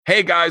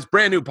Hey guys,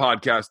 brand new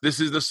podcast. This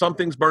is the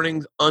Something's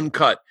Burning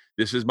Uncut.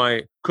 This is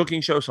my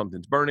cooking show,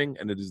 Something's Burning,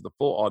 and it is the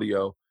full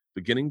audio,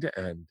 beginning to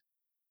end,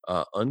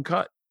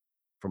 uncut,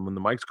 from when the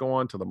mics go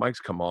on till the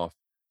mics come off.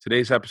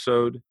 Today's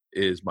episode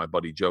is my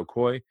buddy Joe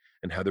Coy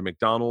and Heather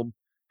McDonald.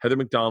 Heather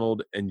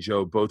McDonald and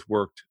Joe both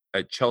worked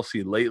at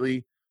Chelsea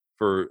lately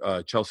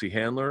for Chelsea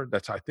Handler.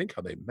 That's, I think,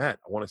 how they met,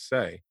 I want to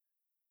say.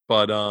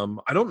 But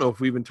I don't know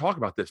if we even talk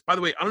about this. By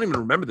the way, I don't even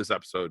remember this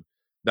episode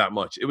that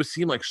much. It would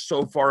seem like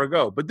so far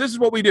ago. But this is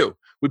what we do.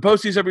 We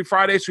post these every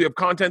Friday, so we have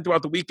content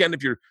throughout the weekend.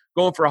 If you're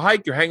going for a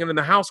hike, you're hanging in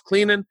the house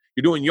cleaning,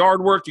 you're doing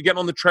yard work, you're getting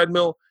on the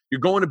treadmill, you're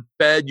going to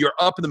bed, you're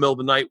up in the middle of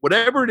the night,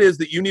 whatever it is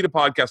that you need a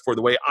podcast for,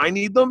 the way I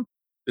need them,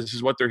 this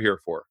is what they're here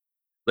for.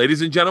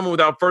 Ladies and gentlemen,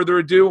 without further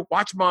ado,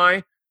 watch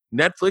my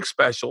Netflix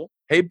special,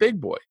 Hey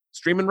Big Boy,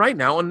 streaming right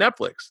now on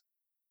Netflix.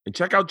 And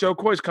check out Joe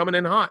Coy's coming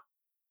in hot.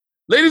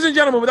 Ladies and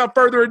gentlemen, without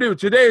further ado,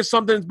 today is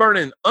Something's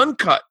Burning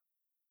Uncut.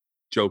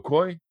 Joe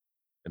Coy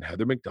and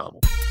Heather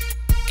McDonald.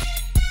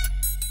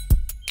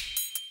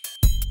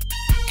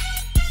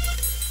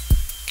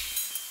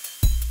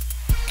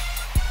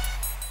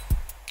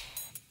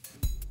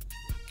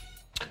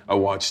 I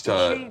watched.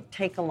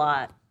 Take a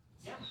lot.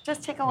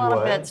 Just take a lot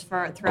of bits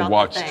throughout the thing. I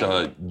watched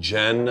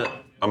Jen.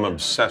 I'm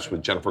obsessed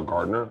with Jennifer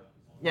Gardner.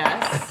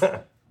 Yes.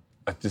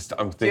 I'm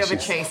thinking. Do you have a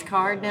chase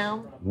card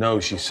now? No,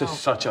 she's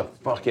just such a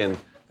fucking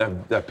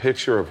that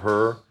picture of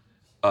her.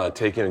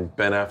 Taking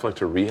Ben Affleck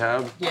to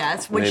rehab.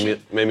 Yes,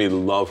 made me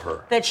love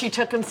her. That she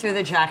took him through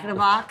the Jack in the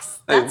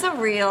Box. That's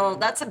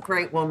a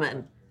great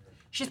woman.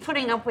 She's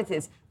putting up with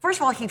his. First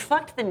of all, he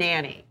fucked the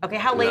nanny. Okay,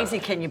 how lazy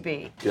can you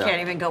be? You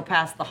can't even go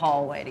past the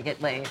hallway to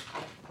get laid.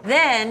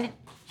 Then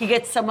he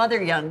gets some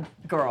other young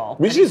girl.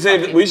 We should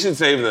save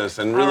this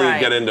and really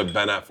get into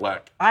Ben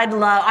Affleck.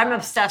 I'm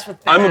obsessed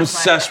with Ben Affleck. I'm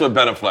obsessed with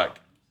Ben Affleck.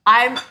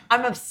 I'm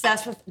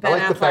obsessed with Ben Affleck. I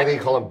like the fact that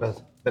you call him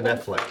Ben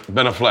Affleck.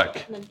 Ben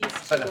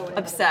Affleck.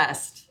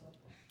 Obsessed.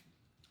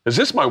 Is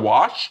this my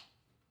wash?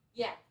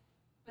 Yeah,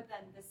 but then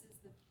this is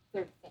the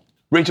third thing.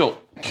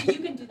 Rachel. You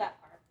can do that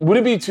part. Would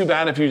it be too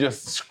bad if you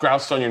just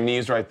scroused on your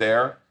knees right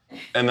there?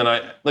 And then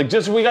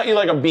we got you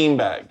like a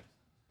beanbag.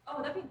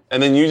 Oh, that'd be...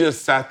 And then you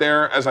just sat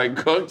there as I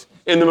cooked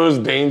in the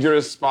most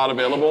dangerous spot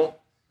available?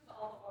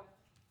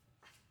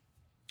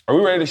 Are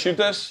we ready to shoot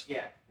this?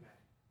 Yeah.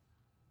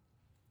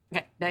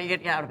 Okay, now you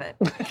get out of it.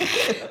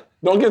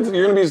 You're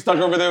gonna be stuck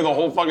over there the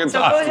whole fucking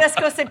time. So just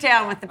go sit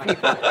down with the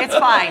people. It's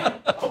fine.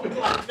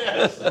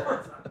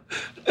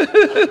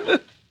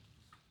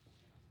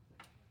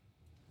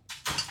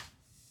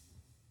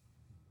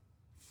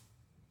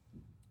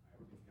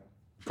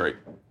 Great.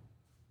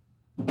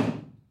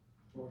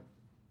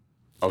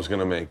 I was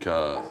gonna make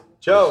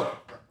Joe,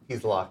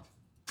 he's locked.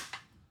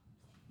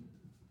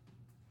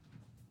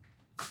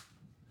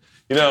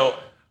 You know,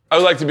 I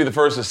would like to be the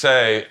first to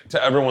say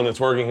to everyone that's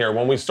working here,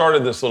 when we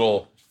started this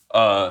little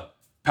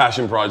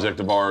passion project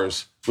of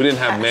ours, we didn't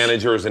have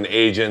managers and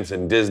agents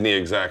and Disney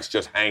execs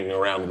just hanging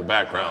around in the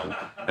background,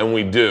 and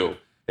we do.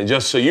 And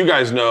just so you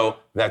guys know,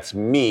 that's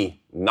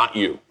me, not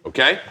you,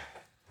 okay?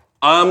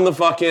 I'm the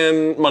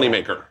fucking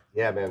moneymaker.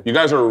 Yeah, man. You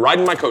guys are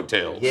riding my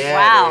coattails. Yeah,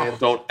 Wow. man.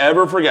 Don't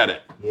ever forget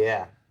it.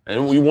 Yeah.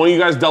 And we want you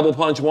guys double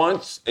punch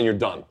once, and you're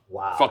done.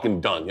 Wow.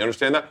 Fucking done. You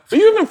understand that? Are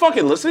you even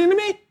fucking listening to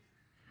me?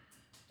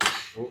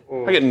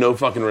 I get no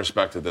fucking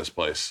respect at this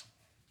place.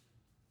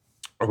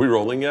 Are we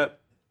rolling yet?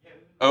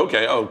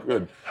 Okay, oh,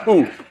 good.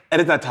 Ooh,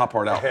 edit that top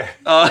part out. Do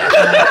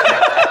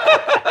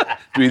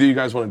either of you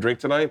guys want to drink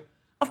tonight?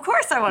 Of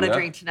course I want to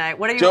drink tonight.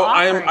 What are you Joe,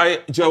 offering?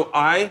 Joe,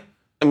 I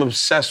am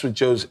obsessed with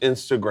Joe's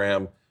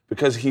Instagram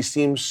because he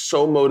seems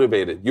so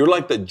motivated. You're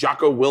like the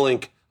Jocko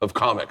Willink of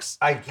comics.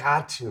 I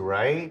got to,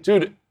 right?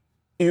 Dude,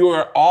 you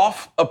are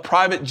off a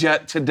private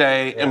jet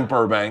today in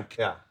Burbank.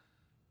 Yeah.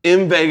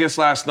 In Vegas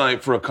last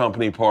night for a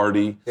company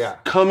party. Yeah.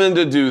 Coming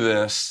to do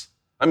this.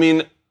 I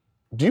mean,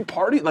 do you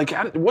party? Like,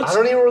 what's... I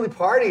don't even really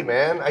party,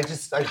 man. I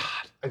just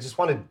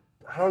want to,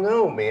 I don't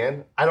know,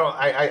 man.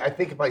 I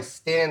think if I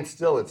stand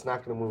still, it's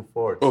not going to move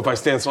forward. Oh, if I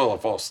stand still, I'll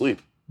fall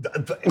asleep.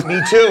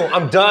 Me too.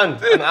 I'm done.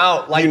 I'm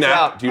out. Lights nap?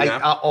 out. Do you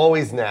nap? I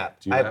always nap.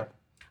 Do you nap?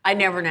 I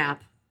never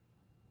nap.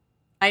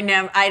 I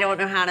don't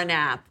know how to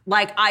nap.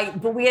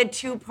 But we had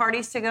 2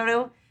 parties to go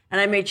to,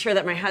 and I made sure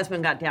that my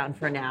husband got down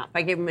for a nap.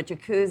 I gave him a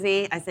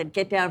jacuzzi. I said,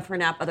 get down for a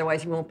nap,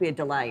 otherwise you won't be a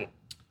delight.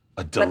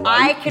 A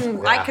delight?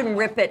 But I can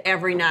rip it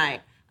every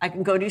night. I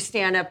can go do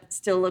stand-up,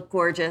 still look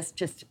gorgeous,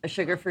 just a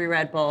sugar-free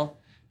Red Bull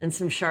and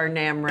some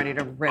Chardonnay. I'm ready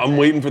to rip it. I'm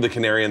waiting for the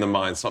canary in the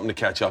mine, something to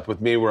catch up with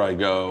me where I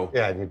go...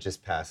 Yeah, and you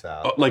just pass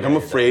out. I'm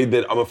afraid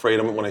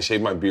when I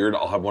shave my beard,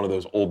 I'll have one of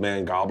those old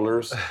man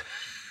gobblers.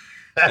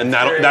 And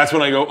that's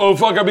when I go, oh,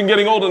 fuck, I've been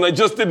getting old and I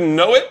just didn't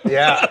know it.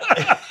 Yeah.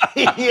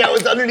 Yeah, it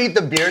was underneath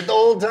the beard the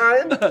whole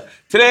time.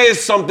 Today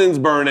is Something's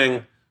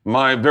Burning.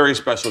 My very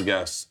special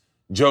guests,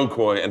 Joe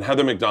Coy and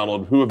Heather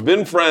McDonald, who have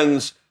been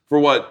friends for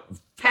what?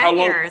 10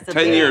 years.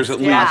 10 years at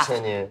Yeah. least.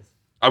 10 years.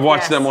 I've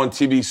watched them on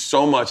TV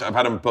so much. I've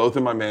had them both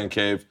in my man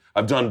cave.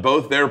 I've done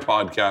both their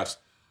podcasts.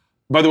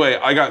 By the way,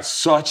 I got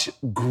such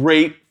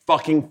great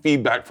fucking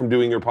feedback from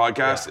doing your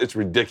podcast. Yeah. It's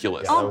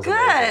ridiculous. Oh, good.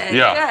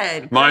 Yeah.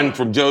 Good. Mine Great.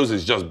 from Joe's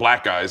is just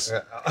black guys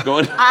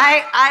going.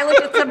 I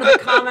looked at some of the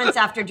comments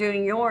after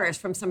doing yours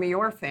from some of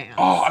your fans.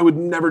 Oh, I would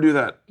never do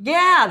that.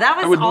 Yeah,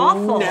 that was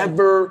awful.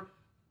 Never.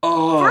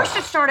 First,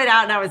 it started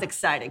out and I was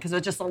excited because it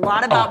was just a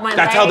lot about my legs.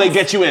 That's how they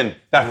get you in.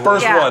 That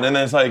first one, and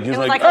then it's like, it was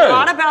like a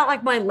lot about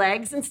like my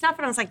legs and stuff,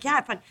 and I was like, yeah,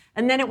 fun.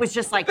 And then it was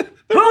just like,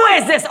 who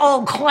is this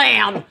old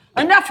clam?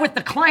 Enough with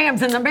the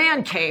clams in the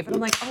man cave. And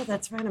I'm like, oh,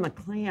 that's right, I'm a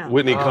clam.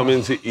 Whitney come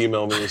in to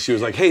email me, and she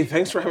was like, hey,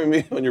 thanks for having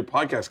me on your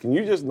podcast. Can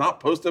you just not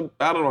post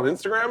about it on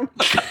Instagram?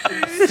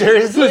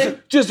 Seriously?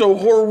 Just a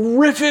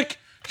horrific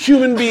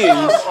human beings.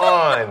 Come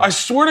on. I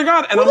swear to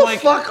God. And Who I'm like,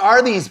 the fuck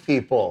are these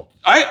people?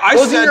 I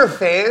Those said, are your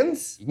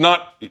fans?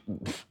 not.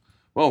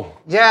 Well,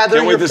 Yeah, they're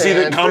can't wait your to see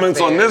the fans. comments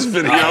They're on this fans.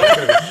 video.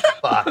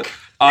 Fuck.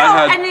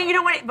 And then, you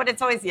know what? But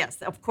it's always,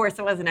 yes, of course,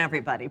 it wasn't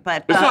everybody.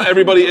 But It's not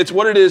everybody. It's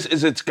what it is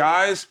it's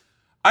guys.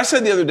 I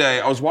said the other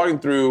day, I was walking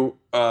through,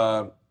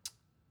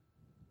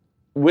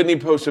 Whitney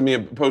sent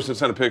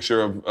a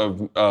picture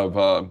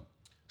of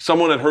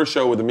someone at her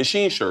show with a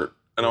Machine shirt.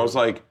 And I was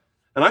like,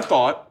 and I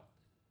thought,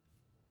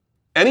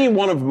 any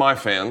one of my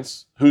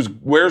fans who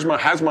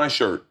has my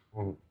shirt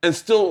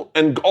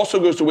and also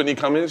goes to Whitney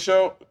Cummings'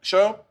 show,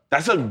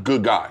 that's a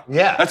good guy.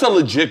 Yeah. That's a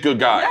legit good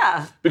guy.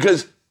 Yeah.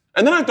 Because,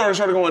 and then I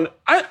started going,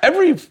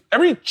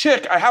 every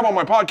chick I have on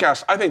my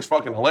podcast, I think is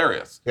fucking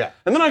hilarious. Yeah.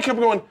 And then I kept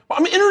going, well,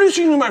 I'm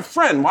introducing you to my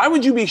friend. Why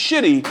would you be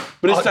shitty?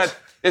 But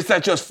it's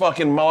that just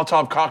fucking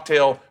Molotov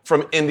cocktail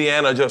from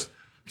Indiana, just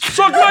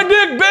suck my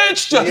dick,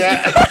 bitch. Just,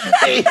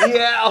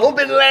 Yeah, I hope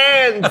it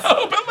lands.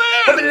 Hope it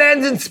lands. Hope it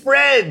lands and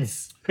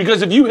spreads.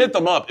 Because if you hit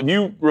them up, if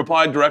you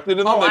replied directly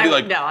to them, they'd be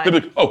like,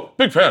 oh,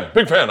 big fan.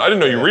 I didn't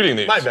know you were reading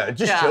these. My bad,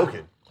 just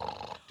joking.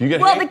 Do you get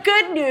well, hate? the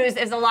good news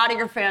is a lot of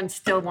your fans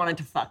still wanted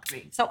to fuck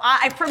me. So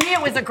for me,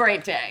 it was a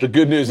great day. The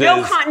good news is...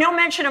 No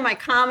mention of my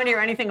comedy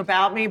or anything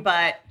about me,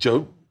 but...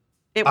 Joe?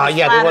 It was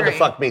Yeah, flattering. they wanted to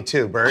fuck me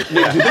too, Bert.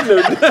 Yeah.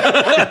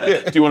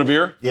 Do you want a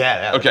beer?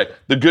 Yeah. Okay.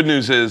 The good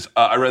news is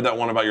I read that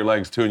one about your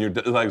legs too, and your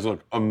legs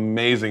look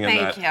amazing in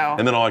that. Thank you.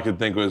 And then all I could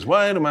think was,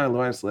 why do my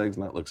wife's legs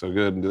not look so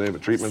good? And do they have a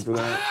treatment for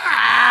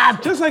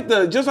that?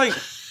 Just like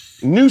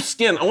new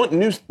skin. I want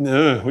new.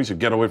 We should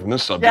get away from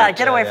this subject. Yeah,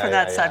 get away from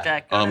that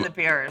subject. Go to the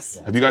beers.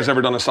 Have you guys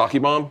ever done a sake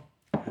bomb?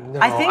 No,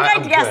 I think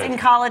I'm yes, good. in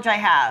college I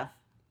have.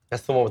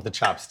 That's the one with the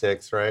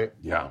chopsticks, right?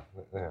 Yeah.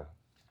 Yeah.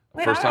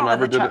 Wait, First I don't time I know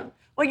ever the did it.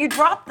 Well, you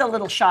drop the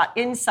little shot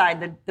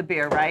inside the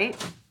beer,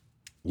 right?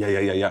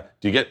 Yeah.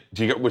 Do you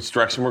get which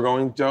direction we're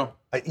going, Joe?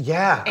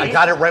 Yeah, I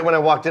got it right when I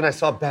walked in. I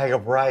saw a bag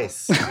of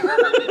rice.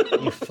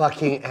 You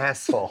fucking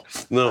asshole.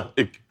 No.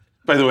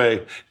 By the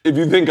way, if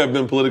you think I've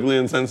been politically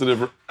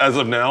insensitive as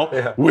of now,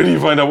 where do you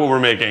find out what we're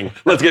making?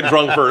 Let's get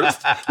drunk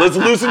first. Let's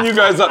loosen you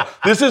guys up.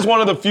 This is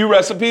one of the few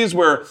recipes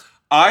where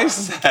I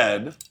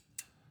said,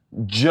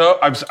 Joe,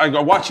 I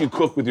watch you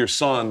cook with your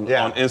son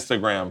on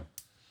Instagram.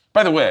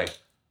 By the way,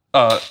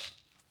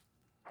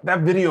 that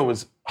video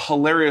was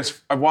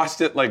hilarious. I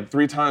watched it like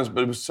 3 times,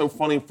 but it was so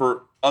funny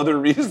for other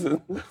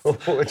reasons.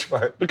 Which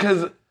part?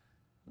 Because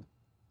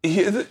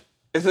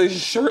it's a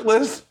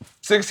shirtless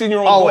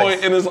 16-year-old boy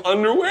in his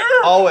underwear.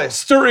 Always.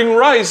 Stirring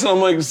rice. And I'm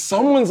like,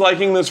 someone's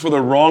liking this for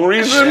the wrong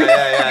reason.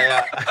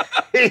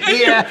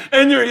 Yeah.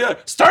 And you're,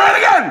 stir it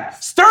again!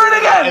 Stir it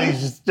again! And he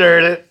just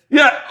stirred it.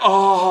 Yeah.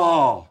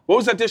 Oh. What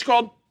was that dish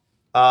called?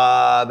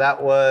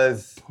 That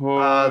was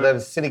the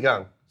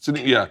sinigang.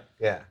 Yeah.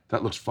 Yeah.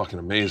 That looks fucking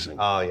amazing.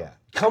 Oh, yeah.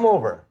 Come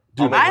over.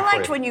 I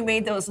liked when you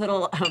made those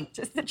little,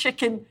 just the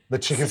chicken. The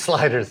chicken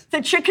sliders.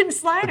 The chicken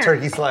sliders. The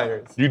turkey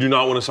sliders. You do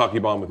not want a sake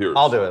bomb with yours?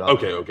 I'll do it.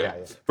 Okay. Yeah.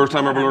 First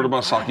time I ever learned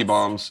about sake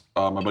bombs,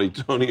 my buddy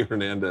Tony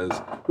Hernandez,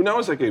 who now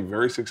is like a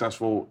very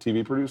successful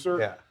TV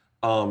producer,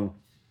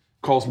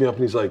 calls me up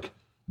and he's like,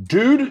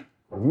 dude,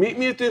 meet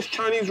me at this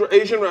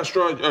Asian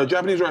restaurant,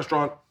 Japanese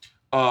restaurant.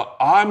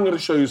 I'm going to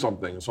show you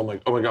something. So I'm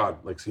like, oh my God,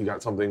 like, so you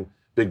got something,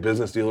 big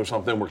business deal or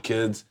something, we're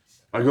kids.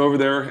 I go over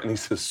there and he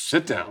says,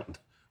 sit down.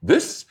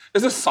 This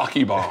is a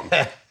sake bomb.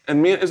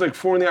 And me, it's like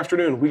 4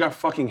 p.m. We got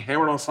fucking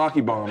hammered on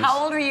sake bombs.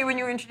 How old were you when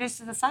you were introduced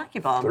to the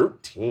sake bomb?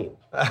 13.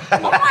 Oh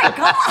my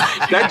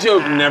God. That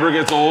joke never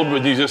gets old,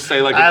 but you just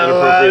say like an I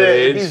love inappropriate it.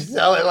 age. If you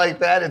sell it like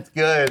that, it's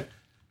good.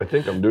 I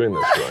think I'm doing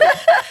this right.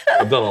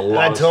 I've done a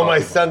lot I of told my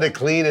sake son to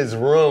clean his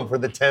room for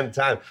the 10th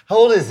time. How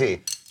old is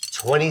he?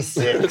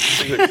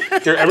 26.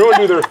 Here, everyone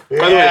do their. By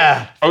the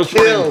way, I was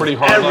partying pretty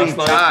hard every last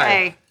night.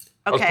 time.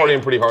 I was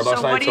partying pretty hard last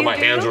So night, what so do my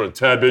you hands do? are a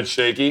tad bit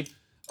shaky.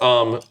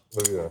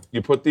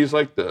 You put these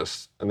like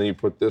this, and then you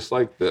put this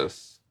like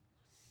this,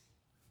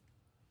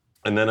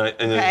 and then I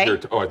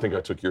think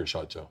I took your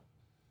shot, Joe.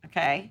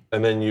 Okay.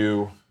 And then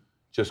you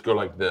just go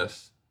like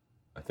this.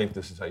 I think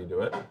this is how you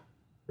do it.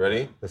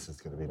 Ready? This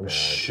is gonna be bad.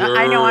 Sure.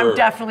 I know, I'm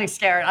definitely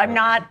scared. I'm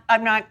not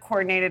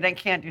coordinated. I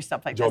can't do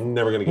stuff like Joe, this. I'm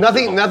never gonna get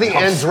Nothing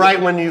ends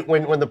right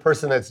when the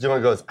person that's doing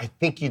it goes, I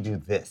think you do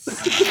this.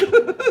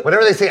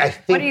 Whatever they say, I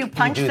think What do you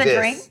punch do the this.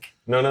 drink?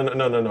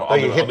 No. Oh,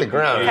 you hit the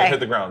ground. You Okay. hit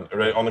the ground.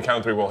 Right? On the count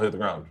of 3, we'll hit the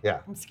ground. Yeah.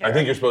 I'm scared. I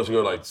think you're supposed to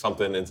go like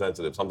something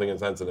insensitive,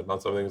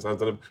 not something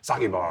insensitive.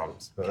 Sake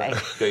bombs. Okay.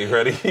 Okay, you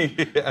ready?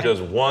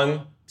 Just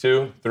 1,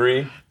 2,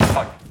 3.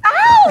 Fuck.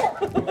 Ow!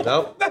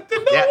 Nope. That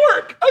did not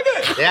work.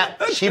 Okay. Yeah,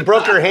 she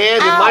broke her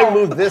hand and mine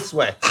moved this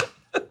way.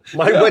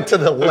 Mine went to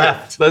the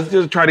left. Let's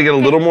just try to get a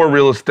little more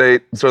real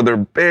estate so they're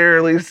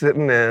barely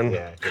sitting in.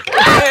 Yeah.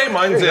 Hey,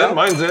 mine's in.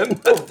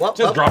 Well,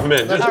 Just drop them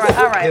in. All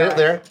right. Get it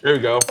there. There we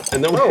go.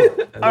 And then, Oh.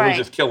 we right.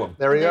 just kill them.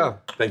 There we go.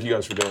 Thank you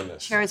guys for doing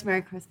this. Cheers,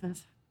 Merry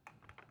Christmas.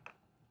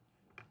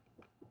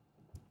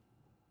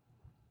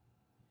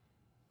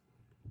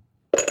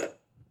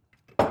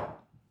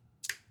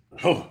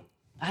 Oh.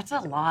 That's a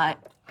lot.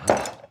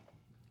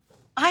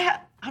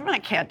 I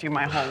can't do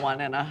my whole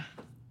one in a.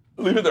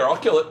 Leave it there. I'll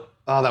kill it.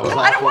 Oh, that was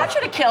I don't awful. want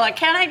you to kill it.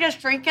 Can't I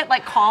just drink it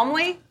like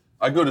calmly?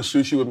 I go to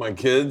sushi with my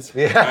kids.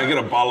 Yeah. And I get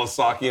a bottle of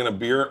sake and a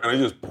beer, and I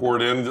just pour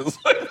it in just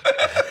like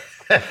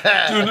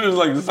that. Dude, there's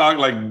like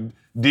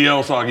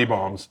DL sake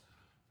bombs.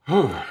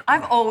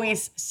 I've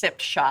always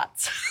sipped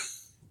shots.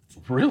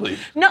 Really?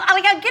 No,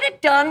 like I get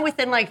it done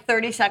within like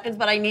 30 seconds,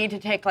 but I need to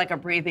take like a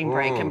breathing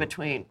break in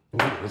between.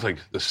 It's like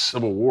the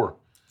Civil War.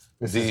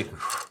 This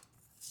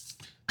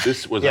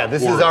was Yeah, a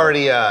this horror. is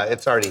already,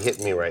 it's already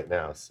hitting me right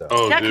now, so.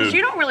 Oh, Yeah, dude. because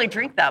you don't really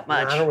drink that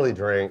much. I don't really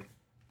drink.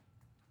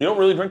 You don't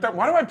really drink that?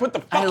 Why do I put the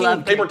fucking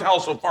love paper drink. towel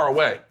so far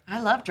away? I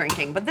love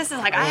drinking, but this is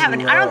like I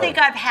don't think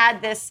I've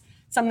had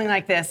something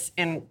like this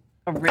in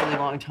a really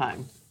long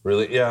time.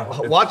 Really? Yeah.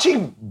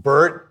 Watching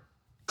Bert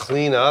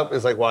clean up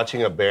is like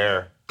watching a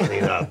bear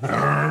clean up.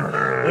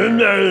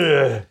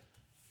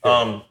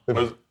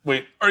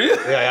 Wait, are you?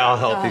 Yeah, I'll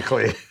help you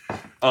clean.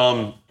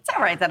 It's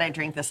all right that I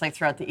drink this like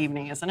throughout the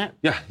evening, isn't it?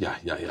 Yeah.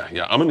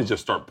 I'm gonna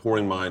just start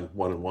pouring mine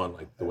one and one,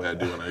 like the way I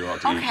do when I go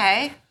out to eat.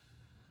 Okay.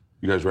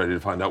 You guys ready to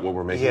find out what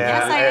we're making? Yeah,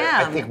 Yes, I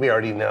am. I think we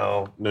already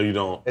know. No, you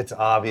don't. It's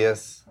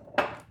obvious.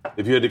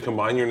 If you had to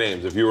combine your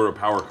names, if you were a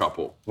power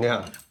couple,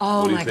 Yeah. Oh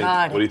what do you my think?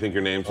 God. What do you think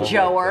your names would be?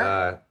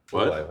 Joer,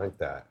 What? Oh, I like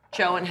that.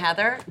 Joe and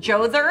Heather,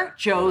 Jother.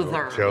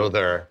 Joe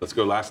there. Let's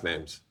go last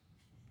names.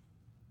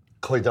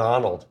 Coy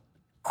Donald.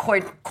 Coy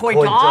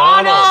Donald.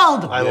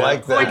 Donald. I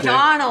like Coy that.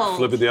 Donald.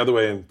 Flip it the other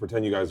way and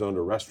pretend you guys owned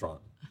a restaurant.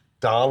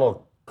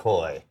 Donald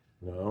Coy.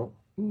 No,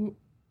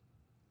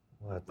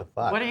 What the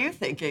fuck? What are you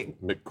thinking?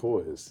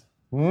 McCoy's.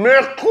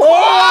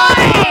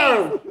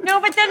 McCoy! No,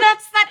 but then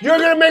that's not. You're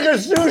gonna make a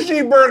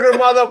sushi burger,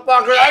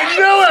 motherfucker! I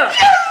knew it!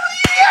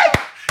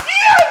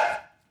 Yes!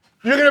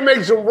 You're gonna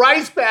make some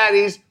rice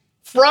patties,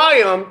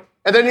 fry them,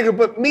 and then you can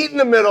put meat in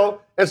the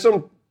middle and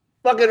some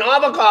fucking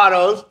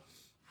avocados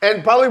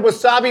and probably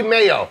wasabi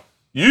mayo.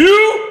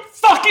 You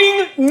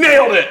fucking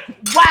nailed it!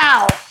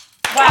 Wow.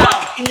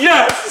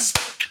 Yes!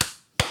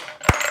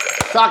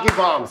 Sake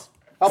bombs.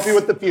 Help you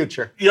with the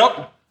future.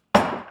 Yep.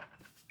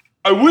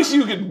 I wish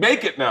you could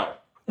make it now.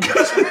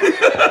 Because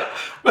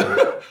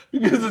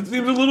it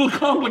seems a little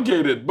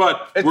complicated,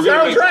 but It we're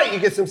gonna sounds make, right. You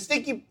get some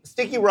sticky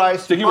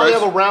rice. Sticky Probably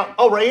rice. have a round.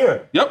 Oh, right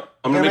here. Yep,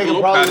 I'm You're gonna make a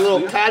little probably patty. a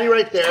little patty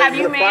right there. Have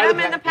You're you gonna made fry them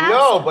the in the patty. past?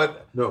 No,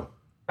 but No.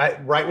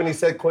 right when he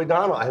said Coy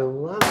Donald, I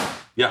love it.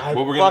 Yeah, I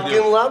what we're gonna do?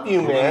 fucking love you,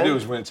 what we're man. gonna do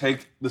is we're gonna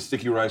take the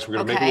sticky rice, we're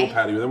gonna make a Okay. little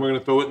patty, then we're gonna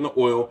throw it in the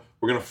oil,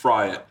 we're gonna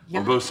fry it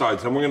on both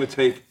sides. Then we're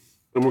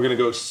gonna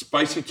go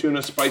spicy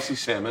tuna, spicy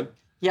salmon.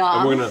 Yum.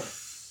 And we're gonna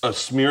a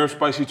smear of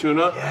spicy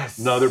tuna, Yes.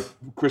 another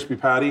crispy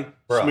patty,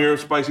 Bro. smear of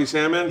spicy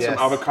salmon, some Yes.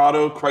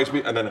 avocado,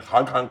 crispy, and then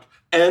hunk.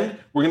 And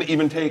we're gonna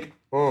even take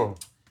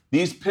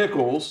these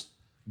pickles,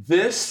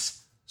 this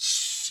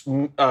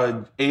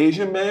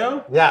Asian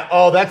mayo. Yeah.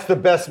 Oh, that's the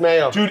best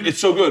mayo. Dude, it's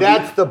so good.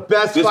 That's the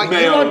best. This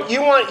mayo.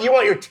 You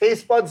want your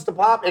taste buds to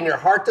pop and your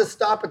heart to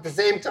stop at the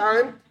same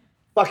time?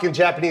 Fucking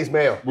Japanese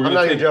mayo. We're I'm gonna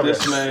not take even joking.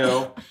 this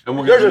mayo, and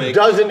we're There's gonna a make.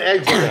 dozen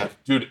eggs in that.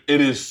 Dude, it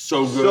is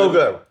so good. So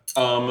good.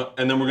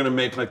 And then we're gonna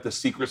make like the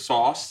secret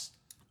sauce.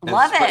 And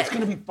Love it's it. It's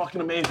gonna be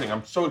fucking amazing.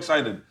 I'm so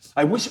excited.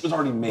 I wish it was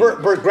already made.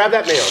 Bert, grab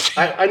that mayo.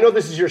 I know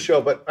this is your show,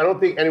 but I don't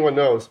think anyone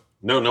knows.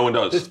 No one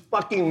does. This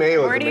fucking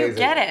mayo Where is do amazing. you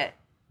get it?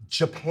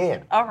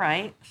 Japan. All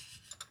right.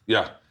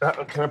 Yeah.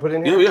 Can I put it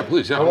in here? Yeah,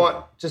 please. Yeah. I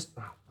want just.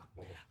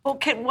 Well,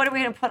 what are we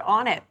gonna put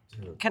on it?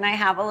 Can I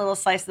have a little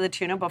slice of the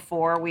tuna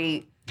before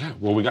we? Yeah,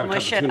 well, we gotta cut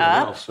Mush the it tuna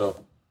up. now,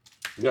 so.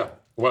 Yeah.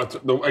 Well,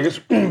 I guess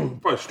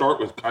probably start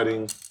with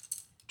cutting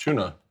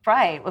tuna.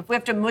 Right. If we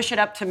have to mush it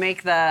up to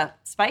make the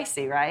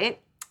spicy, right?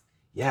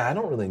 Yeah, I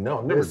don't really know.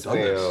 I've never This done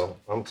this. mayo,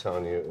 I'm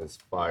telling you, is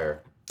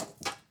fire.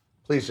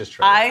 Please just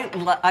try it.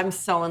 I'm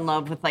so in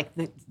love with like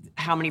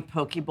how many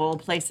poke bowl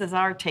places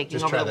are taking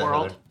Just over try the that,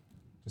 world. Heather.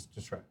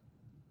 Just try it.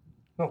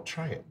 No,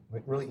 try it.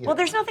 Like, really eat Well, it.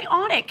 there's nothing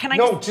on it. Can I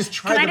No, just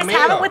try Can I the just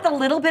have mayo. it with a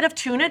little bit of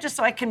tuna just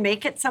so I can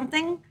make it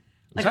something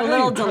like that a how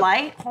little you cut-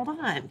 delight? Hold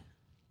on.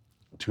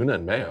 Tuna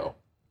and mayo.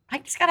 I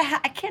just gotta.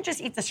 I can't just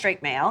eat the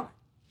straight mayo.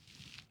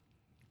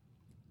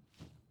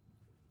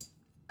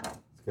 It's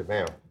good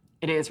mayo.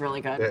 It is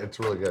really good. Yeah, it's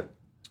really good.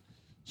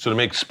 So to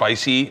make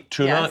spicy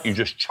tuna, Yes. you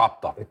just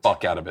chop the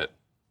fuck out of it.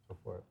 Go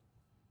for it.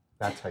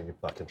 That's how you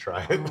fucking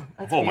try it.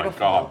 That's Oh my beautiful.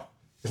 God.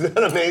 Isn't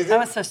that amazing? That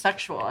was so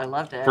sexual. I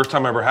loved it. First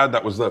time I ever had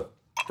that was the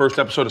first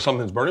episode of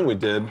Something's Burning we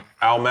did,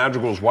 Al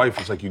Madrigal's wife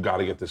was like, you got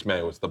to get this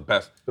mayo. It's the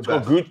best. It's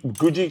called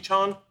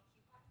Guji-chan?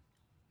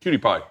 Cutie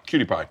pie.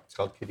 It's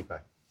called cutie pie.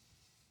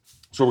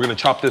 So we're going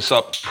to chop this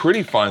up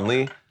pretty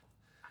finely.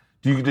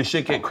 Do the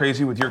shit get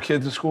crazy with your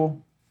kids at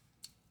school?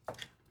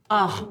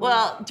 Oh,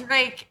 well,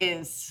 Drake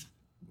is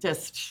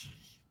just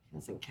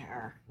doesn't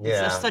care.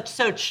 Yeah. It's just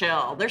so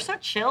chill. They're so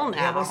chill now.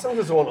 Yeah, my son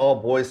goes to an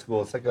all-boys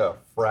school. It's like a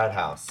frat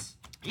house.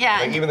 Yeah.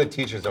 Like, even the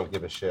teachers don't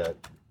give a shit.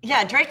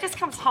 Yeah, Drake just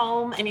comes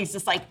home and he's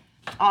just like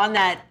on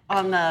the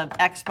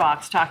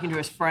Xbox talking to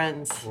his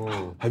friends.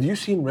 Have you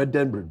seen Red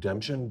Dead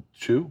Redemption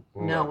 2?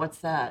 No, what's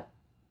that?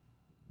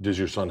 Does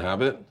your son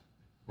have it?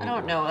 I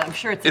don't know. I'm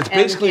sure it's. It's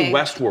basically MK.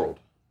 Westworld.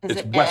 Is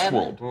It's it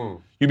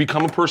Westworld. You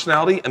become a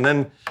personality, and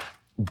then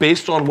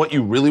based on what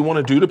you really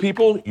want to do to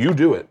people, you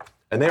do it.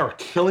 And they are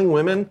killing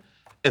women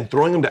and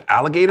throwing them to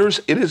alligators.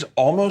 It is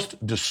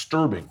almost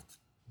disturbing.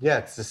 Yeah,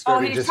 it's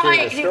disturbing he's just probably-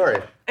 hearing the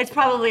story. It's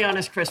probably on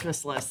his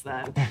Christmas list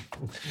then.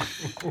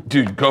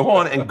 Dude, go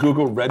on and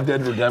Google Red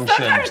Dead Redemption.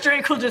 Sometimes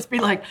Drake will just be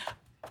like,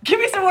 give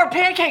me some more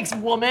pancakes,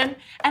 woman.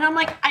 And I'm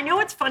like, I know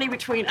it's funny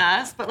between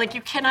us, but like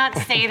you cannot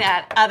say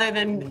that other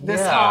than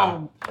this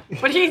home.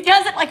 But he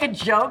does it like a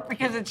joke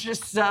because it's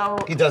just so.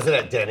 He does it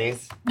at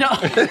Denny's. No.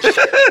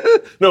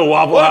 No,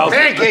 Waffle House.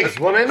 Pancakes,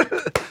 woman.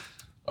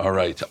 All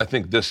right, I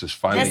think this is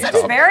finally This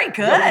is very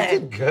good. Yeah, you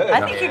did good, I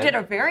think you man. did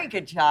a very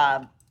good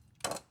job.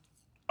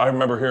 I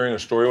remember hearing a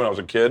story when I was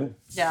a kid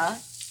Yeah.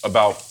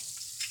 about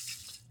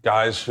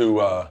guys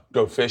who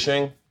go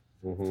fishing,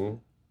 and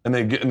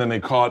then they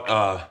caught.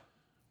 Do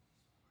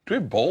we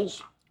have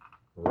bowls?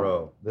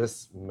 Bro,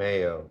 this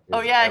mayo. Is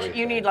Oh yeah, everything.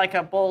 you need like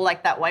a bowl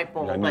like that white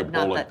bowl, I need but a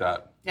not bowl like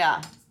that.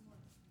 Yeah,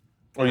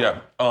 Oh yeah.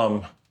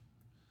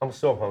 I'm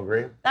so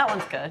hungry. that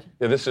one's good.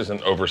 Yeah, this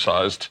isn't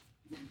oversized.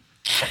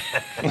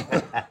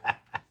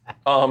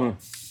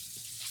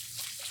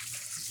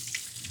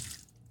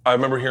 I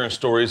remember hearing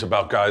stories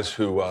about guys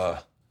who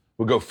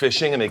would go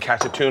fishing and they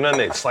catch a tuna and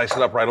they'd slice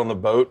it up right on the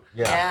boat.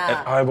 Yeah.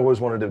 And I've always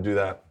wanted to do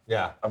that.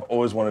 Yeah. I've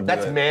always wanted to do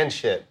That's that. man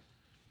shit.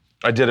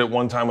 I did it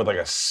one time with like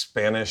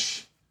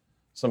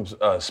some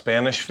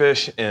Spanish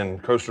fish in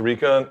Costa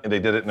Rica, and they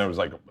did it, and it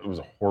was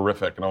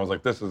horrific. And I was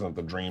like, this isn't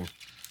the dream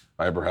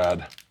I ever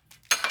had.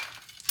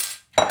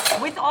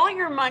 With all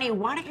your money,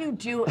 why don't you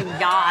do a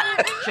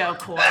yacht, Joe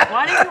Coy?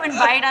 Why don't you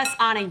invite us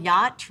on a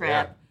yacht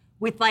trip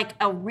with like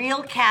a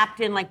real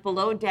captain, like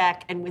below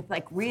deck, and with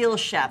like real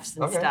chefs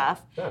and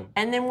stuff? Good.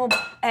 And then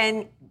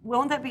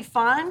won't that be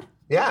fun?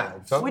 Yeah.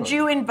 It's fun. Would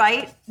you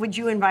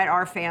invite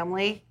our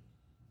family?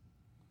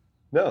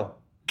 No.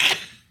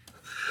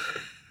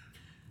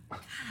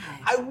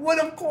 I would,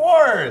 of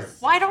course.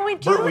 Why don't we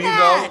do Bert, will you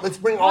that? go? Let's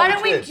bring all Why the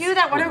don't kids. we do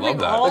that? Why don't we love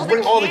bring that. all Let's the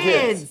bring all the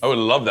kids? kids. I would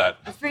love that.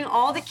 Let's bring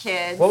all the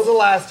kids. When was the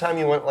last time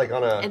you went like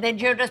on a And then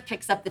Joe just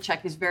picks up the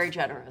check. He's very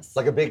generous.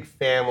 like a big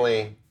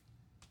family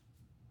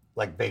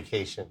like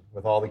vacation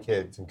with all the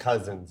kids and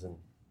cousins and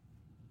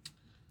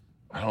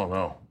I don't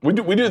know. We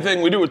do a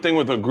thing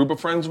with a group of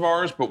friends of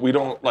ours, but we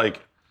don't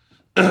like.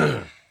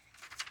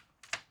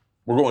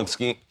 We're going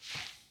skiing.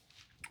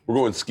 We're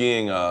going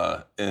skiing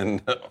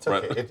in. it's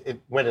okay.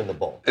 It went in the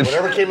bowl.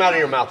 Whatever came out of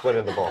your mouth went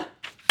in the bowl.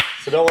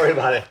 So don't worry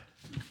about it.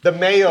 The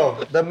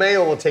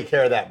mayo will take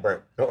care of that,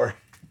 Bert. Don't worry.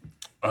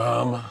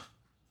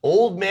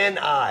 Old man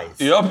eyes.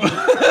 Yep.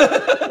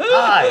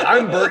 Hi,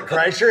 I'm Bert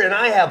Kreischer, and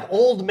I have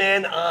old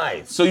man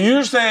eyes. So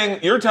you're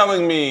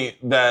telling me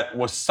that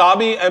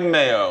wasabi and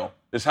mayo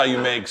is how you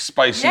make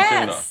spicy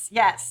tuna?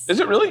 Yes. Is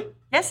it really?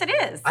 Yes, it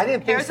is. I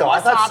didn't think There's so. the I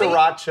thought wasabi.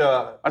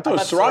 sriracha. I thought it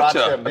was sriracha. I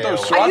thought it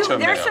was sriracha.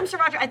 There's mayo. some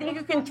sriracha. I think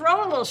you can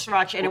throw a little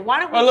sriracha in it. Why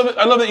don't we?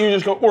 I love that you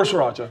just go or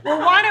sriracha. Well,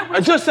 why don't we?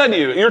 I just said to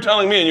you. You're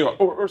telling me, and you go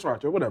or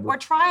sriracha, whatever. Or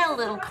try a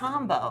little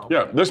combo.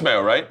 Yeah, this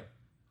mayo, right?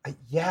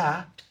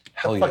 Yeah.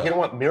 Hell Fuck, yeah. you don't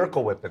want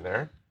Miracle Whip in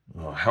there.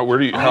 Where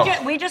do you?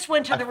 How? We just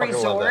went to the fucking love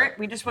resort. that.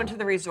 We just went to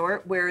the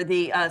resort where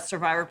the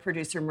Survivor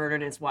producer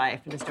murdered his wife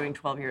and is doing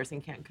 12 years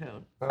in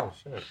Cancun. Oh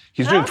shit.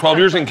 He's doing 12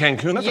 years in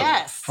Cancun. That's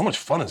Yes. how much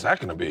fun is that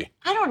going to be?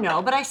 I don't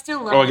know, but I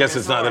still love. Oh, I the guess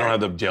it's not. They don't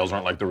resort. have the jails.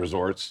 Aren't like the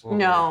resorts.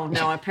 No,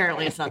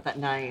 apparently it's not that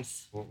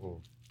nice.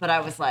 But I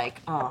was like,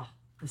 oh,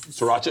 this is.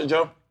 Sriracha,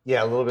 Joe.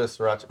 Yeah, a little bit of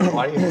sriracha.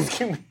 Why are you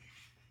asking me?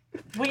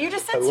 Well, you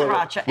just said love it.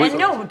 sriracha. And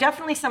no,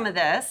 definitely some of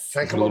this.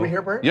 Can I come over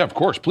here, Bert? Yeah, of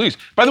course, please.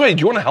 By the way,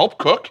 do you want to help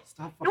cook?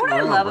 You know what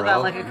I love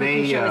about like a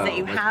cooking show is that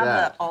you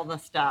have all the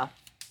stuff.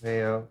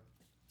 Mayo.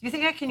 Do you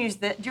think I can use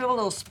this? Do you have a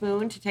little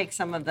spoon to take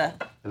some of the?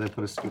 And then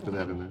put a scoop of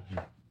that in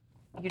there.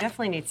 You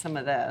definitely need some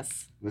of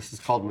this. This is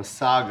called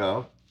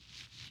Masago.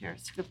 Here,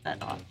 scoop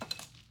that on.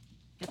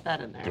 Get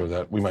that in Or there.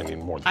 that we might need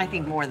more. Than I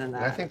think more than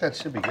that. I think that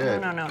should be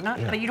good. No,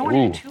 not. But you don't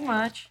want to do too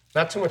much.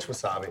 Not too much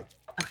wasabi.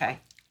 Okay.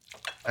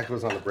 That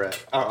goes on the bread.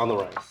 On the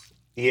rice.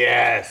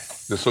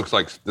 Yes. This looks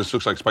like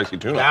spicy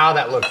tuna. Now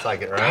that looks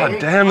like it, right? God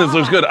damn, this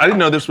looks good. I didn't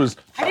know this was.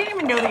 I didn't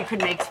even know that you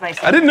could make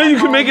spicy. I didn't know you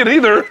could make it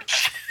either.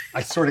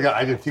 I swear to God,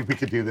 I didn't think we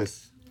could do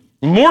this.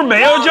 More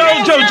mayo, No,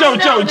 Joe?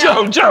 no,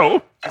 Joe.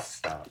 no.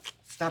 Stop.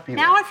 Stop eating.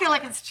 Now I feel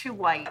like it's too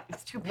white.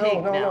 It's too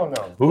pink now.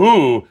 No.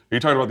 Ooh, are you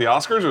talking about the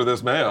Oscars or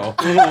this mayo?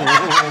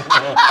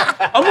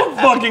 I'm a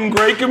fucking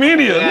great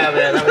comedian. Yeah,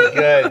 man, that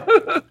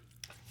was good.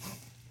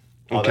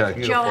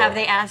 Okay. Joe, have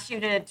they asked you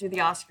to do the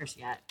Oscars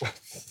yet?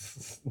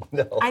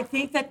 No. I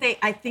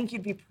think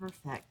you'd be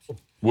perfect.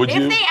 Would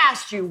you? If they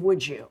asked you,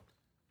 would you?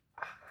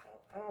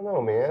 I don't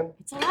know, man.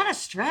 It's a lot of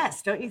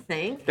stress, don't you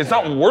think? It's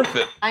not worth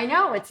it. I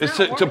know, it's It's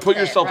not to worth put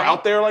it, yourself right?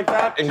 out there like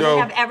that and go.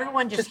 Have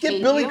everyone just Just hate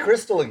get Billy you?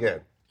 Crystal again.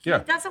 Yeah.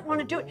 He doesn't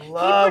want to do it.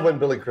 Love when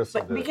Billy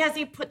Crystal But did it. because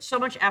he put so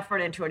much effort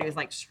into it, he was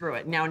like, screw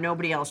it. Now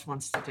nobody else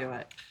wants to do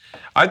it.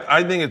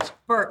 I think it's.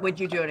 Bert, would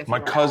you do it if My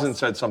you were cousin asked?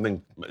 said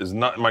something.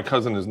 My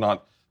cousin is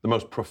not the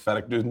most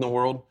prophetic dude in the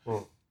world.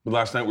 But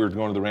last night we were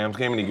going to the Rams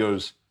game and he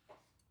goes,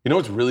 you know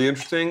what's really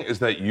interesting is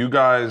that you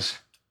guys,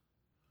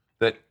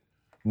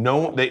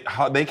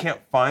 they can't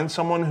find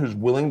someone who's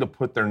willing to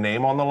put their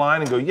name on the line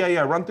and go, yeah,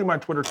 run through my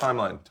Twitter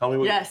timeline. Tell me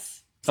what. Yes.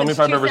 Tell me Since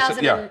if I've ever said.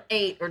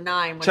 2008 or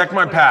 9. Check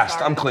my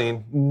past. I'm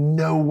clean.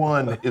 No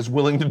one is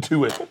willing to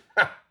do it.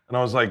 And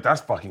I was like,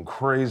 that's fucking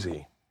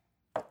crazy.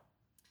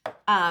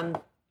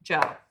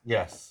 Joe,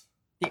 Yes.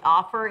 the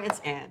offer is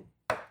in.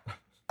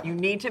 You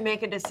need to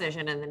make a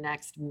decision in the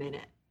next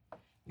minute.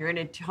 You're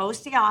going to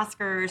host the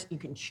Oscars. You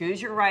can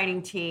choose your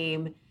writing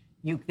team.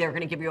 They're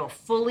going to give you a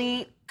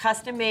fully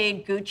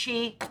custom-made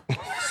Gucci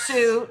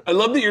suit. I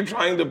love that you're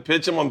trying to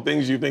pitch him on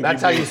things you think.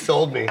 That's how you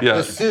sold me. Yeah.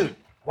 The suit.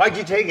 Why'd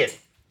you take it?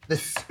 The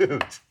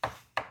suit.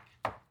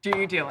 Do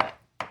you do it?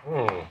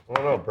 I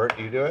don't know, Bert,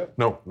 do you do it?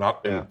 No,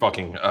 not in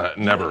fucking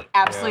never.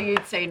 Absolutely,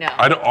 you'd say no.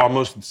 I'd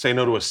almost say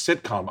no to a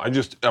sitcom.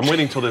 I'm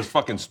waiting till this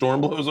fucking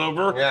storm blows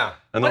over. Yeah.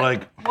 And they're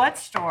like, What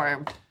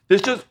storm?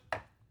 this just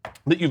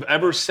that you've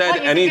ever said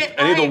Well, you any get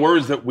of the like-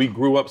 words that we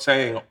grew up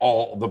saying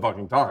all the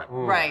fucking time.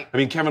 Right. I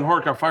mean, Kevin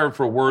Hart got fired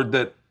for a word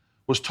that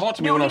was taught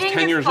to me No, when I he was didn't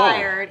 10 get years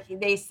fired.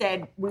 They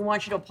said, we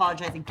want you to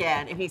apologize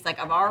again. And he's like,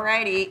 I've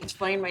already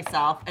explained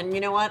myself. And you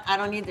know what? I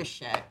don't need this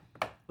shit.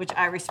 Which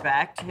I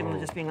respect. Him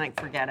just being like,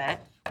 forget it. old.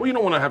 Well, you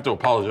don't want to have to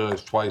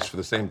apologize twice for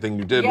the same thing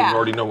you did when Yeah. you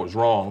already know was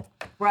wrong.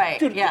 Right,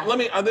 Dude, yeah. let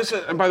me,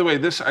 and by the way,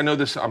 I know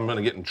I'm going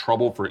to get in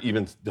trouble for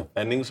even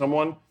defending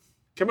someone.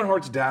 Kevin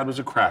Hart's dad was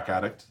a crack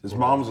addict. His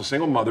mom was a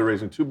single mother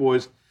raising 2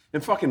 boys in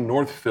fucking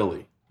North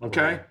Philly,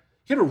 okay?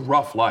 He had a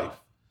rough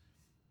life.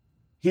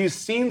 He's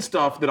seen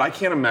stuff that I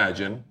can't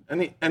imagine,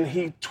 and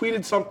he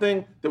tweeted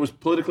something that was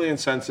politically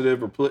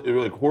insensitive or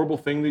like horrible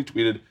thing that he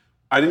tweeted.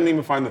 I didn't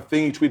even find the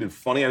thing he tweeted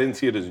funny. I didn't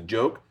see it as a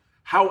joke.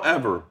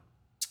 However,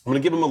 I'm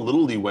going to give him a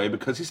little leeway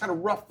because he's had a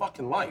rough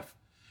fucking life.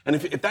 And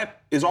if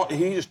that is all,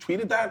 he just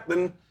tweeted that,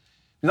 then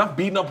he's not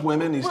beating up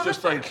women. He's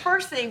just like...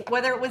 First thing,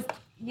 whether it was,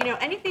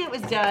 anything that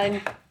was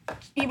done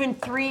even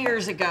 3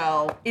 years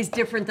ago is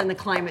different than the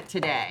climate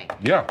today.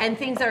 Yeah. And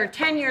things that are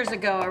 10 years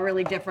ago are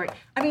really different.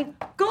 I mean,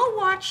 go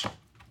watch,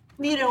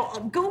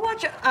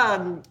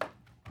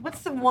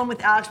 what's the one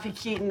with Alex P.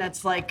 Keaton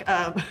that's like,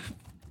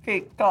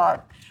 okay,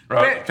 God.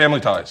 Family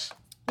Ties.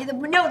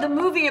 The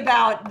movie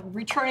about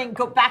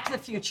go Back to the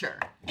Future.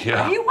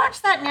 Yeah. If you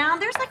watch that now,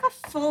 there's like a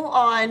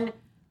full-on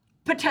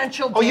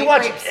potential Oh, you date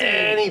watch rape scene.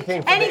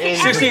 anything from Anything, the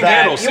 80s 16 is bad.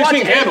 Candles, You watch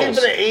 16 anything Candles.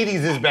 from the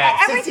 80s is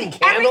bad. 16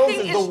 Candles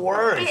is the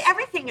worst.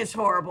 Everything is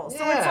horrible. So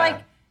it's Yeah.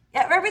 like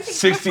everything's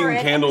 16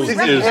 different. Candles We is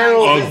recognize-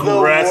 Candles is the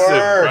aggressive,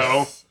 bro.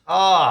 worst.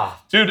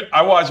 Ah. Dude,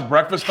 I watched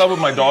Breakfast Club with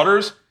my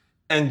daughters,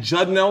 and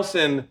Judd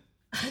Nelson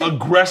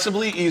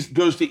aggressively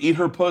goes to eat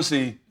her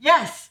pussy,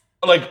 Yes.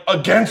 like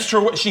against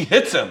her. She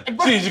hits him. She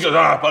goes,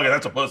 fuck it,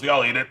 that's a pussy,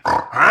 I'll eat it.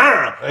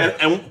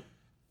 And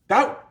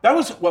that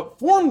was what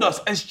formed us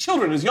as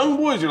children, as young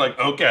boys. You're like,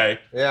 okay,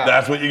 Yeah.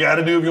 that's what you got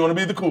to do if you want to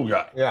be the cool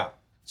guy. Yeah.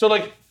 So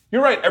like,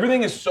 you're right.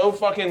 Everything is so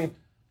fucking.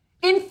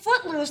 In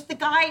Footloose, the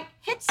guy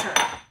hits her.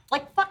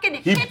 Like fucking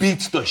He hits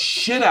beats the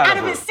shit out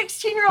of her. his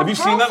 16-year-old Have you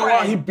seen that a lot?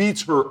 girlfriend. He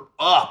beats her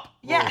up.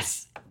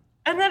 Yes.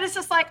 And then it's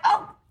just like,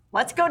 oh,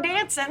 let's go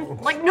dancing.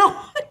 Like, no.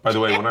 By the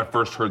way, when I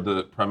first heard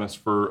the premise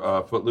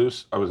for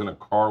Footloose, I was in a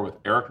car with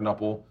Eric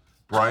Nuppel,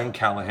 Brian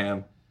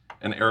Callahan,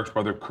 and Eric's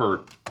brother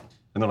Kurt.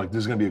 And they're like, this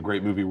is going to be a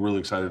great movie. We're really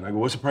excited. And I go,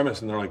 what's the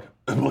premise? And they're like,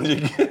 a bunch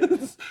of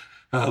kids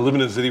live in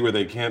a city where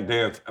they can't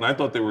dance. And I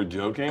thought they were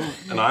joking.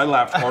 And I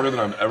laughed harder than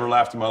I've ever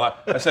laughed in my life.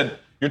 I said,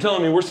 you're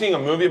telling me we're seeing a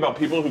movie about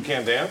people who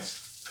can't dance?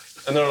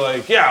 And they're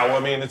like, yeah, well, I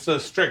mean, it's a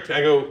strict. I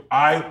go,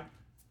 I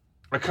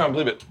can't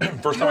believe it. First Do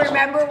time you I saw it.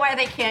 remember why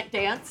they can't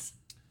dance?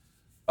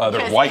 They're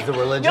Because- white. The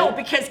religion? No,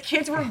 because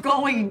kids were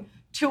going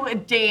to a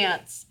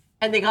dance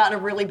and they got in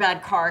a really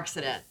bad car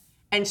accident.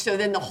 And so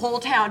then the whole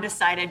town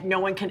decided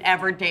no one can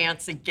ever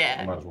dance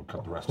again Might as well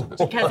cut the rest of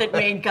this. because it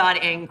made God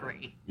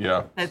angry.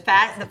 Yeah. The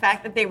fact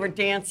that they were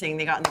dancing,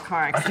 they got in the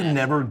car I could accident.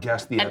 never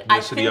guess the And I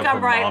ethnicity think of I'm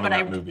the right, mom in but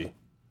that I- movie.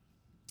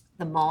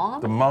 The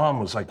mom? The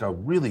mom was like a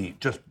really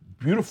just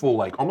beautiful,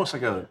 like almost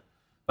like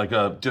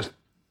a just,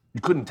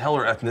 you couldn't tell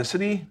her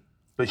ethnicity,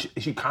 but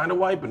she kind of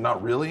white, but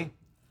not really.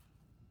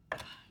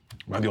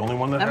 Am I the only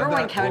one that Remember had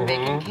when that? Kevin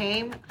Bacon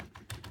came?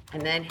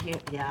 And then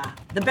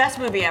the best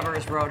movie ever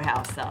is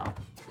Roadhouse, though.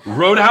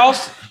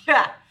 Roadhouse?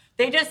 Yeah.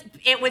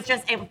 It was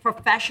just a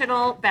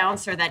professional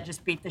bouncer that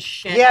just beat the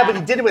shit Yeah, out but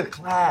he of did it with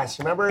class.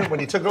 Remember when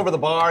he took over the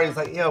bar? He's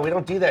like, "Yo, we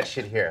don't do that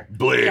shit here."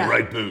 Blade, Yeah.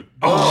 right boot.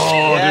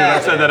 Oh, dude, I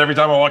said that every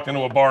time I walked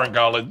into a bar in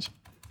college.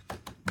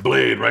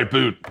 Blade, right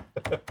boot.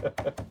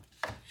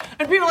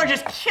 And people are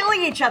just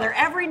killing each other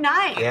every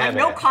night. Yeah, like,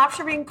 no man. cops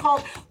are being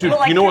called. Dude,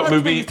 Like, you know what people are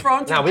movie- being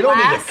thrown through Now we don't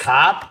need a glass.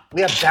 cop.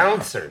 We have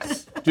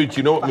bouncers. Dude,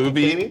 you know what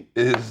movie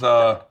baby.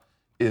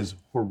 is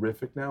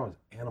horrific now? Is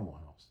Animal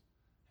House.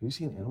 Have you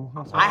seen Animal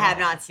House? I have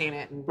not seen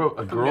it. Bro,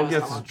 a girl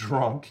gets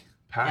drunk,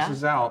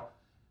 passes out,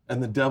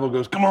 and the devil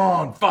goes, "Come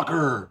on, fuck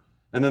her."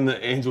 And then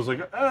the angel's like,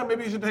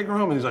 maybe you should take her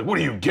home. And he's like, "What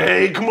are you,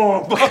 gay? Come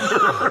on, fuck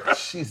her."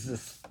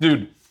 Jesus.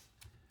 Dude,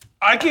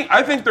 I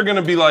think they're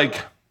gonna be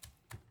like,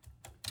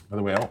 by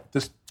the way,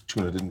 this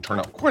tuna didn't turn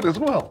out quite as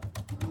well.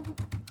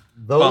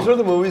 Those are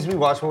the movies we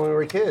watched when we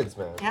were kids,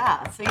 man.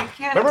 Yeah, so you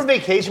can't. Remember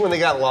Vacation when they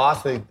got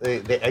lost? They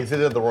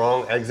exited the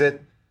wrong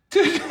exit,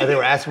 and they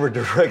were asking for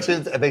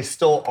directions, and they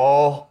stole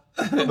all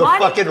the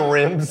fucking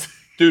rims.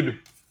 Dude, You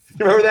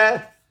remember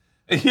that?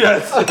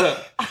 yes.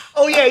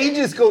 Oh yeah, you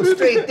just go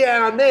straight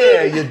down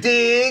there. You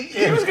dig?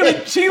 He was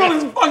gonna cheat on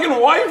his fucking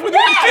wife with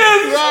his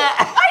kids.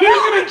 Yeah. He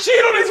was gonna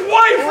cheat on his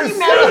wife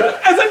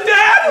as a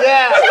dad.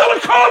 Yeah. That's not a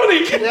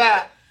comedy.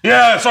 Yeah.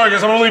 Yeah, sorry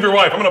guys, I'm gonna leave your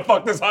wife. I'm gonna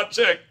fuck this hot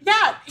chick.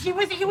 Yeah, he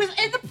was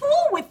in the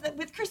pool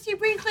with Christy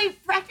Brinkley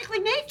practically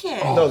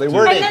naked. No, they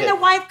were And naked. then the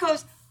wife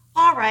goes,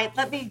 "All right,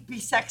 let me be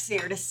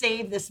sexier to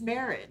save this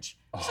marriage."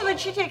 So then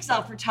she takes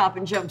off her top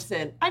and jumps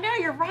in. I know,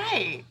 you're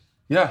right.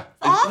 Yeah.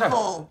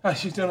 Awful. Yeah.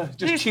 She's gonna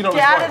just She's cheat on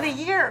his dad wife. of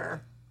the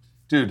year.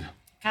 Dude,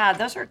 God,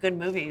 those are good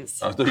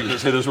movies. I thought you were gonna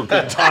say those were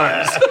good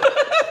times.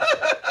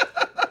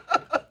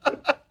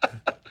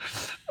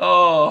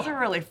 Those are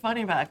really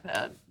funny back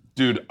then.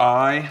 Dude,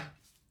 I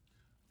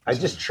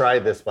just tried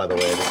this, by the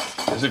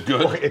way. is it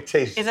good? It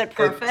tastes. Is it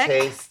perfect? It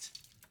tastes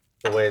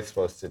the way it's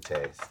supposed to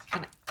taste.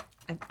 I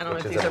don't know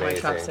Which if is these are my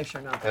amazing. chopsticks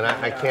or not. And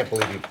I can't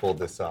believe you pulled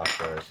this off,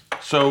 George.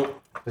 So,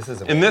 This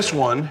is in amazing. this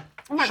one,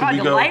 Oh my should God, we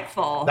go?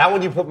 delightful. That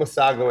one you put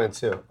Masago in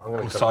too. I'm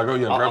gonna Masago,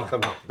 yeah, I'll grab.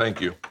 come help.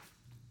 Thank you.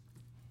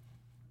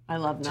 I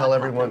love Tell nut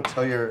everyone, butter.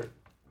 tell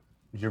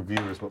your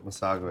viewers what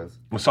Masago is.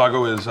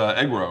 Masago is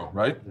egg roe,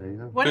 right? There you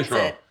go. What Fish is roe.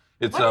 it?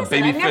 It's What is it?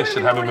 baby I've never fish that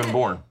even haven't known been it.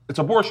 born. It's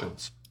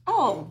abortions.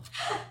 Oh,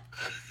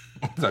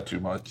 Is that too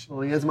much?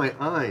 Oh, he has my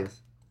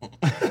eyes.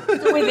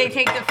 the way they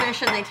take the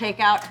fish and they take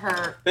out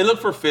her. They look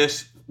for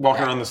fish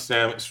walking around the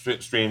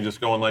stream, just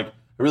going like,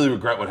 "I really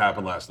regret what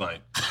happened last night."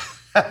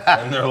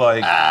 And they're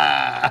like,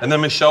 and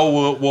then Michelle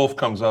Wolf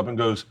comes up and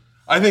goes,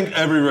 "I think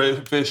every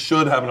fish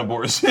should have an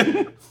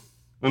abortion."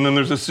 And then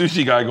there's a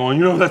sushi guy going,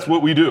 "That's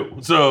what we do."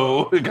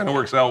 So it kind of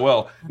works out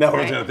well. Now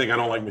everyone's gonna think I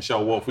don't like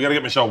Michelle Wolf. We gotta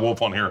get Michelle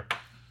Wolf on here.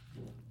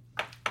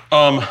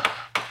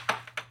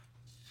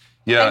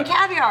 Yeah. And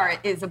caviar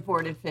is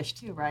aborted fish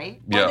too,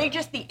 right? Yeah. Well, they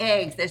just the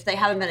eggs. They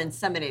haven't been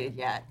inseminated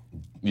yet.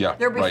 Yeah.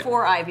 They're right.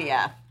 before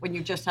IVF when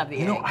you just have the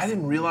eggs. I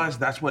didn't realize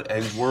that's what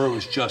eggs were.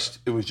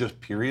 It was just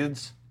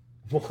periods.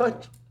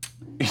 What?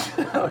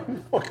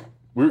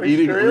 We were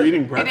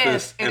eating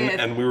breakfast It is.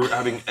 and we were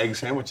having egg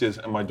sandwiches,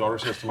 and my daughter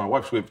says to my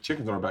wife, so we have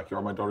chickens in our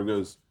backyard. My daughter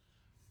goes,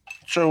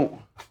 "So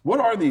what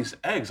are these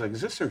eggs? Like,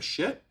 is this their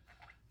shit?"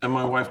 And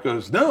my wife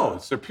goes, "No,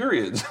 it's their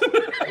periods."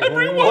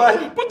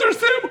 Everyone put their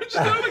sandwich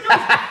down and goes,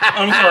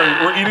 "I'm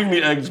sorry, we're eating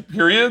the eggs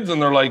periods,"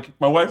 and they're like,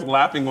 my wife's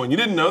laughing, going, "You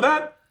didn't know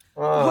that?"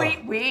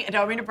 We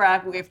don't mean to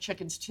brag, but we have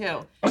chickens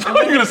too. I thought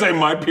you were gonna say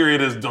my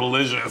period is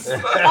delicious.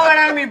 Oh, I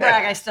don't mean to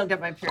brag. I still get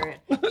my period.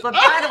 But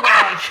by the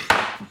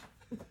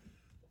way,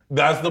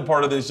 That's the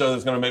part of this show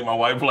that's gonna make my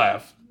wife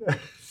laugh.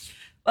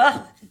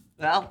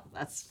 well,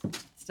 that's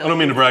still. I don't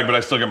mean to brag, but I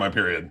still get my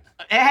period.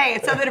 Hey,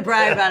 it's something to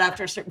brag about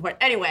after a certain point.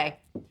 Anyway,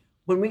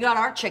 when we got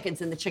our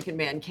chickens and the chicken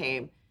man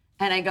came,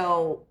 and I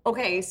go,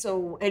 okay,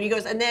 so, and he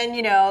goes, and then,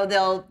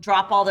 they'll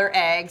drop all their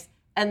eggs,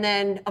 and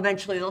then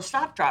eventually they'll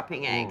stop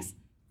dropping eggs.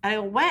 And I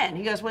go, when?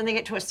 He goes, when they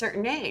get to a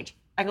certain age.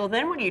 I go,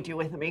 then what do you do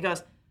with them? He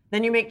goes,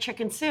 then you make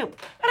chicken soup.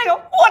 And I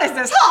go, what is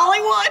this,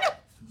 Hollywood?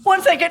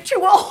 Once they get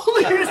too old,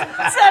 you just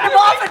send them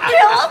off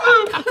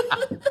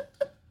and kill them.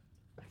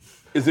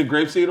 Is it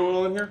grapeseed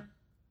oil in here?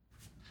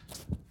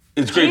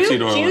 It's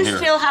grapeseed oil Do in you here.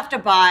 still have to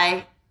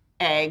buy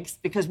eggs?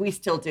 Because we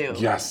still do.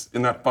 Yes,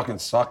 and that fucking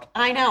suck.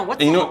 I know.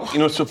 What's And you the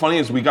know what's so funny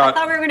is we I got.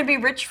 thought we were going to be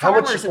rich How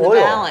much farmers in the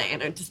oil? valley,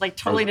 and it just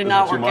totally did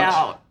not Is that work too much?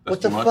 out. That's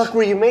What the too much? fuck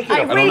were you making? I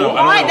of? I don't know.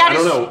 Why? That I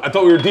don't is- know. I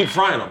thought we were deep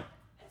frying them.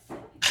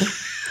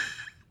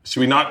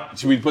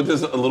 Should we put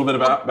this a little bit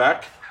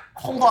back?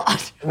 Hold on.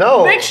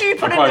 No. Make sure you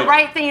put I in the probably-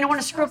 right thing. You don't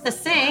want to screw up the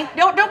sink.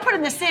 Don't put it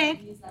in the sink.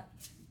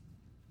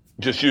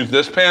 Just use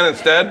this pan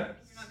instead?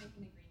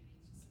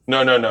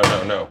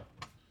 No.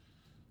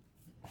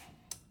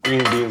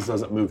 Green beans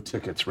doesn't move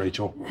tickets,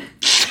 Rachel.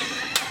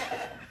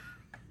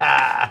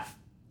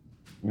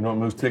 You know what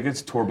moves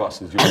tickets? Tour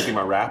buses. You want to see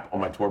my rap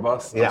on my tour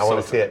bus? Yeah, I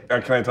wanna see it.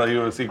 Can I tell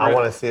you a secret? I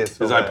wanna see it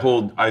so Is I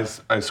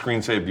bad.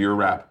 screen saved your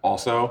rap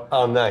also.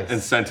 Oh, nice.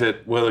 And sent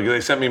it. Well, they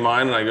sent me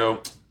mine, and I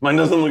go, mine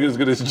doesn't look as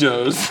good as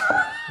Joe's.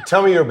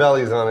 Tell me your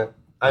belly's on it.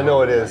 I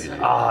know it is.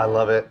 Ah, I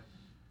love it.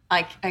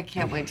 I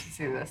can't wait to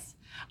see this.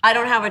 I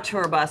don't have a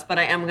tour bus, but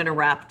I am going to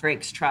wrap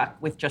Drake's truck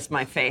with just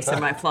my face and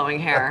my flowing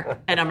hair,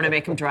 and I'm going to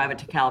make him drive it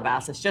to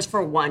Calabasas just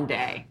for one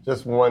day.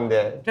 Just one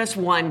day. Just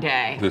one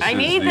day. This I is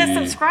need the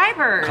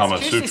subscribers. Kama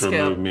Juicy Sutra scoop.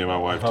 move me and my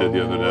wife did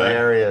the other day.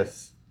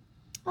 Hilarious.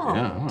 Oh,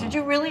 Yeah. did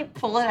you really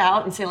pull it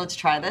out and say, let's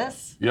try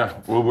this? Yeah,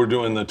 well, we're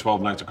doing the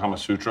 12 nights of Kama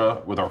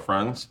Sutra with our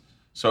friends.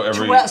 So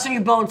every Well, so you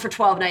boned for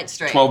 12 nights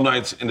straight. 12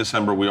 nights in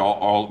December, we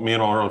all me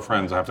and all our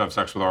friends have to have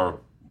sex with our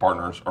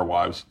partners, our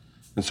wives.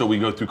 And so we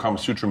go through Kama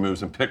Sutra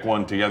moves and pick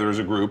one together as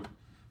a group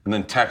and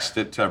then text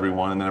it to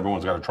everyone, and then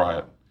everyone's got to try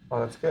it. Oh,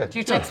 that's good. Do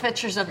you take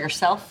pictures of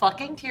yourself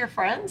fucking to your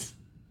friends?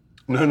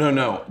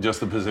 No, just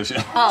the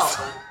position.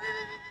 Oh.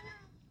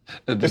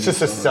 It's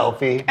just a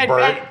selfie. And,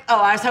 Bert.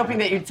 I was hoping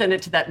that you'd send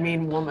it to that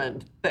mean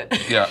woman.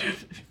 Yeah.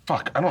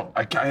 Fuck,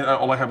 I can't,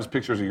 all I have is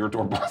pictures of your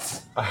tour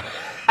bus.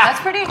 That's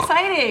pretty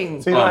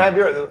exciting. So you don't have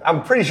your,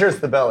 I'm pretty sure it's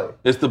the belly.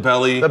 It's the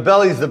belly. The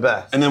belly's the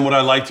best. And then what I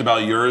liked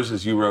about yours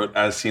is you wrote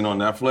 "as seen on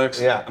Netflix."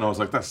 Yeah. And I was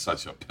like, that's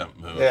such a pimp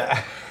move.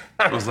 Yeah.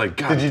 I was like,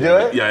 God. Did you damn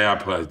do it?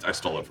 Yeah. I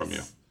stole it from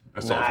you. I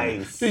stole it from you.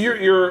 Nice.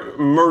 Dude, you're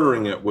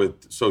murdering it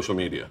with social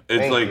media. It's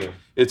Thank like you.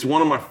 it's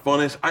one of my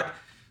funnest. I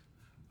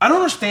don't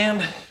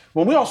understand.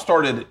 When we all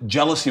started,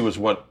 jealousy was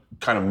what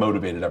kind of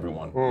motivated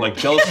everyone. Like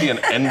jealousy and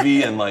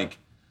envy and like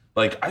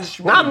I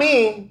just Not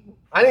me.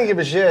 I didn't give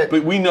a shit.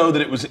 But we know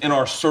that it was in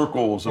our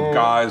circles of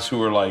guys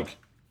who are like,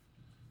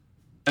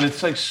 and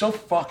it's like so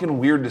fucking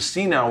weird to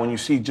see now when you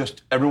see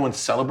just everyone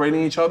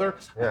celebrating each other.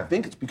 Yeah. I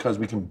think it's because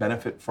we can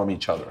benefit from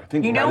each other. I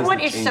think You that know is what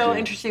the is so changing-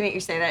 interesting that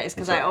you say that is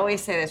because I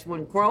always say this.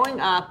 When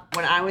growing up,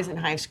 when I was in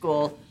high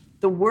school,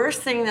 the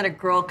worst thing that a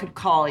girl could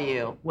call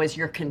you was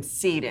you're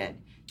conceited.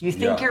 You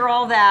think Yeah. you're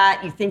all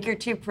that. You think you're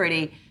too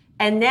pretty.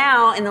 And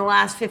now, in the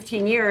last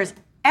 15 years,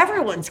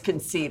 everyone's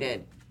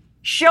conceited.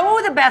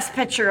 Show the best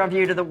picture of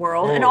you to the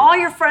world, and all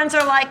your friends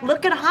are like,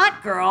 looking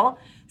hot, girl.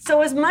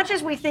 So as much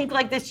as we think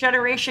like this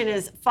generation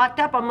is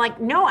fucked up, I'm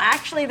like, no,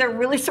 actually, they're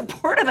really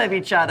supportive of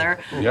each other.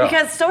 Yeah.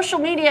 Because social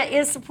media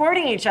is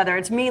supporting each other.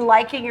 It's me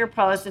liking your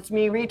post, it's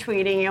me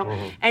retweeting you,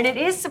 and it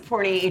is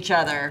supporting each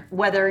other,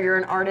 whether you're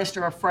an artist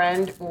or a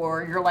friend,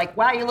 or you're like,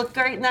 wow, you look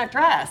great in that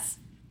dress.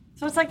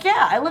 So it's like,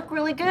 yeah, I look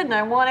really good and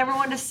I want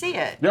everyone to see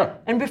it. Yeah.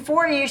 And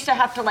before you used to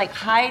have to like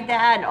hide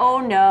that and,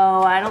 oh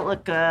no, I don't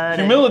look good.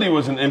 Humility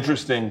was an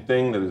interesting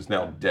thing that is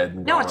now dead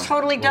and No, gone. it's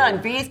totally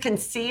done. Be as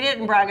conceited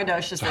and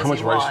braggadocious How as much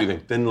you rice want. do you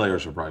think? Thin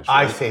layers of rice.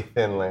 I right? say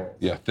thin layers.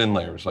 Yeah, thin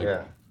layers. Like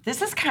Yeah.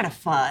 This is kind of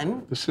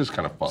fun. this is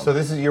kind of fun. So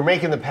you're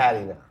making the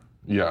patty now.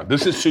 yeah,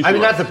 this is sushi. I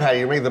mean, not the patty,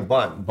 you're making the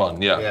bun.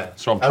 bun. Yeah. Yeah.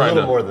 So I'm A trying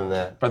little to. more than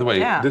that. By the way,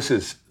 Yeah. this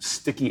is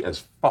sticky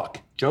as fuck.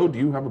 Joe, do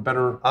you have a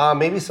better?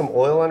 Maybe some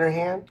oil on her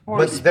hand. Or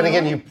But a then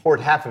again, spoon. you poured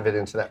half of it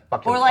into that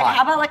fucking Or like, pot.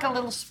 how about like a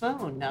little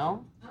spoon,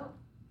 no?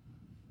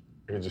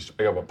 I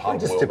have a pot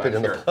of Just oil dip back it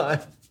in here. the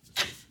pot.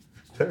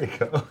 There you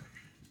go.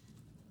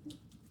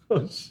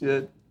 Oh,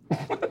 shit.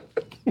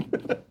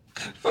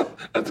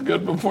 That's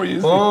good before you.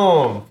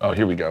 Boom. Oh,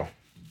 here we go.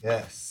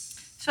 Yes.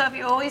 So have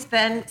you always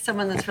been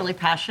someone that's really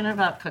passionate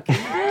about cooking?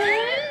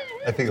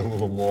 I think a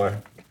little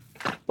more.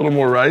 A little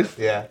more rice.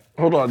 Yeah.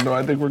 Hold on, no,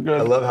 I think we're good.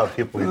 I love how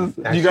people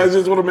actually, You guys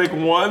just want to make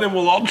one and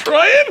we'll all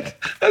try it?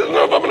 I don't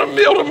know if I'm gonna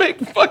be able to make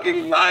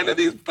fucking 9 of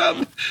these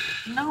pounds.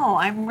 No,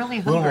 I'm really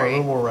a little hungry.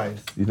 more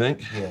rice. You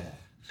think? Yeah.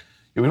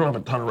 Yeah, we don't have a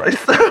ton of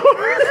rice though.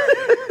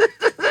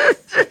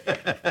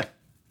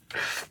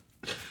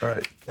 All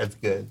right. That's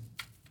good.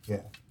 Yeah.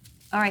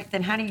 All right,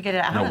 then how do you get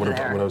it out Now, of what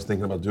there? I was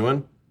thinking about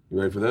doing, you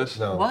ready for this?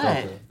 No. What?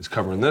 don't. Is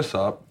covering this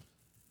up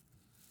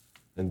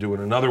and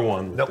doing another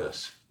one with Nope.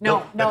 this.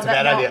 No, That's a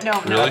bad idea.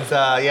 No, Really?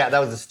 That's, yeah, that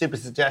was a stupid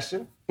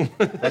suggestion.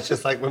 That's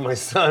just like when my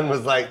son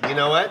was like, you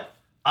know what?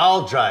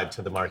 I'll drive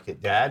to the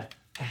market, Dad.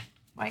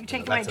 Why are you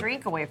taking my That's a-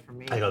 drink away from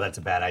me? I go, that's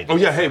a bad idea. Oh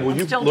yeah, hey, will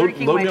you still load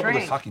drinking me my up with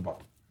drink. a sake bomb?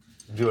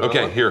 Do another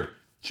Okay, one? here.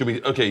 Should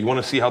we? Okay, you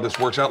want to see how this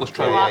works out? Let's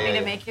try You one. want yeah, me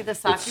to yeah. make you the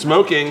sake? It's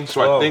smoking,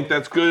 so I Oh. think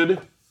that's good.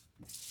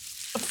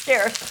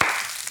 Upstairs.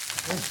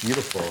 That's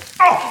beautiful.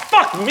 Oh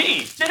fuck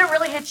me! Did it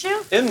really hit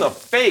you? In the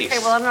face. Okay,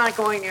 well, I'm not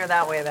going near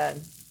that way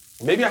then.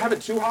 Maybe I have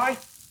it too high.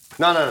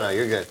 No,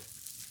 you're good.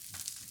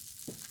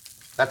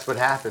 That's what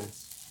happens.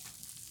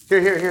 Here.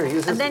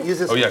 Use this. And then- Use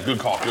this. Oh yeah, good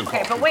call. Good call.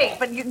 Okay, but good wait, call.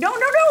 but you no,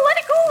 let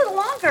it go a little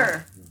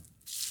longer.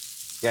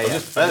 Yeah.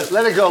 just-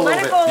 Let it go a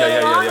Let little it go a bit.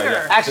 little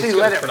longer. Actually, This is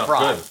gonna let it turn out fry.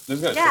 good. This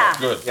is gonna Yeah. turn out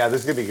good. Yeah,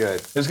 this is gonna be good.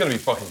 This is gonna be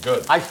fucking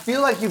good. I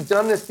feel like you've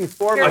done this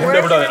before. Here, but I've where's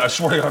never done it. your- I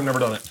swear to God, I've never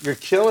done it. You're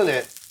killing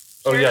it.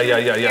 Oh yeah.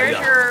 Here's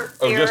your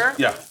Oh, ear. just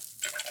yeah.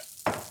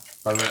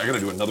 By the way, I gotta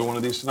do another one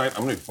of these tonight.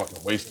 I'm gonna be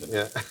fucking wasted.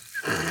 Yeah.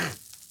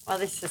 Well,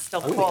 this is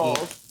still I'm gonna cold.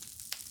 eat.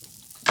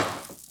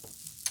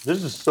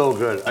 This is so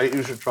good.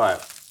 You should try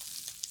it.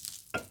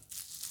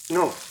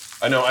 No,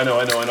 I know. I'm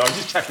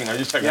just checking. Yeah, I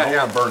don't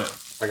want to burn it.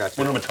 I got I'm you.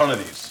 gonna have a ton of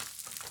these.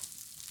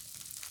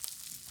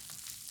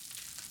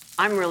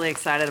 I'm really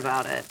excited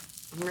about it.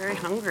 I'm very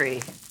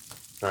hungry.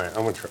 All right,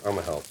 I'm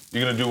gonna help. You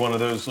gonna do one of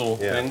those little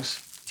Yeah. things?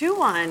 Do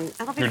one.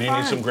 That'll be Here, do you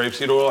fun. need some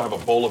grapeseed oil? I have a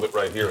bowl of it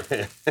right here.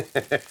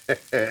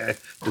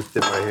 Just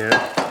dip my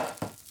hand.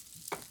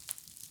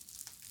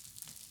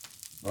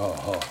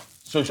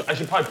 So I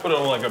should probably put it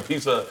on like a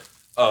piece of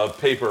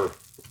paper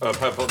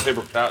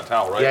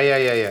towel, right?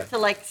 Yeah. To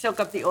like soak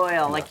up the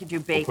oil, like you do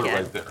bacon. We'll put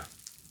it right there.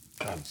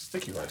 God,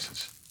 sticky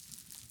rices.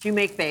 Do you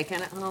make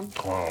bacon at home?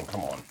 Oh,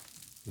 come on.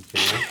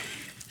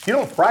 You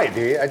don't fry it,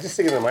 do you? I just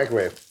stick it in the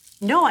microwave.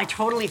 No, I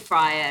totally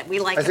fry it. We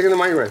like I stick it in the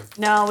microwave.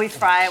 No, we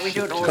fry it. We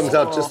do it old Comes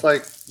school. out just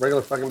like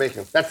regular fucking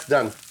bacon. That's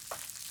done.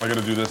 I got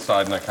to do this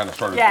side, and I kind of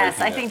started. Yes,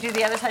 I breaking think do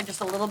the other side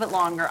just a little bit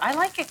longer. I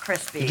like it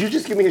crispy. Did you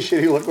just give me a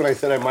shitty look when I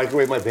said I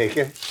microwave my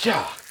bacon? it.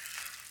 Yeah.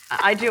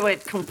 I do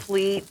it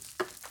complete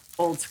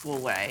old school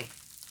way.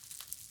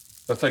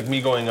 That's like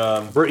me going.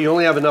 Bert, you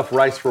only have enough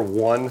rice for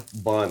one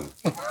bun.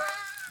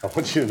 I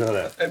want you to know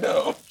that. I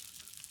know.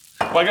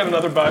 Well, I got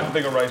another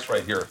thing of rice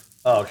right here.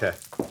 Oh, okay.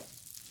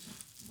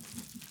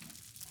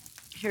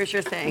 Here's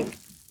your thing.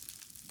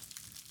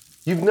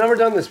 You've never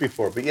done this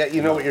before, but yet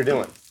you know what you're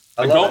doing.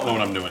 I love don't it. know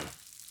what I'm doing.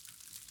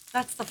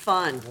 That's the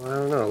fun. Well, I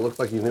don't know. It looked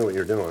like you knew what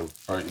you're doing.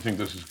 All right, you think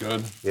this is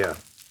good? Yeah.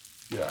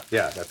 Yeah.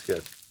 Yeah, that's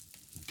good.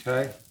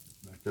 Okay.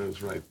 That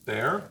goes right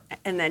there.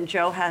 And then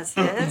Joe has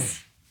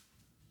his.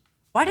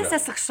 Why does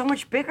this look so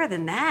much bigger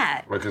than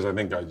that? Right, because I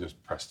think I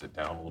just pressed it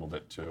down a little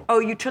bit too. Oh,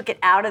 you took it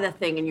out of the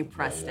thing and you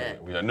pressed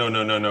it. Yeah. No.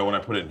 When I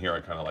put it in here,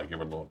 I kind of like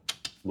give it a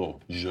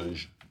little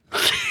zhuzh.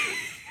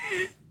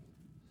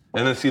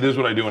 And then see, this is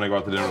what I do when I go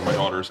out to dinner with my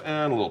daughters,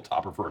 and a little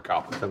topper for a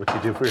copper. Is that what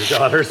you do for your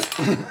daughters?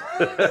 You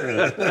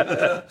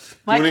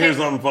want to hear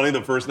something funny?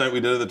 The first night we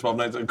did it, the 12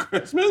 nights of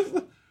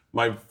Christmas,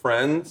 my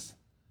friends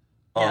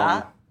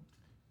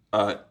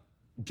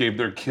gave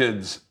their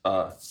kids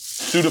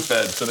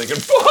Sudafed so they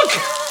could fuck.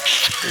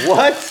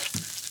 What?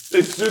 They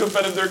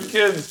Sudafeded their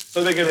kids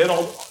so they could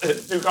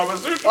do Kama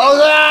Sutra. Oh,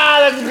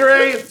 that's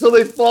great. So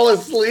they fall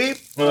asleep?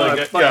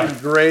 Fucking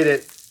grate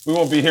it. We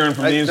won't be hearing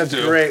from these That's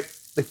two. great.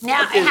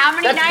 Now, how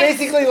many That's nights?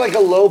 basically like a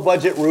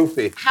low-budget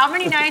roofie. How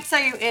many nights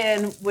are you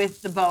in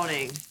with the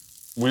boning?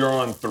 We are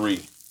on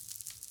 3.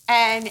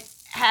 And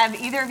have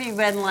either of you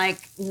been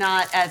like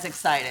not as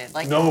excited?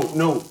 Like No.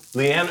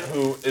 Leanne,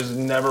 who is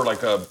never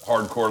like a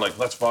hardcore, like,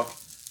 let's fuck.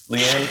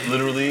 Leanne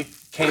literally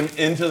came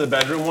into the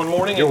bedroom one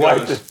morning Your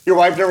and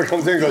wife never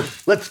comes in and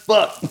goes, let's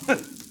fuck.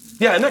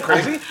 yeah, isn't that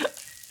crazy?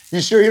 You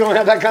sure you don't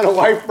have that kind of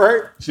wife,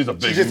 Bert? She's a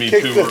big She Me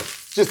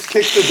Too'er. just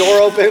kicks the door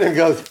open and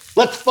goes,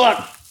 let's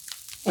fuck.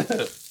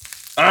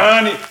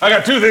 I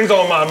got 2 things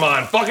on my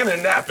mind, fucking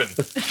and napping.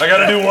 I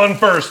gotta do one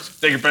first.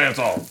 Take your pants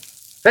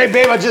off. Hey,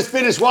 babe, I just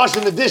finished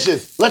washing the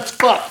dishes. Let's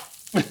fuck.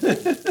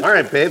 All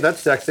right, babe, that's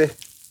sexy.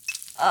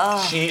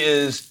 She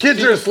is...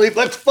 Kids are asleep.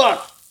 Let's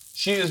fuck.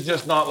 She is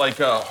just not like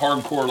a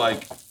hardcore,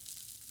 like...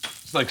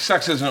 It's like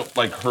sex isn't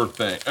like her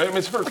thing. I mean,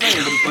 it's her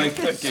thing, but it's like...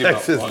 That gave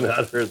Sex up is on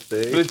not her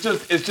thing. But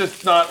it's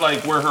just not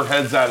like where her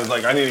head's at is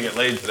like, I need to get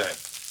laid today.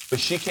 But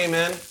she came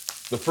in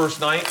the first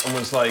night and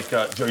was like,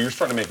 Joe, you're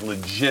starting to make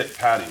legit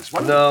patties.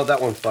 What? No,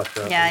 that one fucked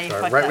up. Yeah, I'm you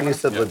sorry. fucked Right that when you one.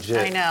 said legit,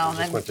 I know. it just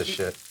then went to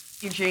shit.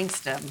 You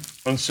jinxed him.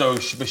 And so,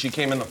 she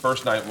came in the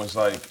first night and was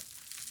like,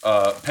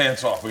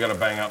 pants off, we gotta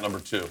bang out number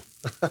 2.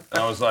 And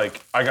I was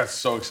like, I got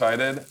so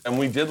excited. And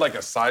we did like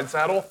a side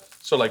saddle.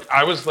 So like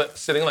I was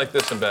sitting like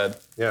this in bed.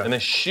 Yeah. And then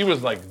she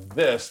was like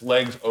this,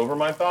 legs over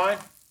my thigh.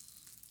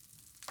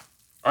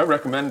 I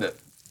recommend it.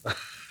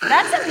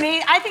 That's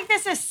amazing. I think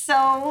this is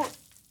so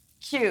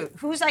cute.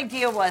 Whose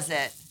idea was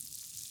it?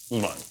 It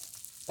was mine.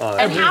 And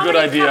Every how good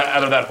many idea cou-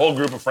 out of that whole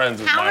group of friends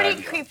is How my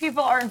many idea.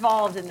 people are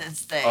involved in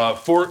this thing?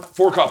 4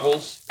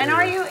 couples. And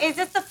is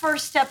it the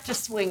first step to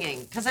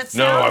swinging? Because it sounds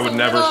No, I would a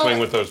never little- swing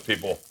with those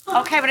people.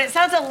 Okay, but it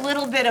sounds a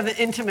little bit of an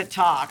intimate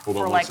talk Hold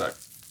on for one like sec.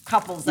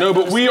 couples. That No,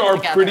 go but to we school are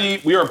together.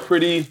 we're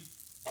pretty,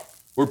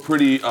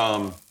 here,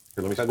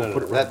 let me No,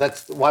 put it right.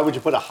 that's why would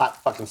you put a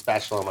hot fucking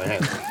spatula on my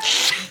hand?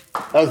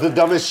 That was the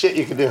dumbest shit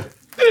you could do.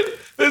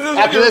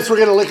 After this, we're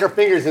gonna lick our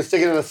fingers and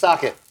stick it in a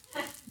socket.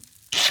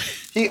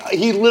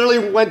 He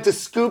literally went to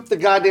scoop the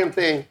goddamn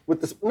thing with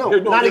this. No, Here,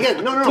 no, not just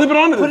again. No. flip it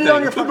onto the Put it thing.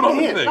 on your Flip it fucking on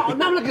the hand. thing. No,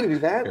 I'm not gonna do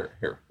that.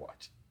 Here,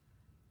 watch.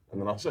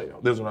 And then I'll say,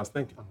 this is what I was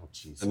thinking. Oh,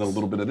 Jesus. And then a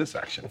little bit of this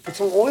action. Put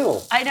some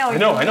oil. I know. I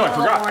know, I a little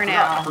forgot. more I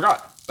now.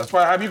 forgot. That's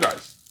why I have you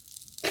guys.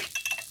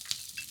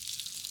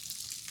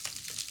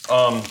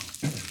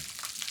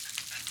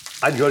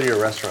 I'd go to your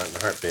restaurant in a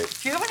heartbeat.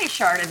 Do you have any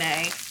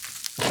Chardonnay?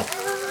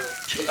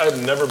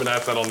 I've never been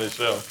asked that on this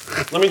show.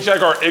 Let me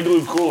check our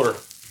Igloo cooler.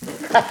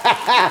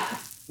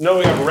 No,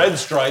 we have Red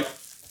Stripe.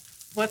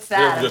 What's We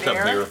that? have just a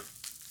have beer? beer.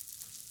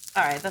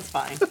 All right, that's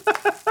fine.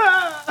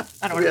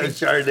 I don't We want had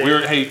to.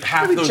 Chardonnay. Hey,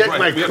 half Let me those check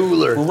rice. my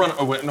cooler. We're running.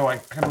 Oh wait, no, I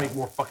gotta make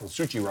more fucking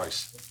sushi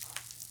rice.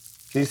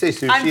 Can you say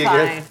sushi I'm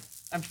again? fine.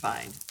 I'm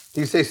fine.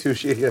 Can you say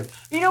sushi again?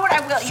 You know what I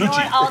will? You know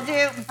what Sushi. I'll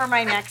do for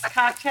my next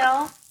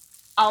cocktail?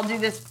 I'll do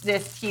this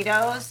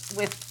Tito's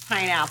with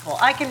pineapple.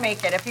 I can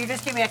make it if you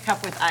just give me a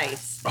cup with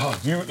ice. Oh,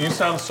 you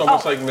sound so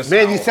much like Miss.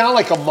 Man, you Owl. sound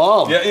like a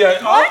mom. Yeah.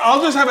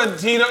 I'll just have a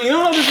Tito. You know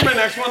what? I'll do for my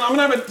next one. I'm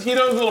gonna have a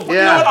Tito's little. You know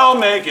Yeah. what? I'll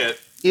make it.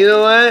 You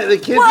know what? The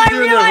kids Well, are I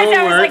doing their realized I was,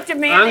 homework. like,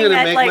 demanding I'm gonna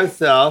that, make like-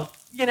 myself.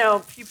 You know,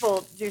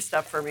 people do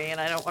stuff for me, and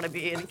I don't want to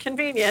be an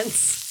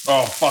inconvenience.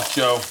 Oh fuck,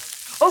 Joe.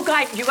 Oh,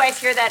 God, you guys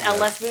hear that?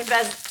 Les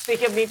Moonves,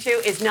 speaking of Me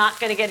Too, is not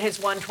going to get his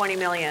 $120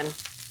 million.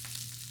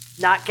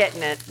 Not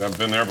getting it. I've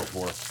been there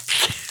before.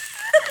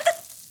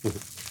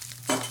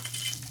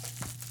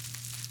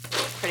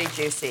 Pretty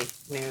juicy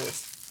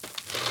news.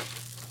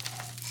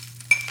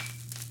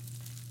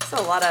 That's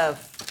a lot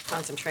of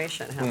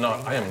concentration happening.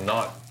 I am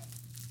not.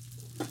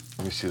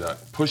 Let me see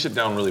that. Push it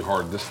down really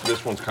hard.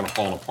 This one's kind of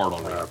falling apart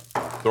on me.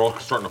 They're all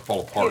starting to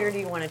fall apart. Peter, do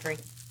you want a drink?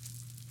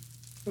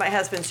 My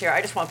husband's here.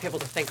 I just want people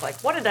to think like,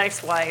 what a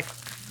nice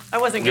wife. I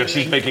wasn't Yeah, gonna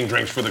she's making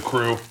drinks for the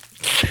crew.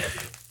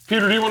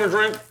 Peter, do you want a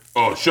drink?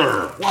 Oh,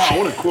 sure. Wow,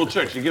 what a cool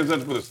chick. She gives that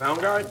to the sound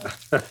guy?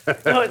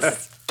 No,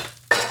 it's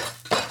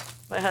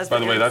my husband.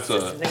 By the way, that's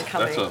is a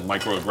incoming.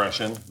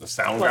 microaggression. The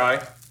sound What?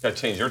 guy. Gotta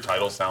change your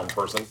title, sound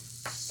person.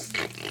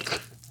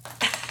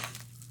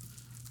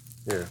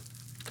 Yeah.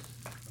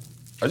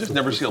 I just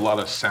never see a lot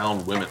of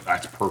sound women.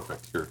 That's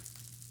perfect. Here.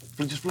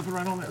 Can you just flip it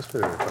right on there?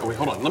 Oh, wait,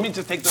 hold on. Let me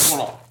just take this one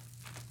off.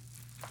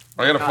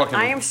 I gotta fucking...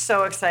 I am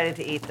so excited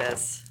to eat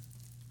this.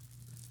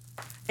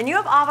 And you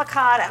have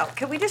avocado.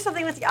 Can we do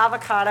something with the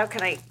avocado?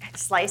 Can I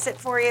slice it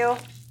for you?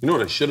 You know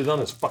what I should have done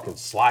is fucking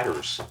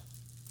sliders.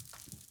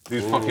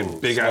 These fucking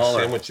big-ass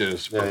smaller.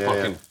 sandwiches are Yeah.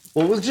 fucking...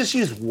 Well, we'll just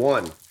use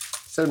one.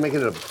 Instead of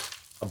making it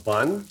a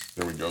bun.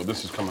 There we go.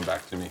 This is coming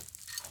back to me.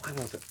 I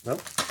don't know.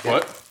 Nope.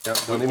 What? No,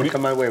 don't even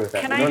come my way with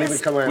that. Can I Don't just-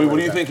 even come my way Wait, what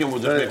with are you that. thinking?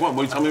 We'll just make one.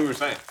 What do you tell me what you were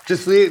saying?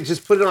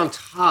 Just put it on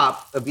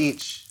top of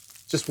each.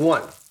 Just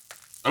one.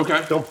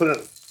 Okay.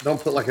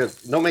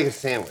 Don't make a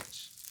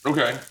sandwich.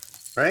 Okay.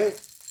 Right?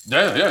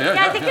 Yeah. Yeah,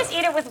 I think just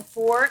eat it with a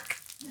fork.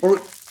 Or we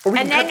can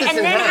And cut then, this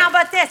in half. how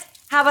about this?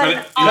 How about Cut an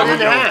it, cut it in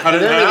avocado? half. Cut it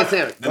in And then make half. a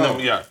sandwich. And then,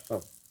 yeah.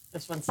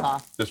 This one's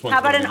soft. This one's How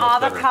about gonna an be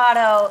much better.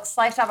 avocado,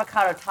 sliced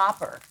avocado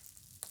topper?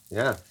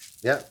 Yeah.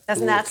 Yeah.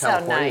 Doesn't A that little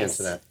sound Californian nice?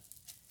 to that.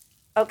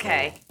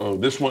 Okay. Oh,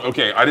 this one.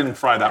 Okay, I didn't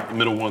fry that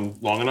middle one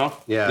long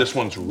enough. Yeah. This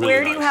one's really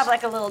Where nice. do you have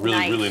like a little really,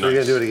 knife? really So you're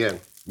nice. gonna do it again.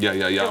 Yeah.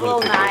 I'm little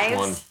gonna take this knives?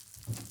 one.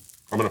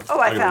 I'm gonna. Oh,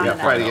 I I'm gonna found Yeah, it.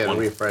 fry it that again. one.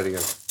 We fry it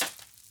again.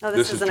 No,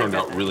 This has isn't a turned good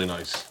out knife. really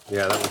nice.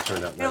 Yeah, that one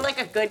turned out You know, nice.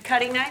 like a good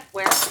cutting knife?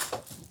 Where?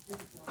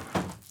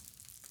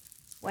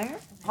 Where?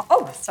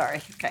 Oh,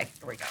 sorry. Okay,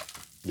 here we go.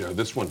 Yeah,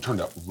 this one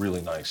turned out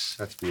really nice.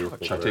 That's beautiful.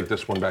 Should I take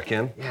this one back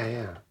in?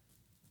 Yeah.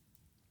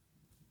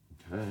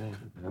 Okay.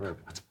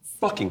 That's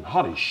fucking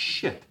hot as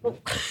shit.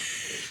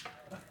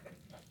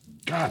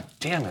 God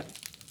damn it.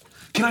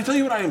 Can I tell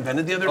you what I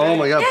invented the other day? Oh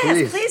my God, Yes,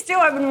 please. please do.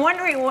 I've been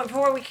wondering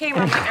before we came.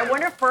 I'm like, I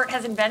wonder if Bert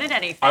has invented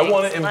anything. I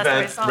want to since last time I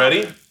invent, saw him.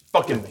 ready?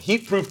 Fucking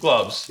heat-proof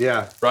gloves.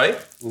 Yeah. Right?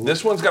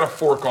 This one's got a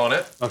fork on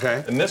it.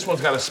 Okay. And this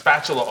one's got a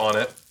spatula on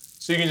it.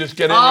 So you can just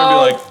get in there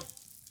and be like,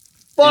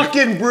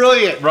 Fucking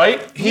brilliant. right?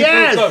 Heat-proof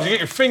Yes. gloves. You get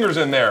your fingers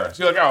in there.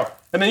 So you're like, oh.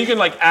 And then you can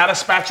like add a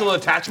spatula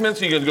attachment.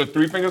 So you can go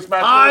 3-finger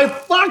spatula. I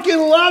fucking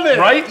love it.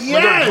 Right? But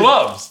they're Yes.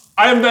 gloves.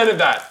 I invented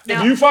that. Now-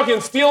 If you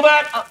fucking steal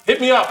that, hit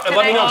me up and Can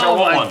let me I- know if I Oh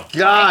want my one.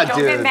 God, Don't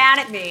dude. get mad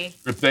at me.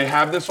 If they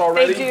have this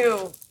already. They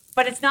do,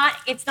 but it's not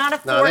a No,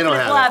 fork they and don't a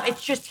have glove. it.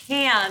 It's just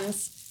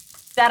hands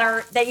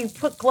that you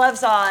put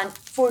gloves on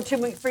for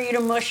you to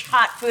mush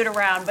hot food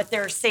around, but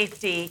they're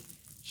safety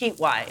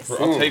heat-wise.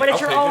 I'll take- But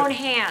it's I'll your take own it.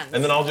 hands.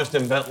 And then I'll just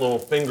invent little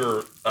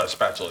finger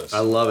spatulas. I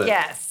love it.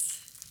 Yes.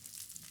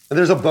 And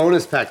there's a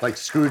bonus pack like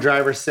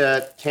screwdriver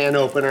set, can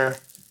opener,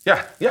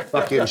 Yeah.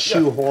 fucking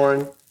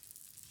shoehorn.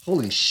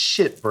 Holy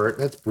shit, Bert.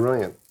 That's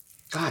brilliant.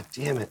 God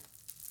damn it.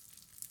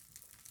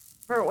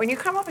 Bert, when you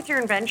come up with your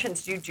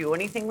inventions, do you do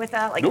anything with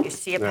that? Like Nope. you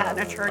see a No, patent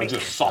no, attorney? I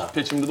just soft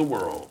pitch them to the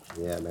world.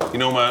 Yeah, man. You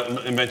know my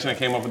invention I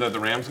came up with at the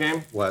Rams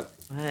game? What?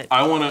 What?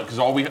 I want to, because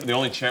the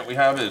only chant we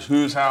have is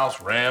whose house,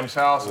 Rams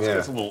house. It's, Yeah.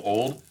 it's a little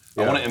old.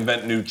 I Yeah. want to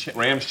invent new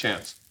Rams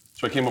chants.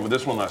 So I came up with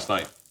this one last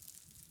night.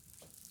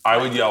 I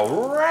would yell,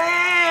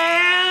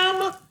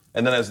 Ram!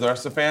 And then as the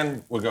rest of the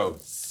fan would go,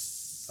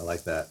 I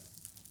like that.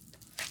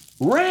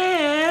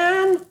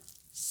 Ram!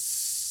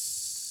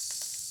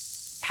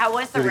 How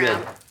was the Do it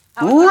round?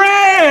 again.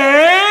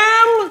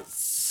 Ram!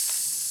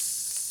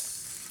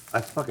 I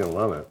fucking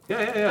love it.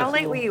 Yeah. How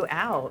late were you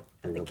out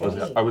at the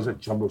game? I was at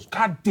Jumbo's.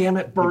 God damn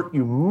it, Bert,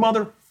 you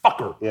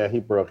motherfucker. Yeah, he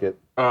broke it.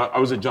 I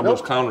was at Jumbo's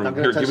Nope, Clown not Room.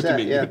 gonna Here, touch give it to that.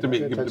 me. Yeah, Give it to me.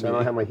 not Give gonna it touch to I don't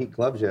me. have my heat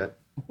gloves yet.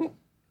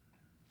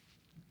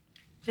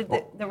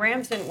 The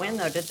Rams didn't win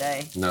though, did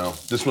they? No,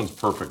 this one's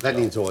perfect. That though.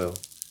 needs oil.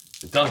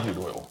 It does need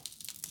oil.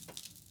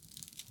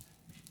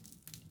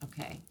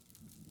 Okay.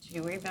 Do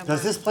you remember?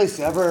 Does this place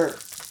ever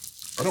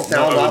I don't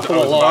sound know. off an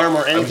alarm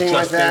or anything I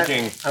like was just that?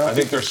 thinking, I don't I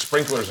think there's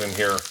sprinklers in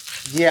here.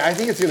 Yeah, I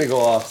think it's gonna go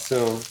off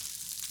soon.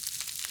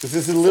 This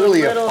is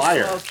literally a little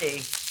fire. smoky.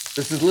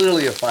 This is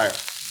literally a fire.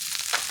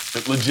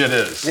 It legit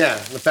is. Yeah,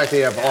 the fact that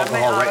you have My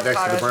alcohol right next to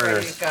the avocado's ready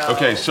burners. to go.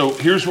 Okay, so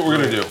here's what we're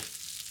gonna do.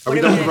 Are we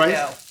What done are with gonna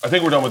rice? I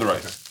think we're done with the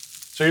rice.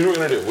 So here's what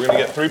we're gonna do. We're gonna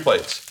get 3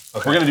 plates.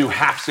 We're gonna do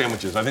half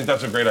sandwiches. I think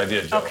that's a great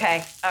idea, Joe.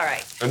 Okay, all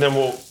right. And then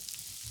we'll.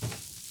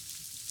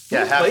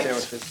 Yeah, half plates?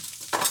 sandwiches.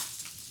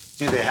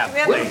 Do they have We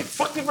have- Where the plates?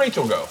 fuck did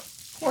Rachel go?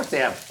 Of course they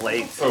have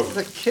plates. Oh. This is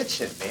a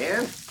kitchen,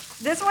 man.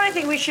 This is what I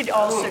think we should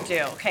also do.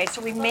 Okay,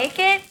 so we make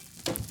it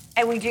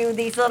and we do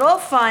these little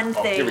fun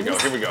Oh, things. here we go.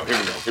 Here we go. Here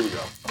we go. Here we go.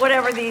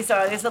 Whatever these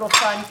are, these little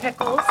fun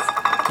pickles.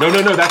 No.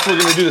 That's where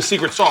we're gonna do the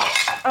secret sauce.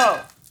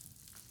 Oh,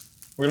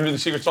 We're gonna do the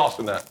secret sauce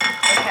in that.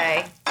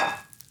 okay.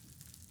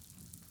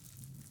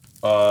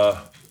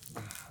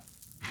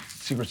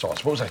 Secret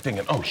sauce. What was I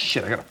thinking? Oh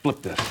shit! I gotta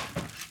flip this.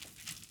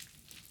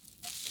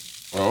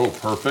 Oh,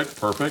 perfect.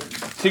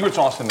 Secret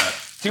sauce in that.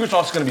 Secret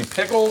sauce is gonna be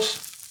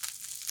pickles.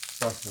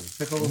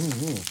 Pickles.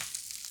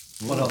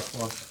 What else?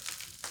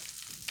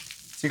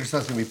 Secret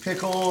sauce is gonna be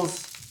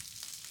pickles.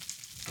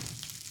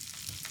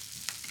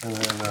 And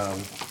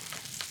then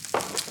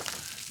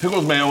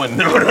pickles, mayo, and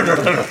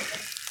no.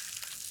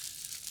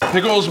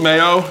 Pickles,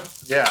 mayo.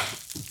 Yeah.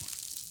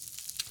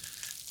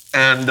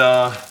 And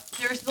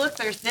there's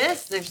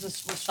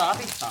this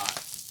wasabi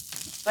sauce.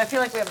 But I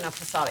feel like we have enough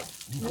wasabi.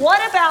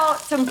 What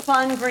about some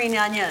fun green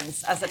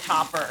onions as a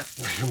topper?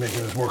 you're making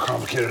this more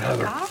complicated,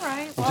 Heather. All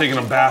right. I'm taking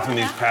a bath in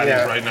these patties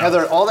right now.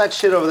 Heather, all that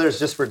shit over there is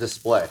just for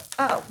display.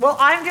 Oh, well,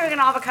 I'm doing an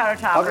avocado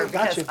topper Okay,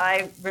 got because you.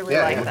 I really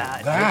like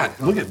that.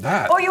 Look at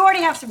that. Oh, you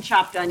already have some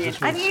chopped onion.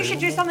 I think you should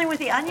do something with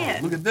the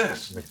onion. Look at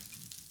this.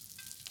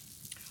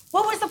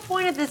 What was the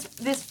point of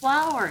this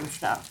flour and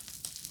stuff?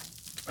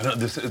 I know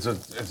this is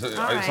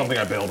right. something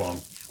I bailed on.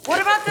 What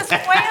about this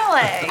quail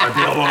egg? I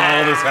bailed on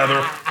all this,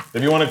 Heather.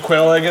 If you want a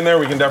quail egg in there,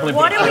 we can definitely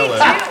What put do we quail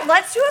do? egg.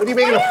 Let's do a What are you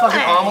making, a quail fucking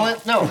egg.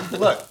 omelet? No,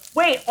 look.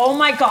 Wait, oh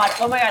my God.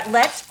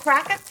 Let's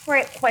crack a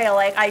quail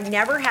egg. I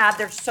never have.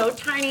 They're so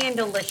tiny and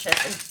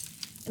delicious.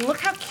 And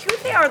look how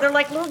cute they are. They're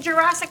like little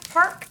Jurassic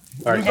Park.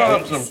 All right,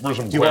 eggs. do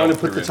you want me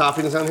to put the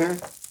toppings on here?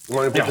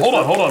 Yeah, hold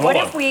on. What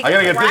if we I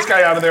gotta get this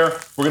crack- guy out of there.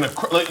 We're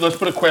gonna let's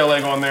put a quail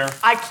egg on there.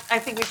 I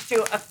think we should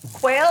do a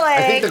quail egg.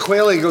 I think the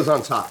quail egg goes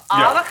on top.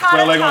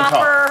 Avocado quail egg on top.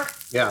 topper.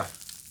 Yeah.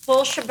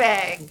 Full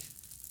shebang.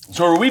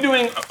 So are we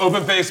doing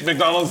open-faced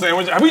McDonald's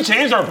sandwiches? Have we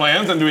changed our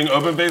plans and doing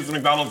open-faced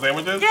McDonald's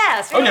sandwiches?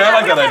 Yes. Okay, I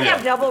like that We idea.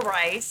 have double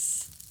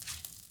rice.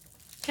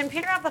 Can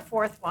Peter have the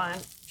fourth one?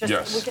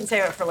 Yes. We can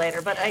save it for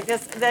later, but I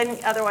just then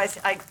otherwise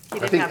he I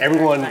didn't think have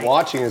everyone tonight.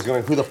 watching is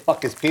going, who the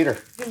fuck is Peter?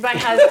 He's my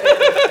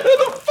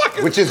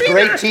husband. Which is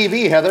great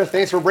TV, Heather.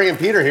 Thanks for bringing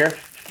Peter here.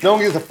 No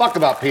one gives a fuck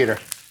about Peter.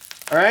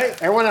 All right?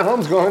 Everyone at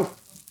home's going,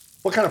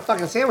 what kind of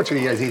fucking sandwich are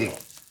you guys eating?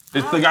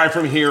 It's the guy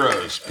from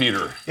Heroes,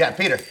 Peter. Yeah,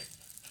 Peter.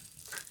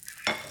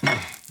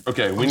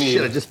 Okay, we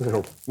Shit, I need. just made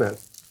a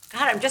mess.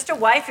 God, I'm just a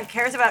wife who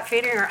cares about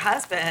feeding her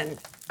husband.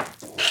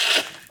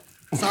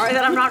 Sorry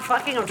that I'm not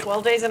fucking him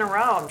 12 days in a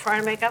row. I'm trying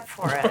to make up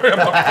for it. I'm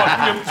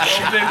fucking him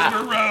 12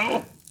 days in a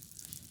row.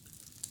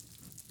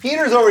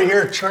 Peter's over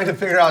here trying to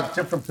figure out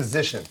different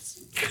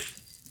positions.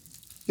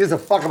 He gives a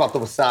fuck about the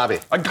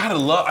wasabi.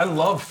 I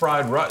love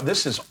fried rice.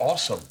 This is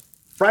awesome.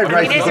 Fried I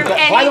rice mean, is is the there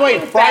best. By the way,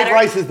 anything fried better?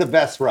 rice is the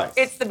best rice.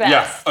 It's the best.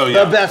 Yeah. Oh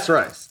yeah. The best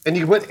rice. And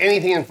you can put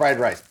anything in fried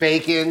rice.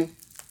 Bacon,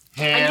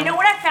 ham, And you know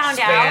what I found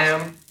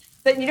out? spam.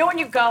 That you know when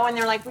you go and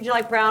they're like, would you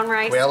like brown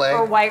rice Quail egg?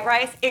 or white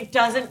rice? It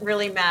doesn't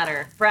really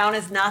matter. Brown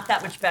is not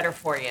that much better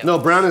for you. No,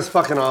 brown is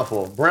fucking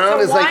awful. Brown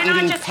so is why like not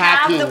eating just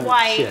packing have the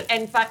white shit.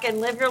 and fucking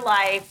live your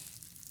life?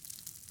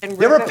 And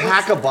You ever rip it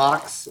pack a with-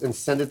 box and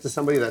send it to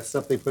somebody, that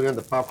stuff they put in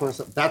the popcorn and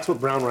stuff? That's what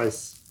brown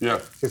rice Yeah.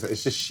 is.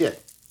 It's just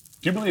shit.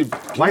 Do you believe?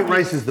 White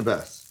rice is the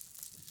best.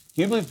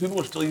 Can you believe people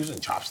are still using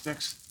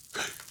chopsticks?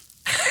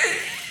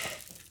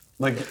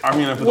 Like, I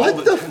mean, if it's all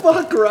What the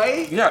fuck,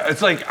 right? Yeah,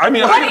 it's like, I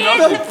mean, I What don't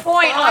know. is the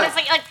point,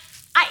 honestly? Like,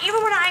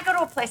 even when I go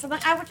to a place, I'm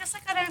like, I would just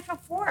like a knife and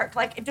fork.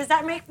 Like, does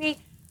that make me?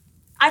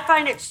 I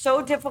find it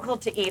so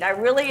difficult to eat. I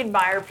really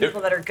admire people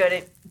that are good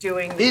at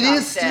doing the It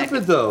is chopstick.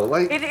 stupid though.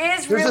 Like It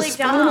is there's really a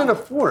spoon dumb. and a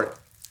fork.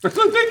 It's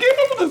like they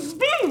came up with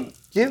a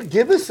spoon.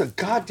 Give us a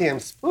goddamn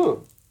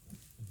spoon.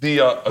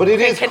 But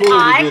it is Can cool to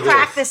I do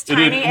crack this. this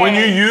tiny egg? When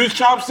you use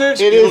chopsticks,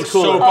 It you is look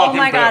cool. so Oh fucking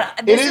my God. bad.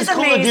 It This is is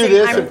cool to do amazing.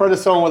 this I'm- in front of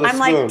someone with a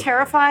I'm spoon. like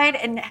terrified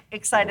and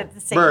excited at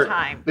the same Bert,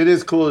 time. it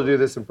is cool to do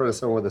this in front of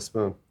someone with a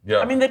spoon. Yeah.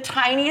 I mean, the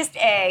tiniest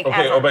egg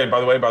okay. ever. Oh, wait.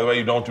 By the way,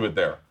 you don't do it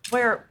there.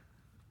 Where?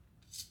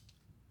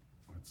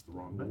 That's the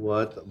wrong bit.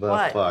 What the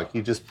What? fuck?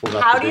 You just pulled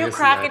out How the do you biggest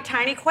crack a snack.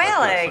 tiny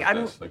quail egg?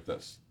 Like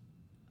this.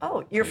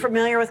 Oh, you're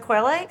familiar with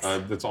quail eggs?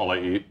 That's all I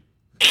eat.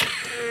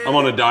 I'm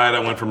on a diet. I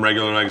went from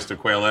regular eggs to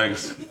quail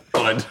eggs.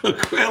 But I do a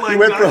quail egg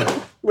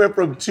diet. Went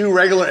from 2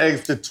 regular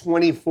eggs to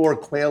 24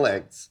 quail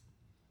eggs.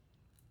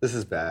 This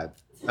is bad.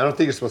 I don't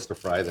think you're supposed to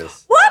fry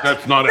this. What?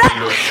 That's not it.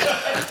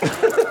 That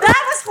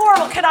was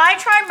horrible. Can I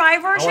try my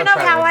version wanna of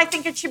try how one. I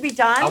think it should be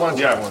done? I want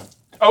to try one.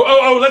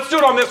 Oh, let's do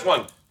it on this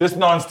one. This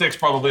non-stick's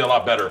probably a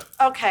lot better.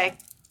 Okay.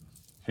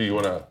 Here, you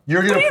wanna?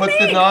 You're What gonna do you put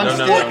the mean?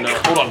 non-stick.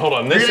 No. Hold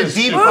on. This You're gonna is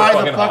deep super fry the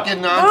fucking hot.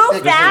 fucking non-stick.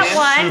 Move that is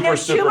one. super,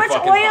 There's too super much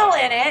fucking oil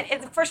hot. in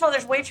it. First of all,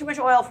 there's way too much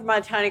oil for my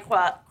tiny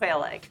quail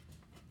egg.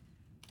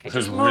 Okay, This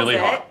is just move really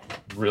it. hot.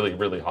 Really,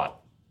 really hot.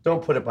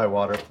 Don't put it by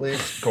water,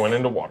 please. Going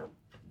into water.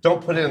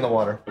 Don't put it in the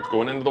water. It's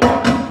going into the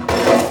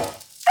water.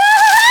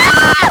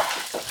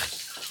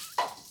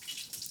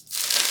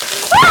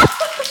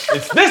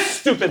 It's this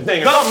stupid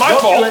thing. It's not my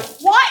Don't do fault.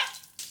 What?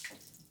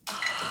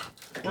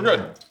 We're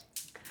good.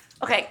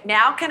 Okay,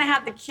 now can I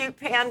have the cute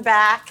pan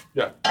back?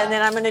 Yeah. And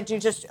then I'm gonna do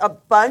just a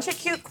bunch of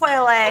cute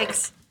quail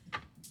eggs.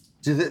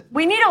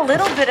 We need a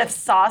little bit of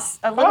sauce,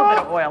 a little bit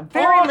of oil.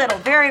 Very little,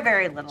 very,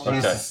 very little. Okay.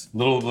 Jesus.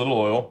 Little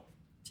oil.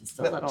 Just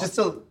a little. Just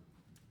a...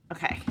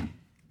 Okay.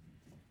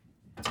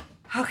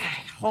 Okay,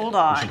 Hold We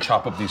on. should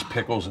chop up these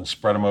pickles and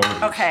spread them over.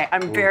 These. Okay,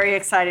 I'm very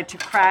excited to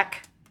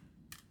crack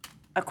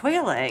a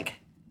quail egg.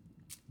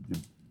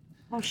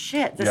 Oh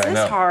shit, this Yeah, I is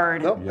know.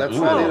 hard. Nope, that's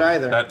Ooh, not it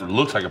either. That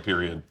looks like a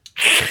period.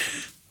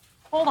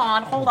 Hold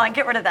on,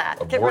 get rid of that.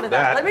 Get Abort rid of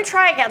that. that. Let me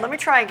try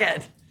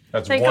again.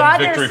 That's Thank one God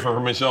victory there's- for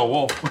Michelle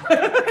Wolf.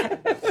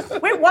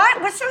 Wait,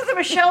 what? What's with the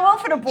Michelle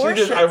Wolf and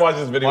abortion? I watched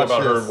this video Watch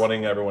about this. her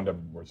wanting everyone to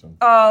abortion.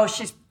 Oh,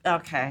 she's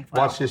okay.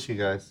 Well, Watch this, you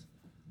guys.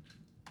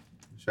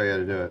 I'll show you how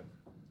to do it.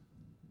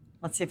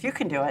 let's see if you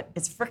can do it.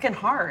 It's freaking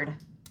hard.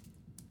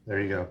 There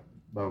you go.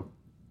 Boom.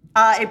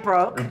 It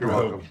broke. You're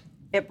welcome.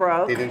 It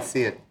broke. They didn't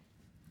see it.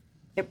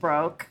 It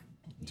broke.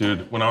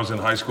 Dude, when I was in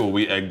high school,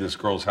 we egged this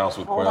girl's house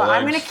with Hold quail on, eggs.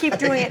 I'm gonna keep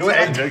doing it.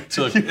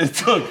 It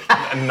took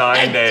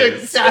 9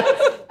 days.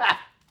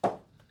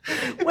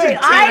 Wait,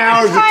 10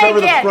 hours to try cover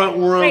the again. front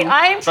room. Wait,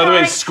 I'm By the trying.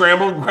 way,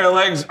 scrambled quail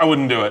eggs, I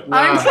wouldn't do it.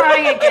 I'm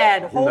trying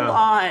again. Hold No.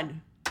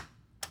 on.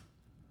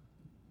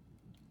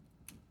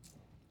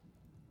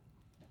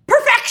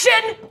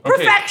 Perfection!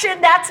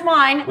 Perfection! That's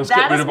mine. Let's That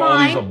get rid is of all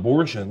these mine.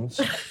 abortions.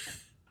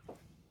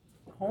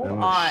 Hold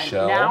and the on.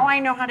 shell. Now I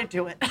know how to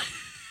do it.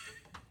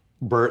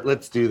 Bert,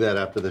 let's do that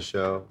after the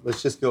show.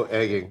 Let's just go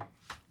egging.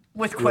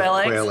 With with quail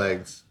eggs. Quail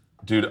eggs.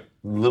 Dude,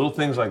 little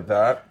things like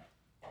that.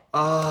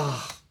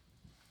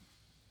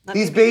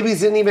 These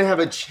babies didn't even have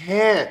a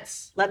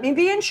chance Let me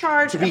be in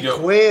charge. to be Yo,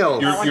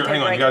 quailed. want to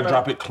hang on, break you gotta a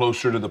drop little. it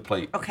closer to the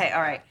plate. Okay,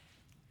 all right.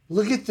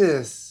 Look at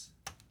this.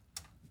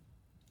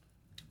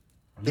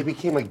 They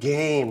became a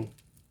game.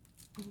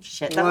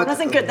 Shit, that What one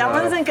wasn't the good. That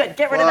one wasn't good.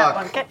 Get rid of that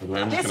one. fuck?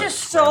 I'm just This gonna is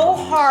so scramble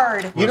these.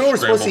 hard. You know we're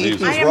supposed to eat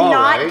Scramble these I am raw,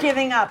 not right?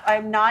 giving up.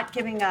 I'm not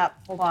giving up.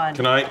 Hold on.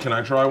 Can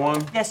I try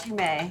one? Yes, you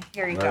may.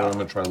 Here you All right, I'm go.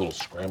 gonna try a little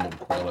scrambled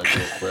quail egg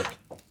real quick.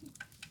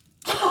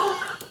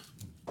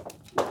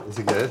 Is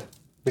it good?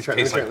 Let me try.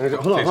 Tastes like-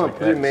 Hold on, tastes like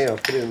Put it in eggs. mayo.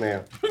 Put it in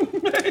mayo. Put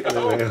it in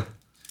mayo.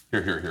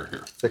 Here.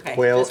 The Okay,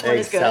 quail this one egg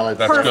is good. salad.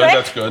 That's good, Perfect.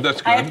 that's good,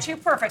 that's I have good. 2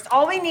 perfects.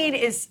 All we need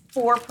is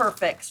 4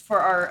 perfects for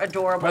our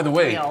adorable By the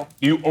way, meal.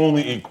 you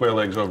only eat quail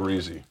eggs over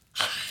easy.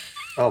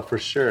 Oh, for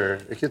sure.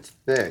 It gets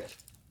thick.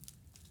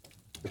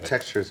 The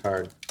texture is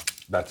hard.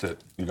 That's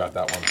it. You got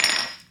that one.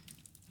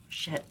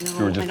 Shit, no.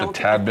 You were just I a don't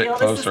tad bit feel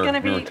closer. This is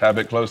gonna be, You were a tad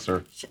bit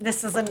closer.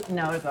 This is a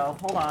no-go.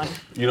 Hold on.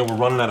 You know, we're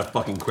running out of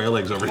fucking quail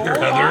eggs over here,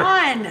 Hold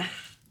Heather. on.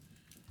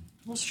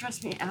 Don't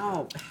stress me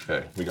out.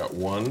 Okay, we got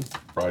one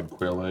fried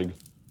quail egg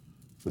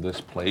for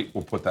this plate.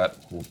 We'll plate that.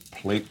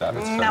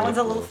 That one's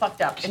a little fucked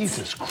up. It's-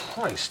 Jesus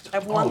Christ. I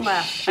have one Oh,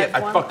 left. Shit, I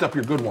have one- fucked up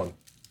your good one.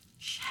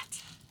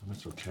 Shit.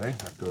 That's okay.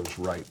 That goes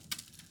right.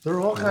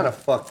 They're all kind of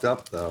fucked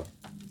up, though.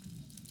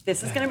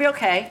 This is gonna be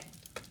okay.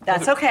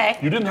 That's okay.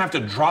 You didn't have to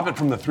drop it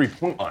from the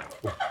 3-point line.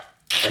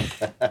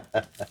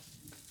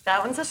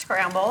 That one's a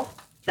scramble.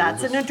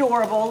 That's an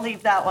adorable.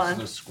 Leave that one.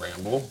 Just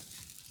scramble.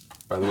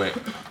 By the way,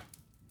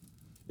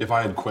 if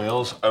I had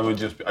quails, I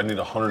need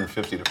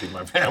 150 to feed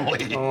my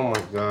family. Oh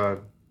my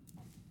God.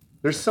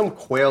 There's some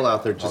quail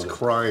out there just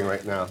crying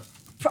right now.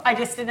 I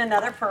just did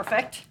another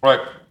perfect. All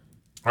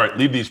right,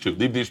 leave these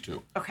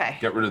two. Okay.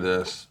 Get rid of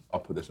this. I'll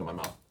put this in my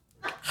mouth.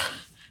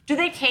 Do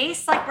they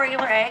taste like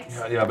regular eggs?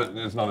 Yeah, but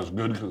it's not as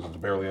good because it's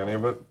barely any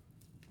of it.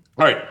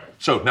 All right,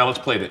 so now let's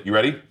plate it. You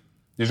ready?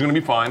 These are gonna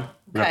be fine.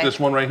 We got Okay. this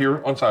one right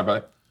here on side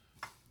by.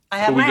 I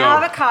have we my go.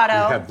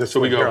 avocado. Have this So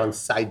we one here go. on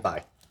side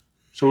by.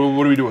 So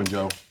what are we doing,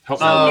 Joe? Help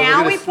me.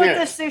 now we're we gonna put smear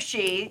the it.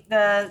 sushi.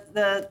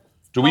 The.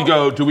 Do we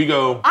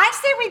go? I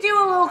say we do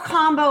a little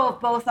combo of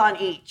both on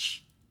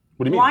each.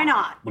 What do you mean? Why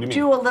not? What do you mean?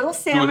 Do a little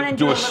salmon and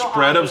do do a a little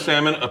spread of ahi.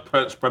 salmon,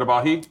 a spread of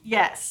ahi,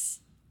 Yes.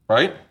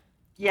 right?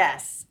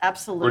 Yes,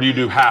 absolutely. Or do you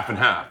do half and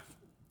half?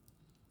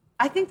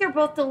 I think they're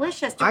both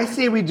delicious. I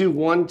say we do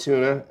one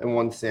tuna and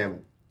one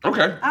salmon.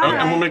 Okay, and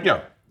right. we'll make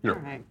here. All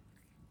right.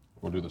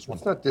 We'll do this one.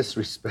 Let's not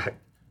disrespect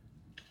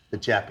the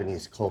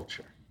Japanese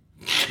culture.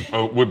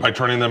 Oh, by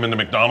turning them into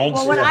McDonald's?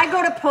 Well, when I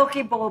go to poke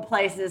bowl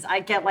places, I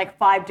get like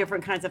 5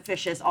 different kinds of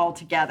fishes all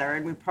together,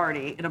 and we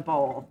party in a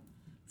bowl.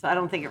 So I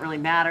don't think it really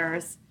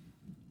matters.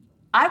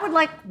 I would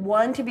like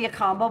one to be a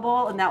combo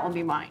bowl, and that will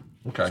be mine.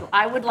 Okay. So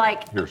I would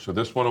like Here, so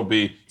this one will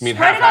be. You mean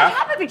spread half it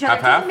on top of each other.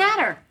 It Half, doesn't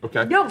matter.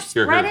 Okay. No, Here,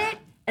 spread here. it,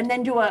 and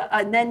then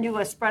do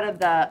a spread of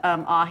the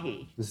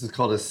ahi. This is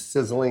called a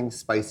sizzling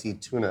spicy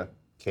tuna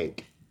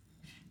cake.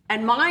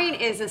 And mine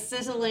is a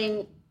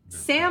sizzling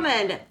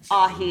salmon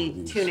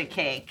ahi tuna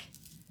cake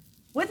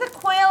with a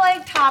quail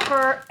egg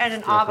topper and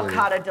an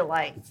avocado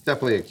delight. It's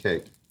definitely a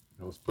cake.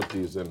 Let's put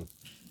these in.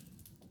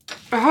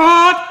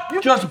 You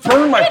just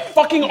burned my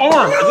fucking arm.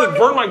 I just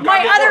burned my My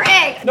goddamn other arm.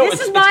 egg. No, This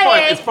it's is my fine.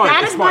 egg. It's fine.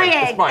 That It's is fine. my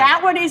It's egg. fine.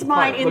 That one is It's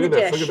mine fine. in the Look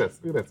at dish. this.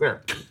 Look at this.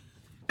 There.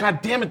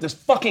 God damn it! This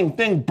fucking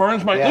thing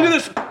burns my. Yeah. Look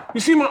at this.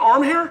 You see my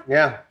arm here?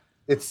 Yeah,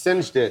 it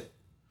singed it.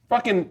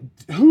 Fucking.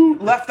 Who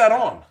left that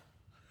on?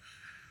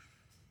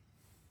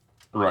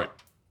 Right.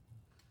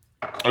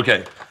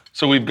 Okay.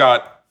 So we've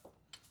got.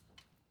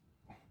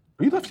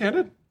 Are you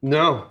left-handed?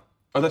 No.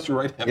 Oh, that's your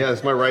right hand. Yeah,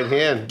 it's my right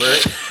hand,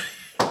 Bert.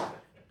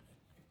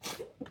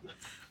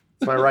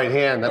 It's my right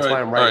hand. That's All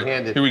why I'm all right,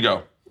 right-handed. Here we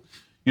go.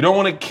 You don't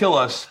want to kill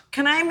us.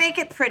 Can I make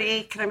it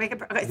pretty? Can I make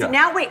it? Okay, so Yeah.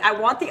 now wait. I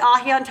want the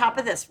ahi on top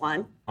of this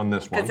one. On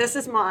this one. Because this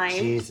is mine.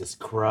 Jesus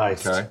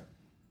Christ. Okay.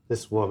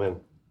 This woman.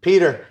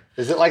 Peter,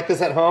 is it like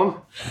this at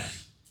home?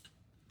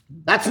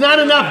 That's not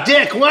enough,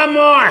 Dick. One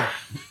more.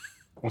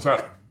 What's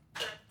that?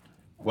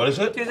 What is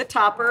it? Do the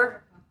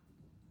topper.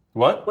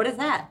 What? What is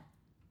that?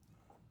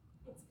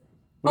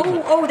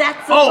 Oh, that's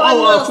the fun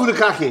little-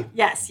 Fudakaki.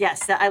 Yes.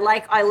 I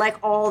like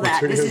all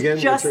that. her This name is again?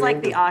 just What's her like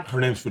name the ahi. Her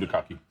name's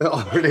Fudakaki. Oh,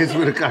 her name's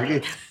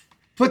Fudakaki.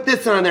 Put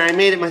this on there. I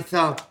made it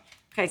myself.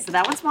 Okay, so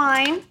that one's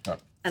mine.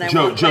 And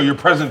Joe, your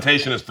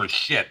presentation is for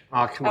shit.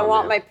 Oh, come I on,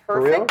 want man. my For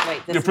real? perfect.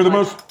 Wait, this You're for the one.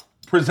 most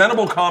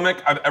presentable comic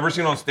I've ever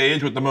seen on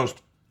stage with the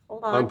most.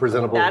 Hold on.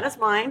 Unpresentable. That is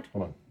mine.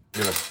 Hold on.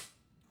 You're gonna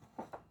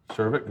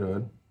serve it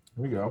good.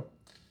 Here we go.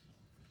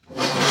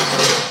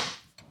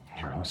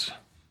 Here it is.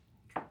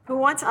 Who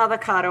wants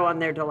avocado on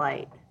their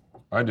delight?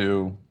 I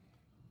do.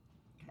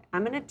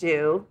 I'm gonna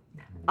do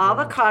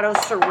avocado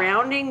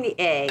surrounding the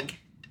egg.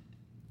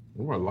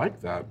 Oh, I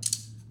like that.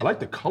 I like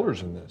the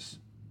colors in this.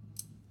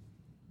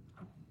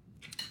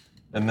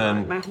 And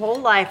then My whole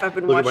life I've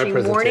been Look at my watching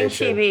morning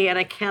presentation. TV, and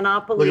I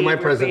cannot Look believe at my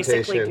we're basically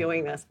presentation.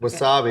 doing this. Okay.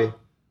 Wasabi.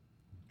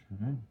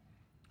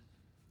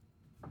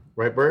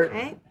 Right, Bert?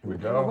 Okay. here we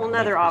go. A whole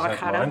nother Let me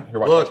present avocado. mine. Here,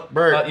 watch Look, this.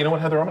 Bert. You know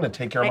what, Heather? I'm going to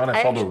take care of mine.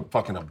 I saw the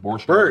fucking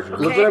abortion. Bert, measure.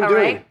 look Okay, what I'm all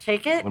doing. right,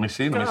 take it. Let me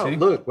see. Let Go. me see.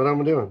 Look what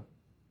I'm doing.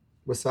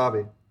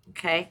 Wasabi.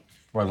 Okay.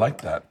 Oh, I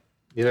like that.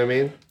 You know what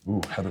I mean?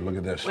 Ooh, Heather, look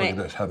at this. Wait. Look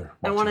at this, Heather.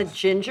 I watch want a this.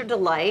 ginger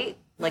delight,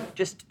 like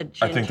just a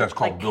ginger. I think that's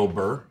called like, Bill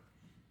Burr.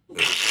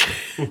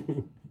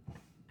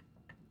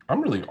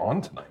 I'm really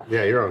on tonight.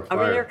 Yeah, you're on I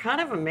fire. mean, you're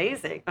kind of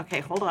amazing.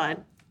 Okay, hold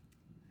on.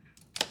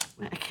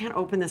 I can't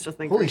open this with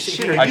my Holy greasy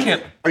shit, hands. I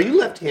can't. Are you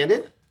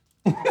left-handed?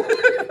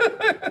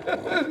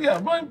 Yeah,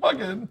 mine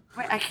fucking.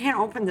 Wait, I can't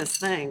open this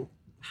thing.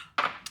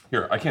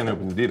 Here, I can't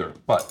open it either,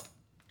 but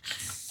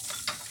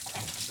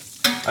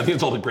I think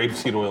it's all the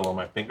grapeseed oil on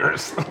my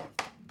fingers.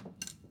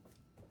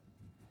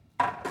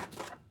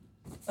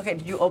 Okay,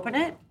 did you open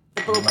it?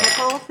 The little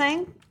pickle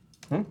thing?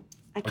 I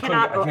I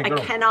cannot. can't I get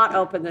 'em. cannot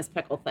open this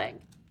pickle thing.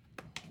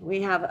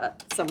 We have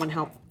someone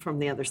help from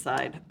the other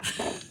side.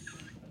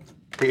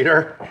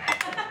 Peter?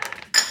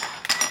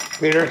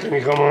 Peter, can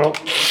you come out?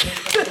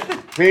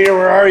 Peter,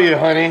 where are you,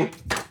 honey?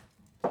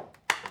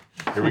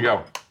 Here we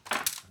go.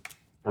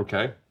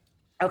 Okay,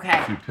 a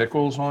Okay. few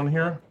pickles on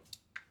here.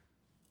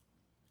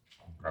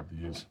 I'll grab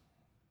these.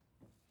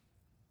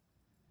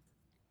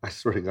 I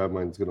swear to God,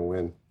 mine's gonna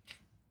win.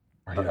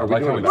 Yeah, I we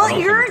like how doing we it? Well, don't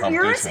do the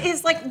yours competition.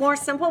 is like more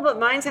simple, but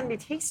mine's gonna be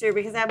tastier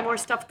because I have more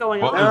stuff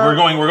going Well, on.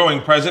 we're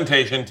going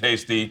presentation,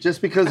 tasty.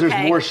 Just because there's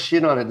Okay. more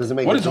shit on it doesn't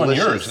make What it is on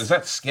delicious. yours? Is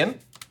that skin?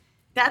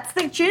 That's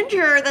the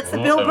ginger. That's the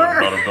Oh, Bill that Burr.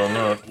 would not have done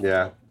that.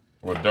 Yeah.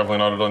 Well, definitely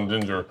not have done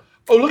ginger.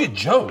 Oh, look at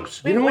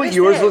Joe's. You know what what is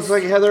yours this? looks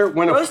like, Heather?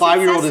 When a Roasted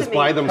 5-year-old is sesame.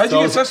 by How'd you get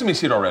themselves sesame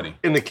seed already?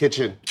 in the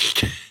kitchen.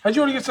 How'd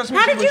you already get sesame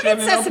How seed? did when you she get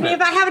hadn't opened sesame it?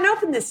 if I haven't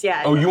opened this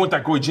yet? Oh, you want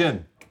that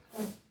goujin?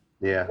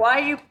 Yeah.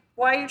 Why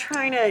are you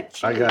trying to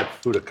cheat? I got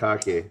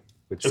fudakake.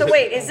 Which So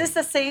wait, is this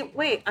the same?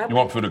 Wait, You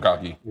want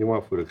fudakaki. You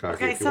want fudakake.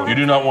 Okay, if you so- want. You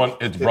do not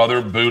want its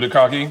brother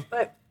budakaki?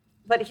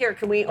 but here,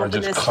 can we Or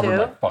open just this cover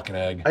my too? fucking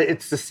egg?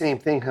 It's the same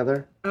thing,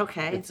 Heather.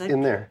 Okay. It's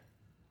in there.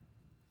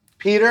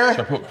 Peter, Should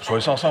I put soy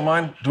sauce on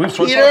mine? Do we have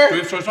soy Peter? sauce? Do we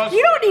have soy sauce?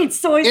 You don't need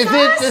soy is sauce.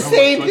 it the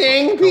same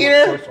thing, Soy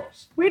Peter?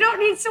 sauce. We don't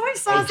need soy A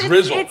sauce.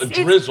 drizzle. It's-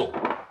 A drizzle.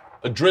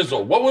 A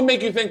drizzle. What would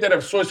make you think that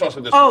have soy sauce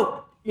in this?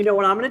 Oh, you know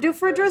what I'm gonna do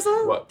for a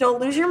drizzle? What?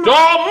 Don't lose your mind.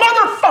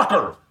 Oh,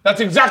 motherfucker!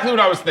 That's exactly what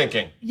I was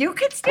thinking. You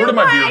can steal Where did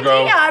my my beer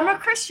idea. go? I'm a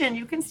Christian.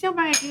 You can steal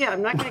my idea.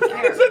 I'm not gonna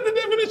care. Is that the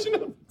definition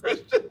of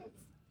Christian?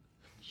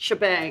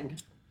 Shebang.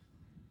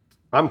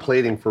 I'm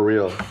plating for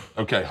real.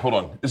 Okay, hold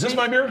on. Is this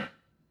my beer?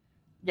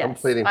 Yes. I'm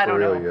plating I for don't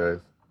real, know.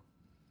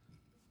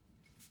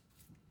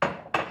 guys.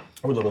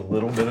 I would love a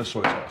little bit of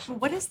soy sauce.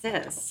 What is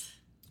this?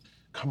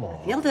 Come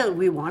on.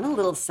 We want a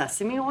little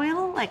sesame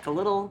oil, like a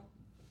little.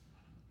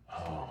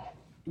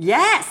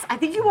 Yes, I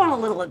think you want a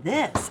little of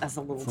this as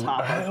a little I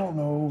topper. don't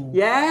know.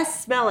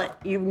 Yes, smell it.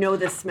 You know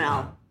the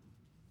smell.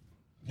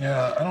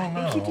 Yeah, I don't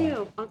know. You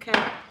do. Okay.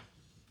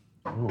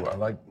 Ooh, I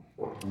like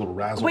a little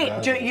razzle.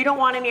 Wait, you don't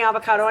want any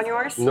avocado on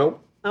yours?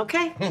 Nope.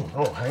 Okay.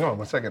 Oh, hang on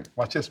 1 second.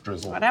 Watch this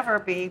drizzle. Whatever,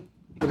 be.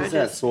 What is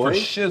that, For soy?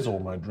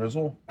 shizzle, my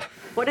drizzle.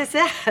 What is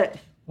that? A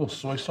little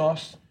soy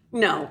sauce.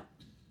 No.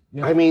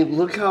 I mean,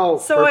 look how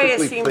Soy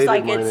perfectly seems plated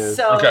like mine it's is.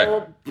 so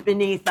Okay.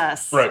 beneath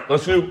us. Right,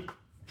 let's do.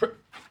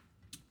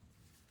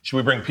 Should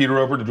we bring Peter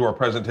over to do our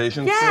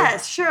presentation?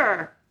 Yes,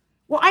 sure.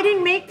 Well, I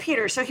didn't make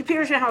Peter, so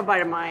Peter's gonna have a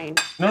bite of mine.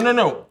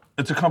 No.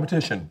 It's a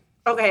competition.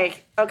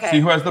 Okay. See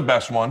who has the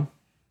best one.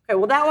 Okay,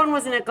 well, that one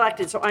was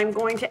neglected, so I'm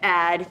going to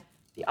add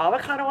the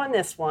avocado on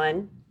this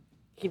one.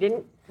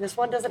 This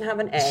one doesn't have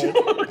an egg.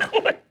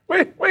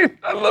 Wait.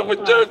 I love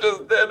what Joe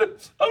just did.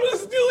 I'm gonna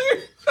steal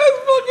you. That's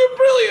fucking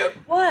brilliant.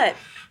 What?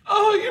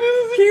 Oh, you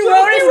didn't see He Joe.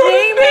 wrote his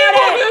name on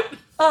on it.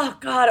 Oh,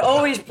 God,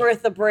 always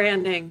Bertha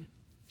branding.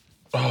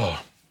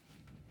 Oh,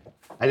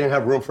 I didn't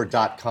have room for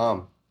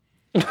 .com.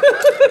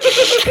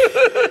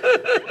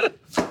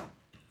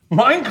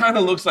 mine kind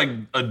of looks like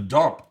a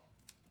dump.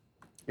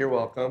 You're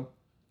welcome.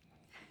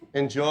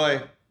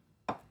 Enjoy.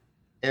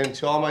 And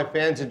to all my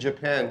fans in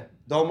Japan,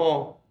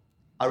 domo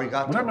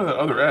arigato. What happened to that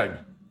other egg?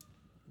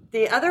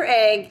 The other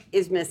egg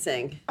is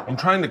missing. I'm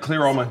trying to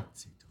clear all my...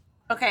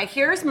 Okay,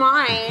 here's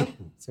mine.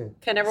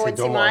 Can everyone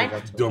see domo mine?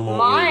 arigato. Domo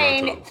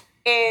Mine arigato.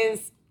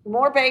 is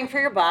more bang for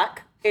your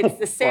buck. It's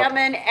the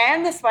salmon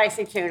and the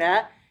spicy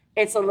tuna.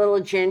 It's a little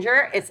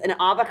ginger. It's an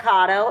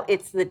avocado.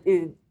 It's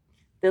the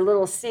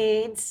little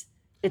seeds.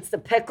 It's the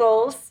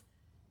pickles.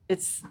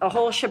 It's a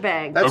whole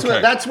shebang.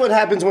 That's what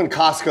happens when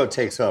Costco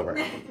takes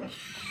over.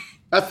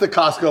 That's the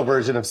Costco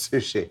version of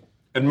sushi.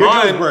 And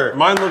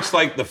mine looks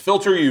like the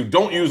filter you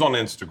don't use on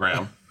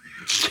Instagram.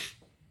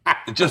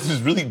 It just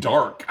is really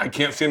dark. I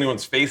can't see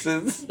anyone's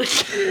faces.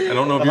 I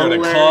don't know if you're at a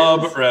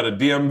club or at a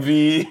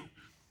DMV.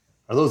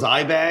 Are those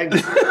eye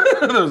bags?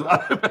 Those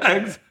eye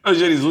bags. Oh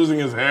shit, he's losing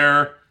his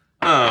hair.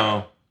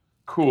 Oh,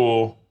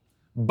 cool.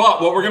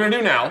 But what we're gonna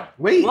do now...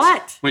 Wait.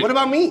 What? Wait. What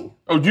about me?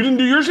 Oh, you didn't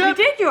do yours You yet?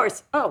 did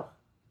yours. Oh.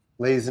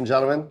 Ladies and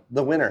gentlemen,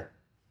 the winner.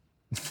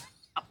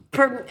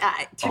 To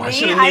I me,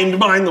 should have named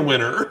mine the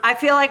winner. I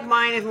feel like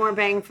mine is more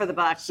bang for the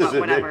buck, but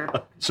whatever.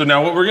 So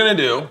now what we're gonna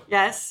do,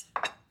 Yes?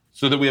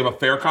 so that we have a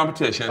fair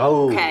competition,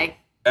 Okay.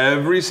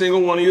 every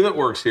single one of you that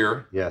works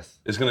here Yes.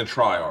 is gonna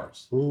try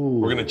ours.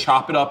 We're gonna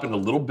chop it up into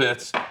little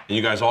bits, and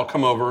you guys all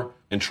come over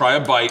and try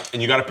a bite,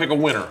 and you gotta pick a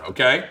winner,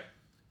 okay?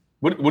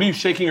 What are you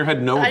shaking your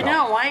head no about? I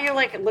know. Why are you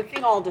like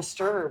looking all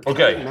disturbed?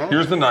 Okay,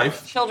 here's the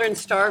knife. Children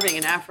starving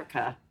in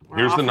Africa. We're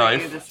Here's the offering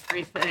knife. You this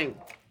free thing.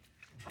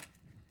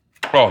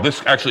 Oh,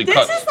 this actually This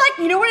cuts. is like,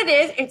 you know what it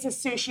is? It's a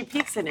sushi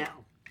pizza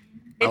now.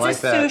 It's like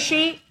a that.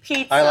 sushi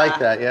pizza. I like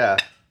that, yeah.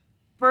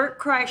 Bert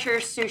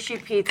Kreischer's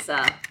sushi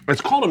pizza.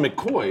 It's called a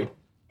McCoy.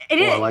 It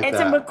is. I like It's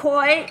that. a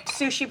McCoy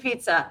sushi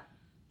pizza.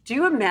 Do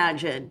you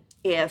imagine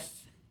if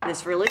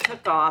this really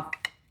took off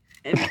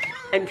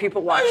and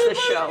people watch the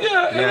show?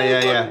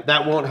 Yeah.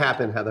 That won't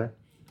happen, Heather.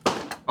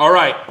 All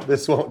right,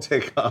 This won't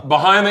take off.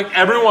 behind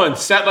everyone,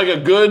 set like a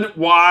good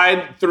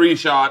wide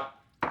 3-shot.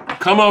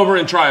 Come over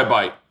and try a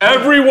bite.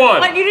 Everyone.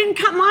 But you didn't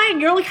cut mine.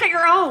 You only cut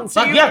your own.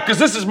 So you, Yeah, because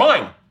this is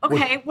mine.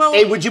 Okay, well,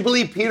 Hey, would you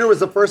believe Peter was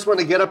the first one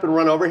to get up and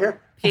run over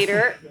here?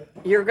 Peter,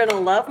 you're going to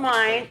love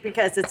mine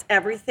because it's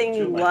everything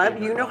you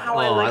love. You know how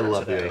I Oh, like I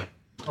love you.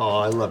 Oh,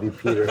 I love you,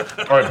 Peter.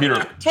 All right, Peter.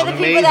 To the people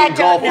Amazing that don't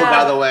golfer, know,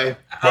 by the way.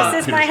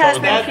 this is my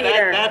husband,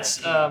 Peter.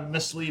 That's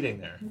misleading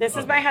there. This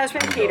is my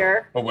husband,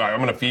 Peter. Oh, wow, I'm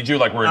going to feed you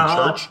like we're in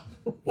church.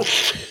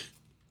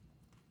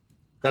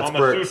 That's Kama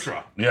Bert's.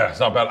 Sutra. Yeah, it's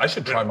not bad. I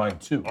should try mine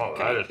too. Oh,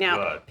 that is Now,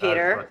 good.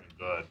 Peter. That is freaking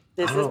good.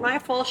 This is my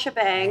full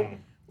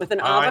shebang with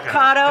an I like it.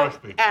 avocado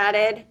Crispy.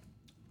 added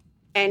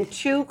and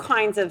 2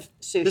 kinds of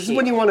sushi. This is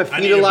when you want to I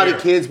feed need a a lot beer.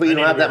 of kids, but you I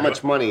don't need have a that beer.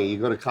 much money. You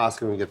go to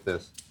Costco and get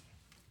this.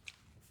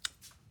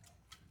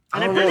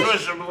 And don't I know. put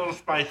This is a little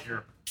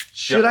spicier.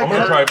 Should I'm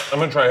I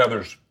gonna try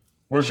Heather's.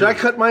 Where's Should I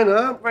yours? cut mine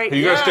up? right Hey,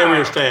 you guys stay where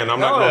you're staying. I'm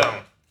not Oh.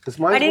 going. Because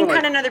mine's I didn't more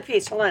cut like, another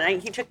piece. Hold on.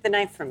 He took the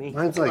knife from me.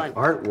 mine's Hold like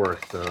on.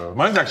 artwork, though.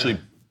 Mine's actually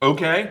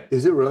okay.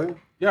 Is it really?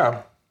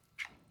 Yeah.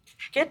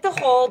 Get the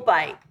whole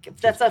bite.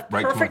 That's a Right to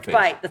my perfect face.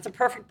 bite. That's a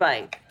perfect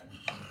bite.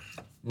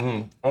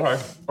 Okay.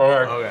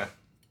 Okay.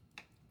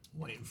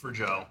 Waiting for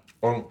Joe.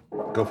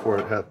 Go for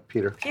it,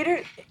 Peter.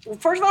 Peter,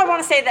 first of all, I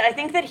want to say that I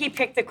think that he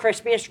picked the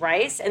crispiest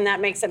rice, and that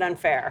makes it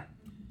unfair.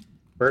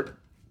 Bert,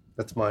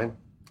 that's mine.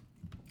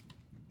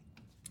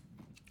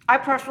 I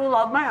personally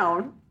love my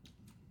own.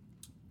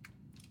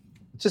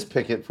 Just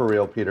pick it for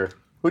real, Peter.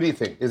 Who do you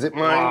think? Is it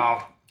mine?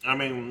 Wow. I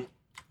mean,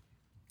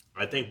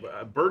 I think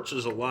Bert's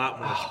is a lot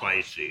more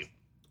spicy.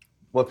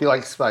 Well, if you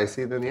like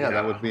spicy, then yeah,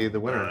 that would be the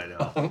winner. I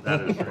know.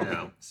 That is,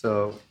 yeah.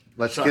 So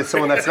let's get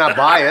someone that's not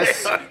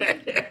biased.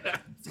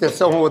 Let's get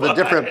someone with a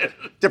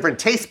different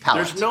taste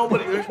palate. There's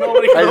nobody I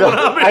coming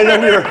up.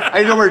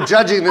 I know we're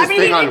judging this I mean,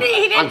 thing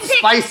he didn't on pick-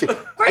 spicy.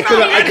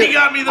 Andy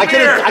got me the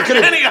beer.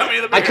 Andy got me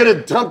the beer. I could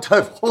have dumped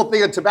a whole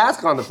thing of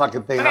Tabasco on the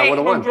fucking thing and I Okay, would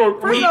have won.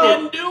 First He of all,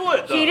 didn't do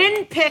it, though. he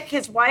didn't pick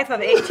his wife of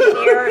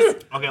 18 years.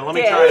 Okay, let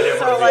me did. try it.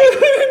 So, All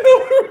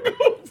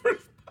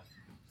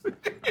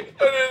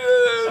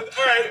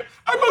right.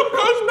 I'm a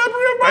ghost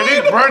memory I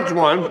think Bert's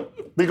won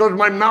because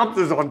my mouth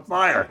is on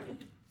fire.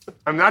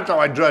 And that's how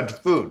I judge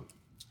food.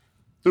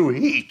 Through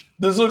heat.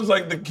 This looks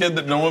like the kid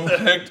that no one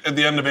picked at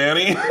the end of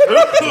Annie.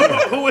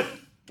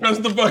 That's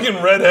the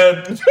fucking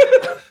redhead.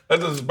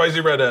 That's a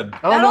spicy redhead.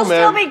 I don't that'll know,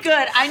 man. still be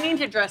good. I need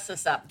to dress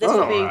this up. This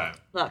will be, Alright.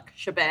 look,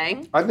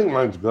 shebang. I think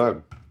mine's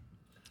good.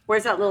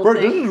 Where's that little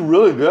Bert, this thing? is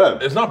really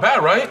good. It's not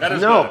bad, right? That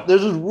is No, good.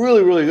 this is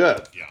really, really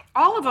good.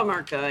 All of them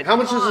are good. How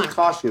much Come does on. this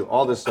cost you,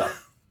 all this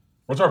stuff?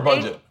 What's our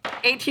budget?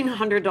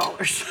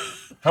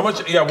 $1,800. How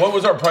much? Yeah, what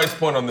was our price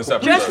point on this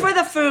episode? Just for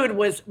the food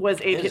was This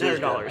is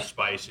good. $1,800.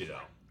 Spicy, though.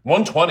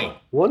 120.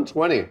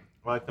 120. I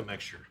like the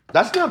mixture.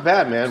 That's not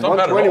bad, man. not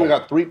bad at 120, all. we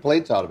got 3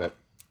 plates out of it.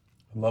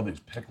 I love these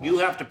pickles. You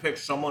have to pick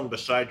someone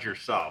besides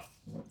yourself.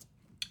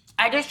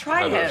 I just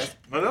tried Others. his.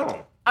 I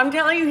know. I'm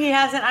telling you, he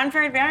has an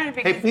unfair advantage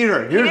because Hey,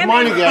 Peter, he here's didn't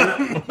mine make-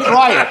 again.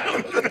 Try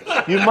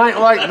it. You might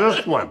like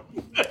this one.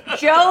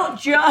 Joe.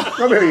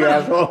 Come here, you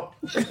asshole.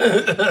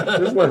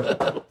 This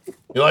one.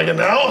 You like it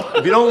now?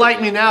 If you don't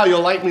like me now,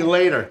 you'll like me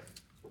later.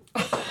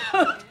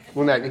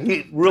 When that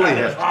heat really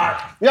hits.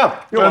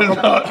 Yeah, you're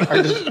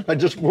welcome. I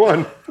just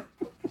won.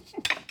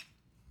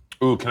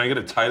 Ooh, can I get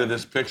a tight of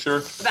this picture?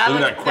 Look That at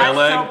that quail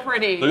that's egg. so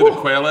pretty. Look at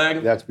the quail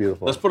egg. That's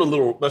beautiful.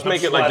 Let's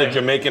make it like the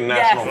Jamaican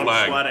national Yes.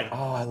 flag. Sweating.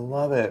 Oh, I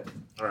love it.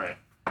 All right.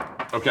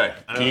 Okay,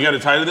 can you get a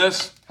tight of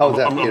this? How's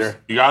that, Peter?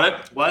 You got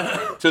it?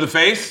 What? To the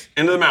face,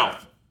 into the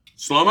mouth.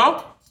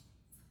 Slow-mo?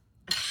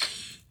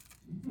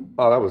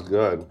 Oh, that was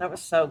good. That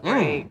was so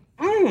great.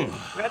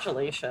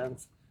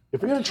 Congratulations.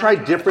 If you're gonna try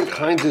different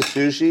kinds of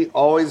sushi,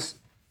 always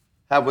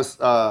have with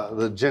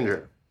the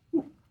ginger.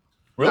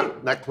 Really?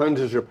 That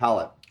cleanses your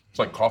palate. It's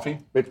like coffee?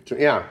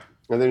 Yeah,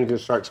 and then you can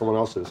start someone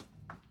else's.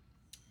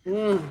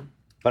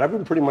 But I've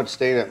been pretty much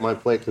staying at my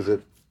plate because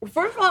it.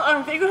 First of all,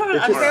 I think you have an It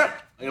just- unfair.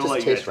 I'm gonna let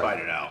you guys tastes right.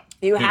 fight it out.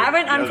 You have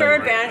an unfair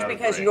great. advantage That was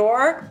because great.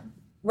 your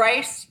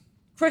rice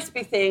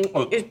crispy thing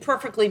Oh. is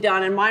perfectly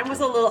done, and mine was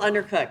a little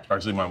undercooked.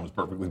 Actually, mine was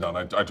perfectly done.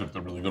 I took the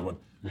really good one.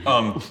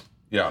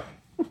 Yeah.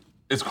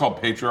 It's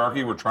called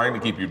patriarchy. We're trying to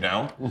keep you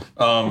down.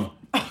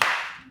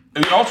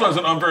 He also has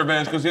an unfair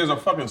advantage because he has a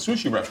fucking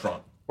sushi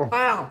restaurant.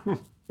 Wow.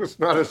 It's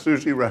not a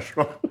sushi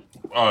restaurant.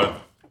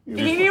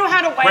 He knew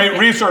how to wipe Great it.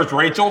 research,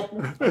 Rachel.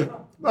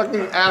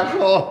 Fucking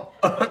asshole.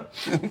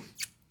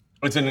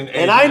 It's in an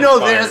And I know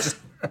Asian-inspired- this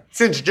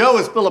since Joe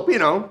is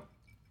Filipino.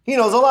 He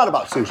knows a lot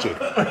about sushi.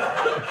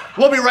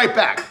 We'll be right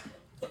back.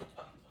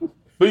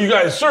 But you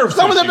guys serve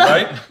Some of sushi, the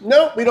right?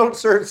 No, we don't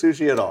serve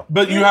sushi at all.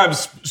 But you have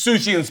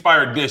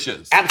sushi-inspired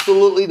dishes.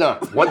 Absolutely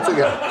not. Once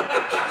again.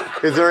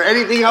 Is there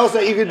anything else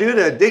that you can do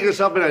to dig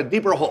yourself in a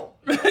deeper hole?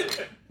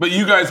 But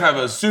you guys have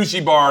a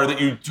sushi bar that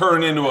you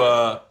turn into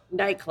a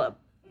Nightclub.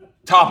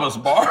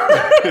 tapas bar.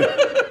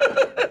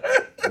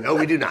 No,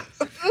 we do not.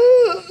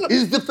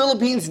 Is the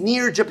Philippines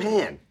near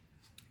Japan?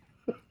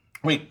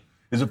 Wait,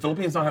 does the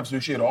Philippines not have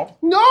sushi at all?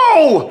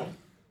 No!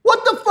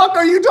 What the fuck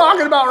are you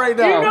talking about right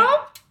now? Do you know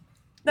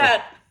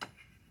that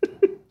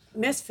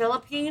Miss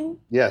Philippine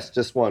Yes,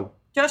 just one.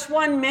 just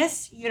won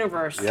Miss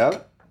Universe? Yeah.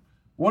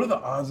 What are the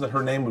odds that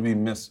her name would be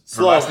Miss? Her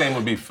Slow. last name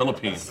would be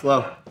Philippines.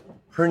 Well,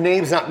 her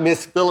name's not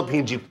Miss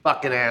Philippines, you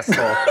fucking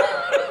asshole.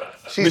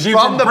 She's, She's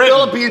from the Britain.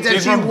 Philippines and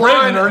She's she from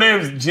won. Britain. Her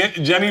name's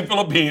Jenny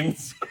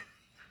Philippines.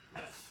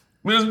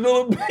 Miss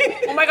Philippines.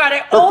 Oh my God!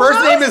 Her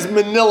first name is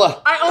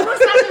Manila. I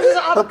almost had this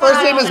as Her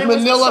first name is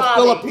Manila,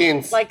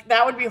 Philippines. Like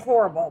that would be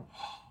horrible.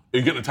 Are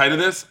you getting a tight of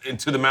this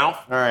into the mouth?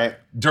 All right.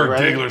 Dirk You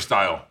ready? Diggler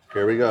style.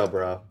 Here we go,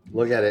 bro.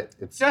 Look at it.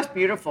 It's Just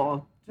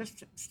beautiful.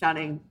 Just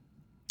stunning.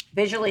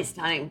 Visually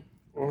stunning.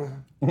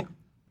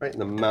 right in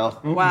the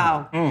mouth.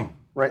 Wow.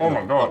 Right. Oh in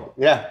my the- God.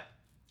 Yeah.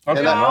 That's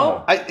And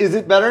phenomenal. is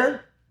it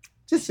better?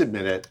 Just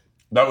admit it.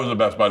 That was the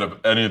best bite of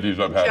any of these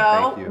I've had.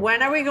 Joe, you.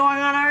 when are we going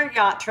on our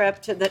yacht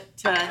trip to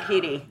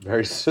Tahiti?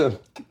 Very soon.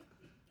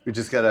 We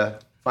just gotta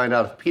find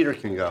out if Peter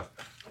can go.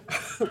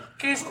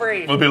 He's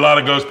free. There'll be a lot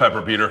of ghost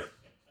pepper, Peter.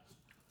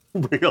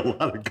 Bring a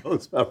lot of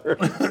ghost pepper.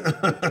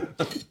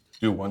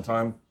 Dude, one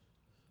time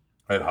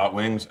I had hot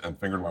wings and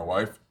fingered my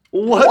wife.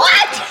 What?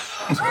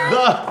 the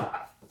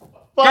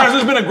Guys,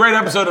 this has been a great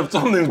episode of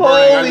Something's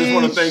Burning. I just Holy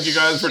want to thank you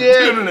guys for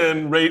shit. tuning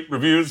in. Rate,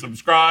 review,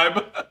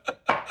 subscribe.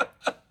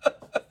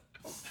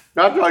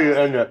 That's how you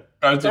end it.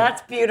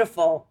 That's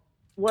beautiful.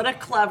 What a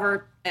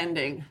clever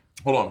ending.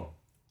 Hold on.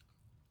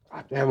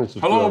 God damn, this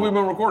is How long have good. we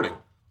been recording?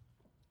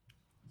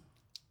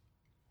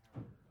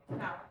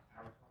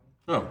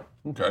 Oh,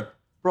 okay.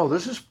 Bro,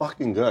 this is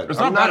fucking good. It's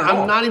not bad at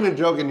all. I'm not even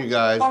joking, you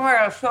guys. Oh my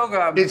God, so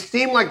good. It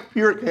seemed like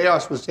pure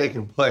chaos was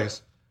taking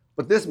place,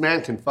 but this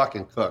man can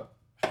fucking cook.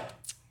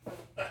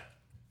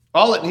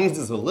 All it needs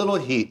is a little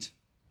heat.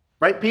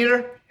 Right,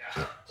 Peter?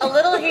 A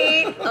little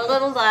heat, a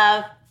little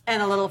love,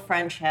 and a little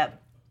friendship.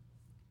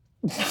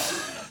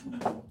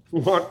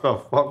 What the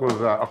fuck was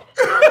that?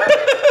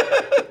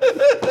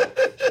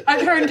 I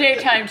turned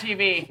daytime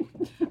TV.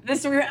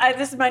 This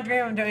is my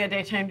dream of doing a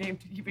daytime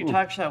TV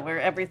talk show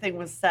where everything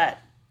was set,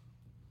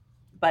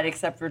 but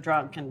except for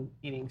drunk and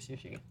eating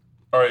sushi.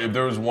 All right, if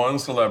there was one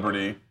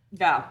celebrity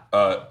Yeah.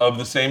 of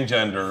the same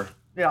gender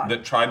Yeah.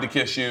 that tried to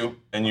kiss you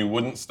and you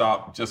wouldn't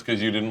stop just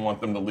because you didn't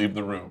want them to leave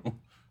the room,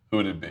 who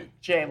would it be?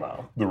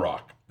 J-Lo. The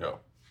Rock. Go.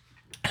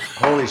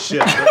 Holy shit.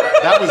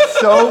 That was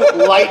so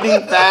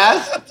lightning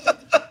fast.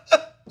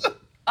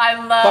 I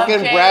love Fucking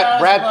J-Lo's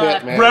Brad look.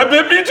 Pitt, man. Brad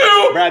Pitt, me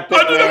too. Brad Pitt,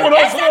 I did man. everyone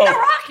else It's not know. The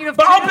Rock. You have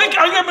But I'll two. pick.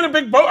 I got him in a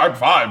big boat. I'm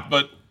 5,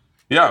 but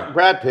yeah.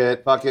 Brad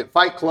Pitt, fuck it.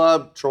 Fight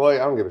Club, Troy,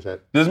 I don't give a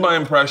shit. This is my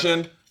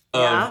impression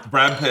of Yeah.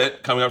 Brad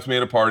Pitt coming up to me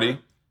at a party.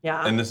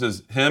 Yeah. And this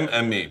is him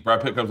and me.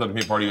 Brad Pitt comes up to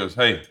me at a party. He goes,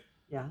 "Hey,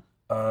 Yeah.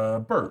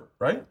 Bert,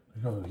 right?" I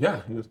go,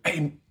 "Yeah." He goes,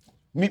 "Hey,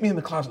 meet me in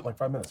the closet in like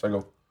 5 minutes." I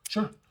go,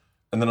 "Sure."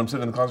 And then I'm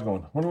sitting in the closet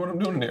going, "Wonder what I'm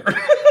doing in here."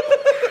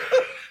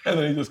 And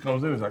then he just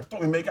comes in. He's like, "Thought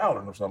we make out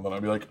or something."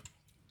 I'd be like,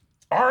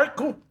 "All right,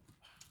 cool."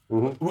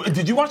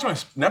 Did you watch my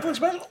Netflix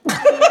special?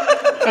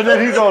 And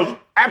then he goes,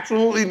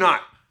 absolutely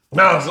not.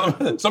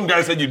 No, some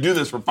guy said you do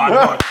this for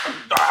 $5.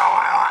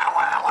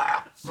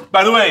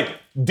 By the way,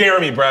 dare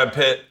me, Brad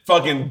Pitt.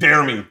 Fucking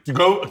dare me to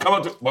come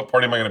up to. What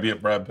party am I going to be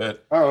at, Brad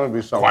Pitt? I don't want to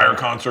be so. Choir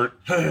concert.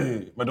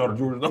 Hey, my daughter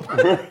Georgia. Where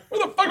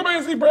the fuck am I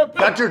going to see Brad Pitt?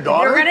 That's your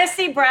daughter? You're going to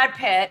see Brad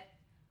Pitt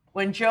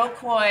when Joe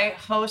Coy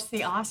hosts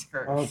the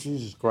Oscars. Oh,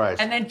 Jesus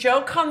Christ. And then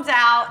Joe comes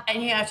out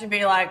and you have to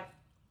be like,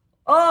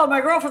 oh, my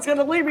girlfriend's going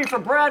to leave me for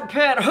Brad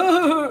Pitt.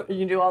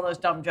 You do all those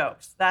dumb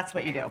jokes. That's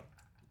what you do.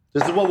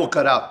 This is what we'll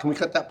cut out. Can we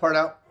cut that part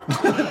out?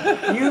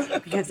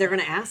 Because they're going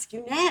to ask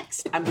you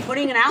next. I'm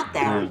putting it out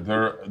there.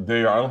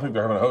 I don't think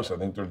they're having a host. I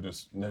think they're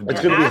just.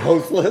 It's going to be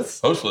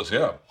hostless? Hostless,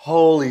 yeah.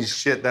 Holy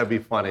shit, that'd be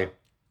funny.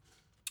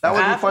 That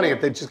would be funny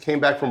if they just came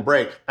back from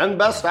break. And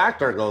Best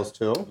Actor goes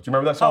to. Do you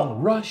remember that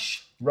song?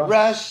 Rush.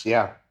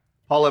 Yeah.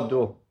 Paul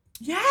Abdul.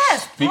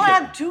 Yes, Paul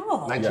Abdul.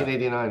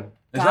 1989.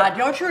 God,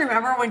 don't you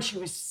remember when she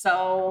was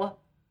so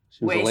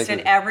wasted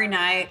every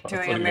night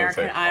doing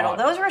American Idol?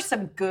 Those were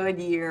some good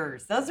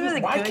years. Those were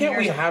the good years. Why can't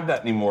we have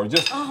that anymore?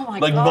 Just God.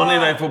 Monday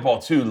Night Football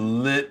too,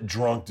 lit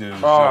drunk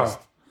dudes.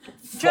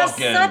 Just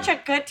such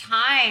a good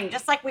time.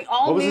 Just like we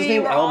all What was knew his name?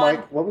 you were Al on.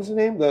 Mike. What was his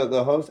name?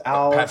 The host?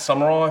 Al. Pat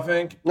Summerall, I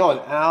think. No,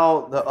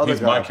 Al, the other He's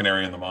guy. my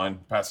canary in the mine.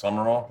 Pat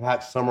Summerall.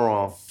 Pat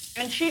Summerall.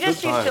 And she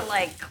just used to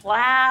like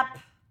clap.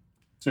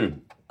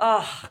 Dude.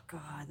 Oh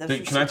God.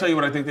 Can I tell you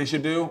what I think they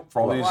should do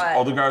for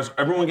all the guys?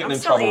 Everyone getting in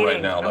still trouble right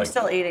eating. now. I'm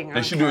still eating.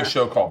 They should do a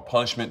show called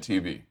Punishment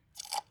TV,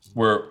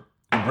 where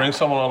you bring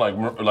someone on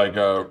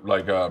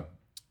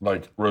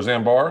like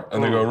Roseanne Barr,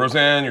 and they go,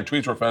 Roseanne, your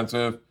tweets are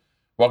offensive.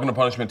 Welcome to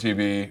Punishment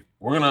TV.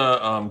 We're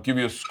gonna give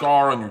you a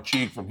scar on your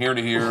cheek from here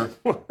to here,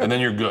 and then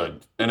you're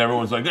good. And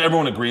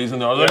everyone agrees,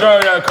 and they're like,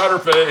 oh yeah, cut her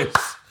face.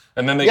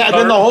 And then they cut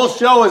then her. the whole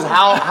show is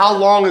how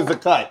long is the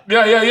cut?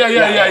 Yeah.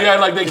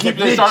 Like they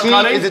start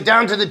cutting. Is it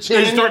down to the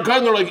chin? They start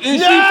cutting. They're like, is she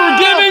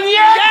forgiven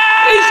yet?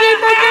 Is she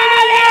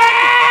forgiven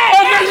yet?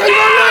 Okay, she's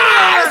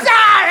forgiven.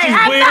 She's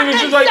bleeding, and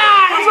she's like,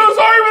 I'm so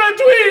sorry for that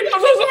tweet.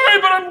 I'm so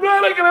sorry, but I'm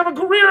glad I can have a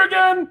career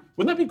again.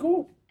 Wouldn't that be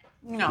cool?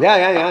 No.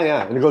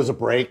 Yeah. And it goes to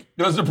break.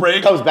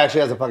 Comes back, she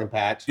has a fucking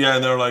patch. Yeah,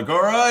 and they're like,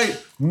 all right,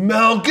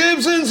 Mel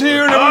Gibson's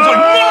here. And everyone's like,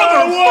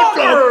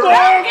 motherfucker.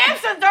 Mel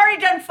Gibson's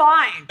already done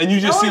fine. And you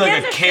just see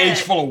like a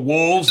cage full of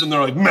wolves, and they're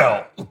like,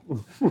 Mel.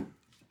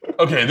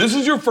 Okay, this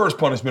is your first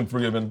punishment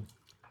forgiven.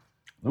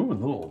 Ooh,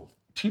 little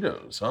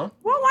Tito's, huh?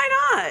 Well,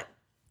 why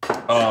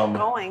not?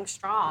 Going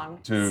strong.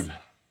 Dude.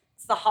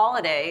 It's the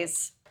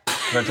holidays.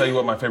 Can I tell you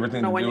what my favorite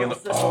thing to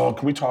do?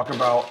 Can we talk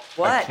about?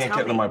 What? I can't Tell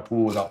get into me. my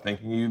pool without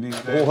thinking of you these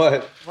days.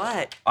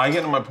 What? I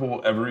get in my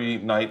pool every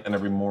night and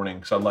every morning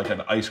because I like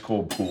an ice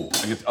cold pool.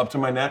 I get up to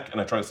my neck and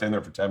I try to stand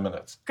there for 10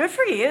 minutes. Good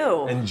for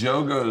you. And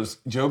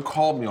Joe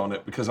called me on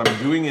it because I'm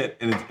doing it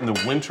in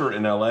the winter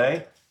in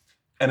LA.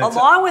 And it's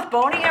Along with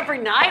boning every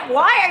night?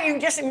 Why are you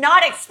just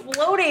not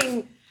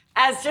exploding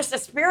as just a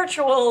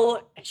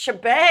spiritual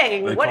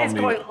shebang? What is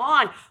going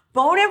on?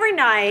 Bone every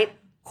night,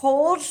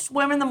 cold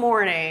swim in the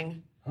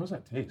morning. How does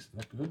that taste? Is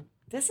that good?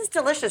 This is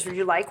delicious. Would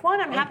you like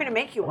one? I'm happy to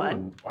make you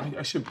one. I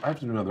have to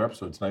do another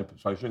episode tonight,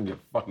 so I shouldn't get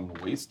fucking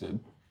wasted.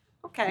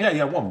 Okay.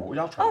 Yeah, one more.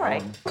 I'll try All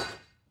right. one.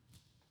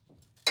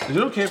 Is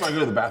it okay if I go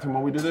to the bathroom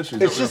while we do this?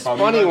 It's just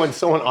funny when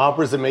someone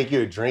offers to make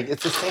you a drink.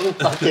 It's the same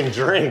fucking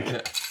drink.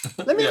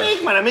 Let me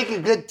make one. I make a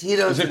good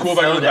Tito's. Is it cool if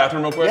I go to the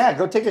bathroom real quick? Yeah,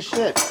 go take a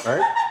shit. All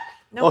right.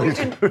 No, we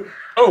can.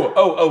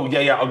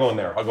 Yeah. I'll go in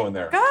there.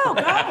 Go.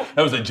 That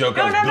was a joke.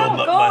 I was No. building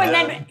up Go my and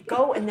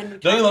head. then.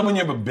 Don't you love when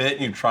you have a bit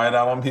and you try it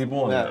out on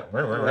people? And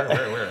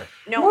Yeah.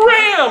 No.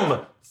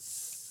 Ram!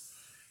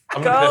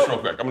 I'm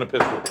gonna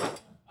piss real quick.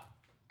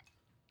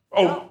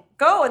 Oh.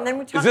 Go and then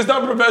we talk. Is this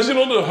not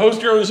professional to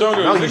host your own show?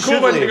 No, Is you it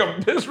cool if should I take leave.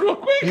 a piss real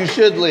quick? You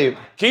should leave.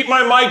 Keep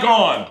my mic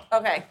on.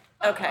 Okay.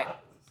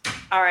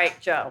 All right,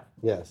 Joe.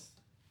 Yes.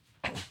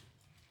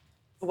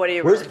 What do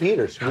you? Where's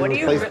Peter? Should we What do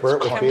you? replace Bert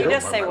with Can Peter? you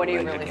just say what do you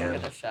really think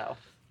of the show?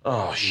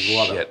 Oh,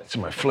 shit. It's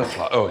my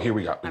flip-flop. Oh, here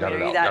we go. We got it Are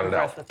you out. that Got it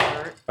impressed out. with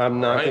Bert?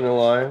 I'm not gonna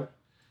lie.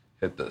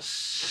 Hit the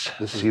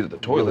This seat of the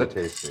toilet.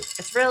 Really tasty.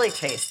 It's really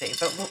tasty,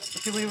 but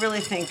do we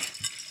really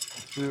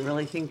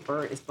think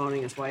Bert is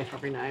boning his wife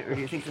every night, or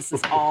do you think this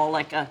is all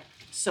like a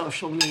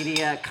social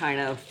media kind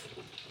of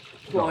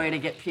ploy to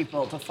get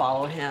people to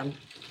follow him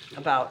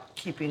about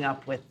keeping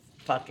up with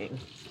fucking?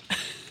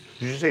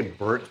 Did you say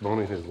Bert's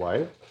boning his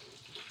wife?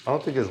 I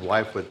don't think his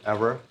wife would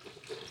ever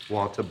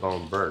want to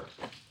bone Bert.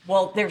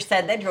 Well, they're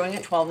said they're doing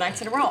it 12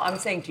 nights in a row. I'm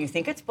saying, do you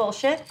think it's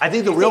bullshit? I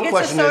think the Do you real think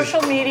question it's a is-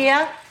 social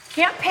media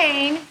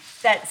campaign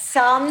that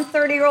some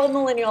 30-year-old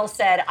millennial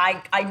said,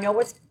 I know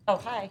what's... Oh,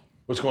 hi.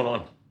 What's going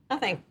on?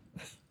 Nothing.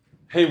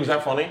 Hey, was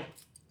that funny?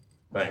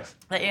 Thanks.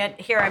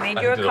 Here, I made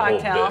you a did a whole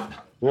cocktail.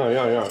 bit.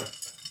 Yeah.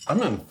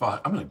 I'm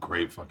in a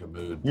great fucking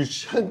mood. You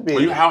should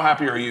be. How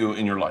happy are you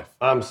in your life?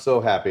 I'm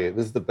so happy.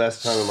 This is the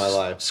best time of my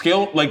life.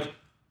 Scale,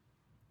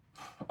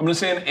 I'm gonna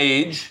say an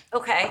age.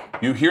 Okay.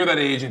 You hear that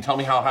age and tell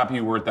me how happy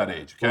you were at that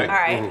age, okay? All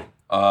right.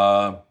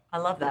 I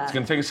love that. It's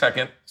gonna take a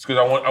second. It's because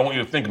I want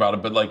you to think about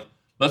it, but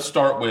let's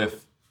start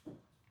with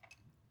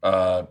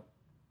 10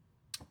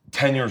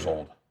 years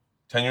old.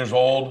 10 years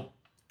old,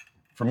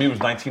 for me, it was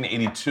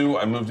 1982.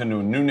 I moved into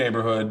a new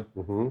neighborhood,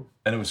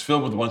 and it was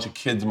filled with a bunch of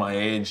kids my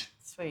age.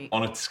 Sweet.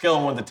 On a scale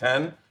of 1 to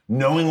 10,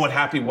 knowing what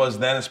happy was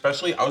then,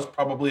 especially, I was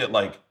probably at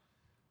like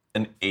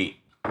an 8.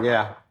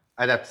 Yeah,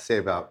 I'd have to say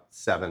about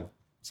 7.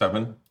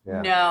 7?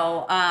 Yeah.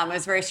 No, it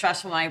was very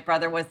stressful. My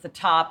brother was the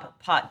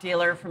top pot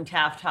dealer from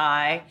Taft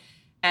High,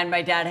 and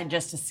my dad had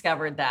just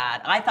discovered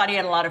that. I thought he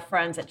had a lot of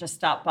friends that just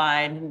stopped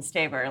by and didn't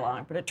stay very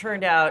long, but it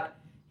turned out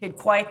he had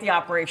quite the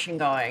operation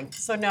going.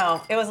 So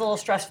no, it was a little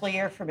stressful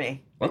year for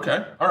me.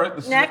 Okay, all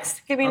right.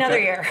 Next, give me another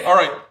year. All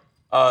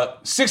right,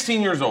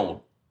 16 years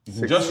old,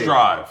 just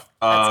drive.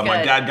 That's My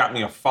good. dad got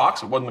me a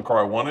Fox. It wasn't the car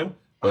I wanted,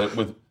 but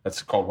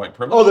that's called white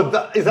privilege.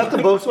 Oh, is that the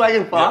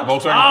Volkswagen Fox?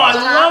 Yeah, Volkswagen I Fox.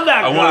 love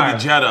that car. I wanted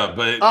the Jetta,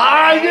 but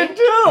I did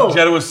too.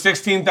 Jetta was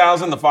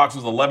 $16,000. The Fox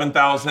was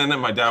 $11,000,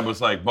 and my dad was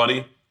like,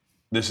 "Buddy,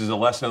 this is a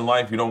lesson in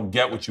life. You don't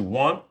get what you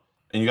want,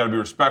 and you got to be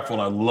respectful."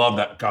 And I love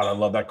that. God, I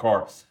love that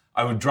car.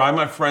 I would drive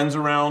my friends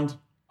around.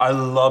 I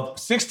love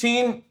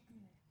 16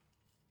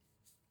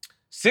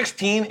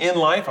 in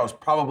life. I was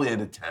probably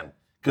at a 10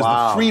 because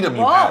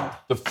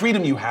the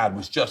freedom you had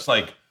was just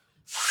like,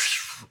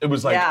 it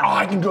was like,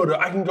 I can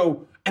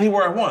go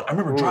anywhere I want. I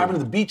remember driving to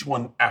the beach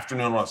one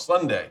afternoon on a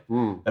Sunday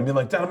and being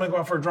like, Dad, I'm gonna go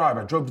out for a drive.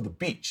 I drove to the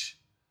beach.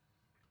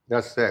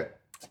 That's sick.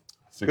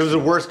 16. It was the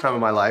worst time of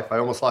my life. I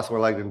almost lost my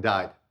leg and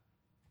died.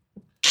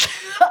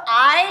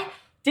 I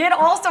did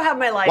also have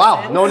my license.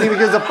 Wow, no one even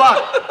gives a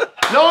fuck.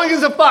 No one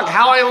gives a fuck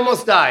how I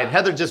almost died.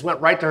 Heather just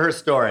went right to her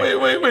story.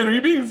 Wait, are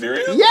you being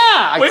serious? Yeah,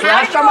 I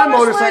crashed on my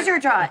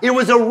motorcycle. It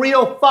was a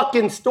real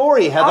fucking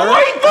story, Heather. No,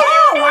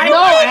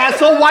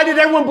 asshole. Why did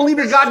everyone believe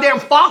your goddamn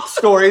Fox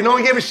story? No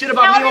one gave a shit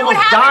about me almost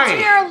dying.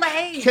 Tell me what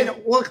happened to your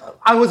leg. Look,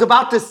 I was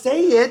about to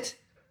say it.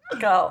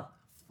 Go.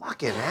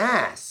 Fucking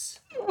ass.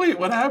 Wait,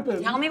 what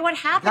happened? Tell me what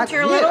happened Got to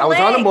your hit. little I was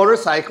leg. on a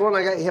motorcycle and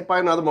I got hit by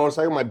another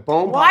motorcycle. My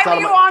bone Why popped out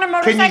were of you on a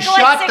motorcycle Can you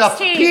shut at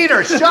 16?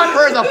 Peter, shut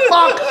her the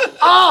fuck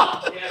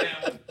up.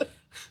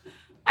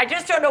 I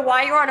just don't know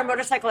why you were on a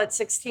motorcycle at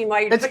 16.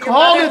 Why you It's put your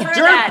called mother a through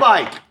dirt that.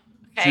 bike.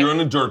 So you're on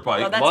a dirt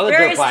bike. Well, that's On a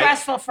very dirt bike.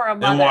 stressful for a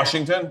mother. In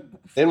Washington?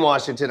 In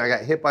Washington, I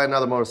got hit by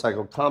another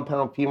motorcycle.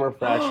 Compound femur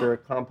fracture,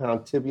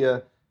 compound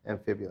tibia and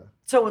fibula.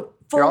 So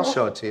Here, I'll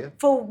show it to you.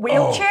 Full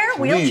wheelchair? Please,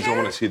 Wheelchair? I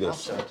want to see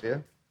this. Show it to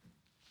you.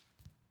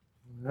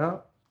 Yeah.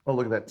 Oh,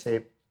 look at that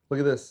tape. Look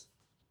at this.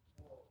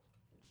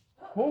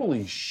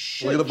 Holy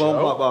shit, Look at the bone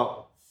Joe. pop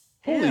out.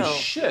 Holy Ew.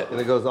 shit. And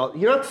it goes all.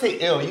 You don't have to say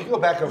ew. You can go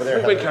back over there.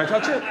 Wait, Heather. can I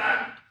touch it?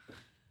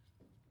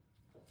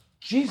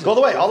 Jesus. Go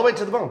all the way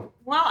to the bone.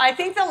 Well, I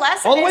think the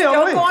lesson All the is way, all the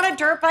don't way. go on a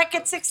dirt bike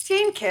at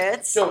 16,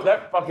 kids. Joe,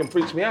 that fucking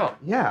freaks me out.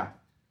 Yeah.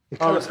 It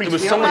Oh, kind it of freaks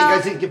was me so out much- that you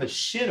guys didn't give a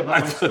shit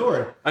about my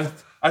story.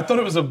 I thouot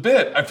it was a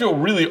bit. I feel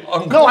really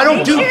uncomfortable. No, I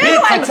don't do Ew,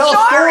 bits. I I'm tell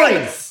sorry.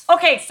 stories.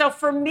 Okay, so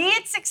for me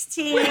at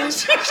 16,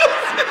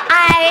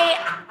 I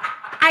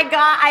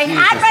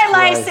had my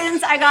Christ.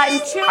 license. I got in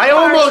 2 I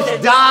car almost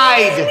accidents.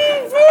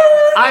 died.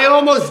 I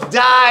almost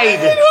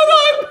died.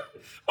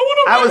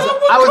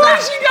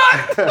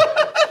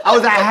 I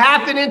was a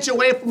half an inch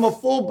away from a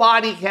full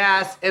body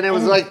cast, and it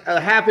was like a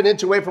half an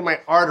inch away from my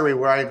artery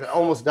where I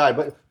almost died.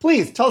 But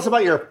please, tell us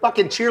about your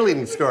fucking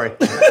cheerleading story.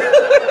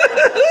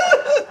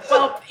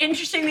 Well,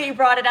 interesting that you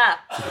brought it up.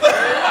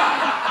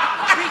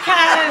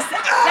 Because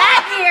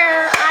that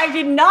year, I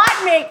did not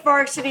make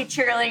varsity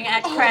cheerleading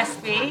at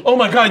Crespi. Oh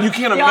my God, you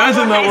can't Y'all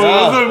imagine were that high what it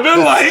school. would have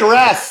been like.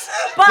 Stress.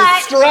 But The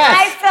stress.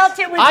 I felt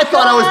it was I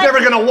thought I was God- never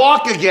going to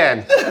walk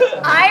again.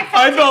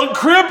 I felt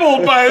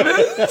crippled by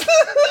this.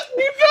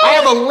 I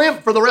have a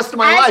limp for the rest of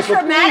my As life. So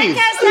traumatic please,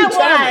 as please tell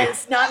that me.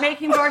 was, not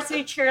making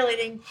varsity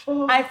cheerleading,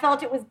 I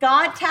felt it was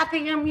God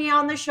tapping me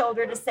on the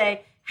shoulder to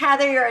say,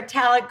 Heather, you're a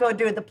talent, go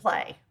do the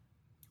play.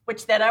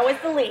 Which then I was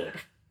the lead.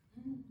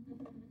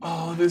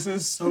 Oh, this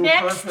is so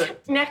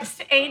perfect.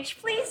 Next age,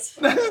 please.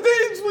 Next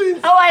stage, please.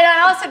 Oh,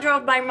 I also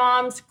drove my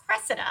mom's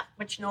Cressida,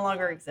 which no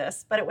longer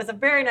exists, but it was a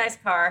very nice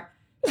car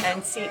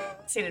and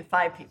seated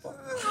 5 people.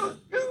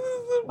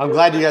 I'm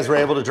glad you guys were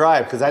able to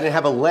drive because I didn't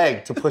have a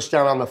leg to push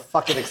down on the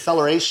fucking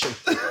acceleration.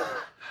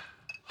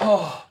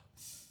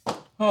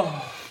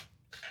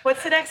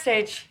 What's the next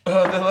stage?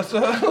 Then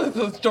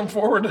let's jump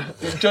forward.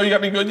 Joe, you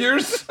got any good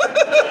years?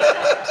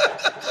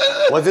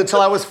 Wasn't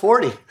until I was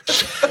 40.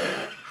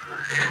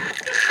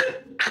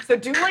 So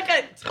do like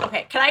a,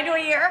 okay, can I do a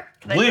year?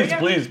 Can I do a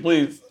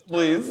year?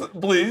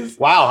 Please.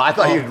 Wow, I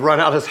thought you'd run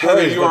out of Heather,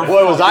 stories, you but are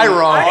boy, was I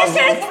wrong. I'm just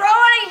gonna throw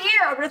in a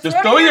year. I'm gonna Just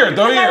throw throw a year,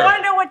 throw a because year. I want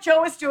to know what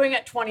Joe was doing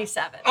at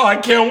 27. Oh, I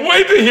can't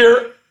wait to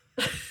hear.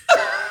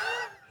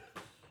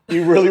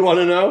 You really want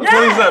to know? Yes.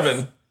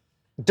 27.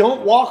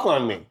 Don't walk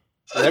on me.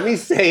 Let me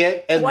say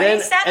it, and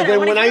then 27,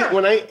 when I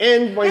wanna hear. I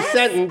end my Yes,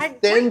 sentence,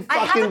 then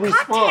I fucking have a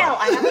respond, cocktail.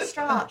 I have a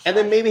straw. and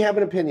then maybe have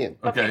an opinion.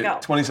 Okay, go.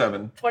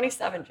 27.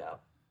 27, Joe.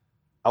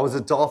 I was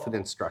a dolphin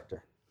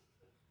instructor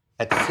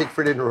at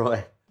Siegfried and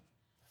Roy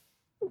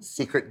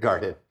Secret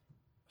Garden.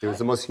 It was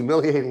the most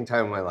humiliating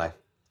time of my life.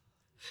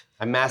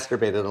 I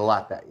masturbated a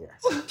lot that year.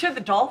 To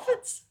the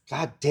Dolphins?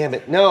 God damn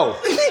it, no.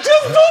 He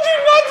just told you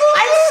not to.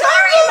 I'm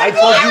sorry, I but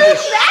told why you are you to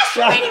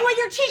masturbating shut- when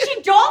you're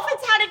teaching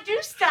dolphins how to do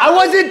stuff? I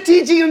wasn't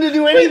teaching him to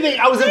do anything.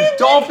 I was a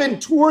dolphin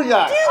tour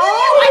guide.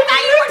 Oh, I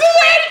thought you were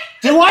doing.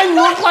 Do I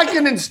look like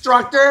an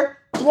instructor?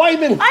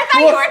 swiping. I thought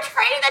you were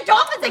training the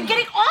dolphins and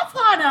getting off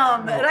on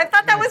them, and I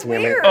thought that was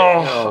weird.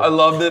 Oh, I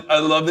loved it. I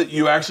loved it.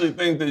 You actually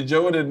think that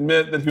Joe would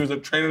admit that he was a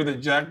trainer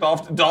that jacked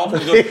off the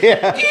dolphins?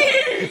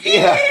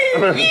 Yeah.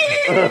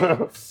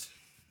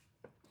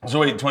 So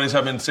wait,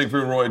 27,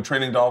 Siegfried and Roy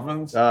training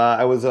dolphins?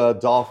 I was a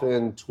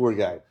dolphin tour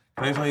guide.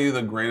 Can I tell you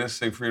the greatest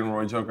Siegfried and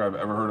Roy joke I've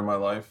ever heard in my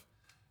life?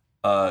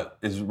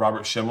 Is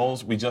Robert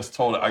Schimmel's. We just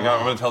told it. I'm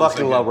going to tell this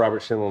Fucking love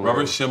Robert Schimmel. Man.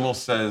 Robert Schimmel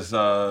says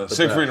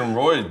Siegfried and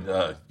Roy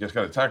just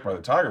got attacked by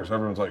the tigers.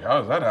 Everyone's like, how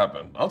does that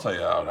happen? I'll tell you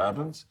how it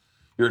happens.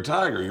 You're a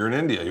tiger. You're in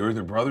India. You're with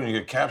your brother, and you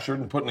get captured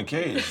and put in a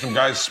cage. Some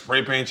guys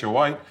spray paint you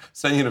white,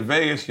 send you to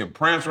Vegas. You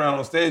prance around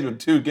on stage with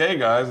 2 gay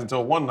guys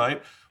until one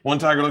night, one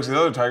tiger looks at the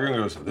other tiger and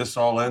goes, "This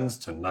all ends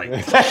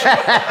tonight."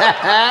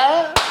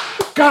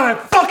 God, I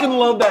fucking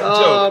love that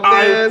joke. Man.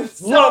 I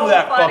love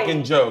that funny.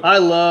 fucking joke. I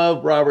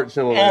love Robert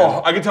Schimmel.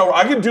 Oh, I can tell.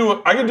 They should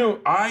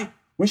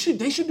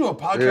do a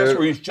podcast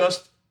where he's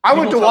just. I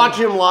went to watch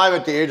him live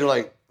at the age of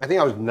I think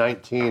I was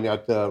 19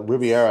 at the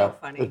Riviera.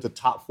 So funny. At the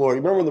top floor. You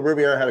remember when the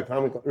Riviera had a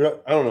comic? I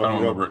don't know. I don't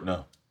remember it.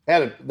 No.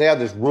 They had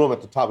this room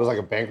at the top. It was like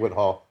a banquet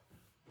hall.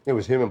 It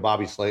was him and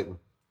Bobby Slayton.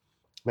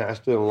 Man, I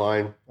stood in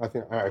line. I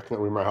can't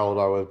remember how old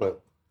I was, but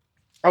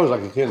I was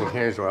like a kid in the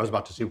candy store. I was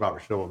about to see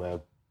Robert Schimmel,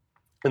 man.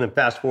 And then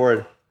fast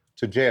forward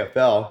to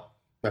JFL.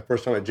 My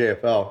first time at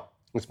JFL,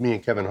 it's me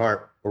and Kevin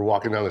Hart. We're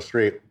walking down the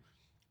street.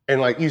 And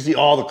you see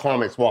all the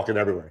comics walking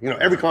everywhere.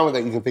 Every comic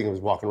that you can think of is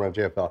walking around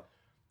JFL.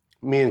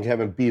 Me and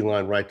Kevin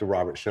beeline right to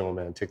Robert Schimmel,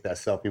 man. Take that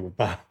selfie with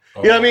Bob.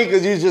 You know what I mean?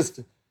 Because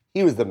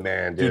he was the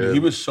man, dude. Dude, he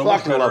was so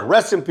much better.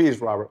 Rest in peace,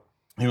 Robert.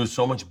 He was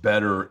so much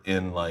better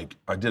in I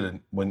did it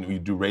when we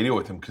do radio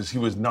with him because he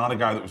was not a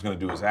guy that was going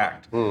to do his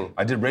act.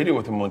 I did radio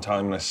with him one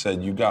time and I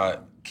said, "You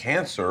got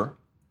cancer."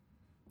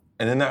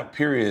 And in that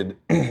period,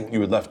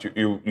 you had left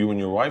you and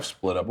your wife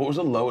split up. What was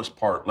the lowest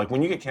part?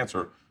 When you get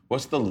cancer,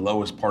 what's the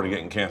lowest part of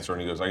getting cancer?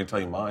 And he goes, "I can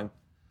tell you mine."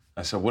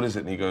 I said, "What is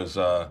it?" And he goes,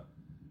 "I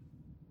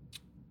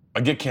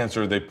get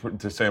cancer. They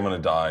say I'm going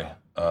to die,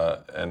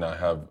 and I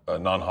have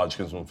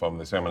non-Hodgkin's lymphoma.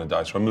 They say I'm going to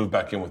die. So I move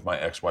back in with my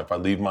ex-wife. I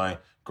leave my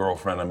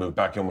girlfriend. I move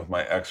back in with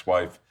my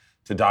ex-wife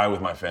to die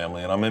with my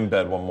family. And I'm in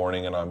bed one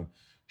morning, and I'm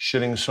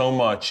shitting so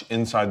much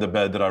inside the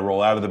bed that I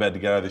roll out of the bed to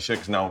get out of the shit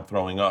because now I'm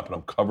throwing up, and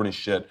I'm covered in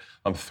shit.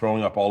 I'm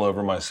throwing up all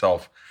over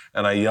myself.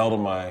 And I yelled at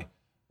my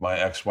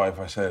ex-wife.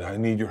 I said, "I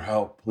need your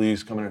help.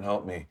 Please come in and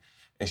help me."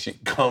 And she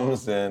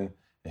comes in,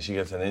 and she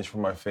gets an inch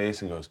from my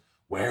face and goes,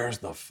 "Where's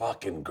the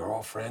fucking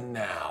girlfriend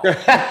now?"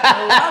 That's what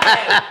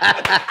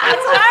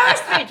I was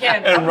thinking.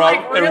 And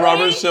Really?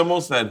 Robert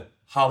Schimmel said,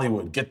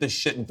 "Hollywood, get this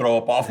shit and throw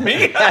up off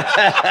me."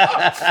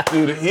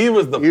 Dude, he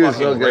was the fucking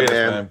so good, greatest,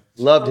 man.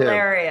 Loved him.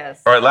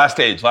 Hilarious. All right, last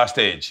stage.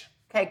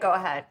 Okay, go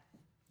ahead.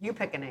 You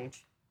pick an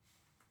age.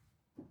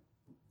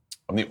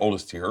 I'm the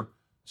oldest here.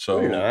 So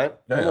No, you're not.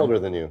 Yeah, I'm older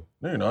than you.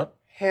 No, you're not.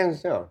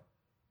 Hands down.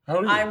 How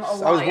old are you? I'm a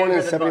lot I was born in younger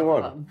than both of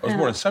 71. them. I was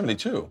born in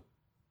 72.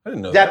 I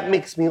didn't know That that.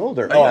 makes me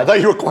older. Oh, I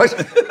thought you were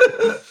questioning.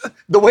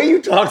 The way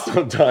you talk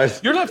sometimes.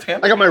 You're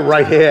left-handed. I got my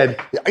right hand.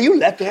 Are you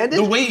left-handed?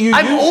 The way you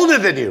I'm use- older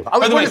than you. I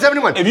was By the born way, in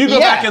 71. if you go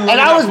back and look at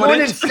I that was born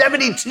in footage-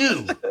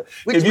 72.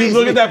 which If you means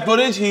look me- at that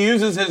footage, he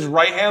uses his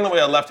right hand the way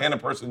a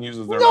left-handed person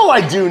uses their No,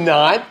 left I do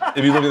not. hand.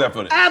 If you look at that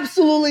footage.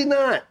 Absolutely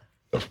not.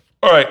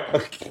 All right.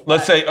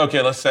 Let's say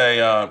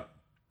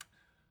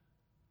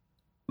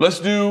let's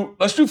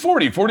do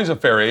 40. 40 is a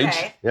fair age.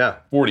 Okay. Yeah.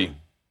 40.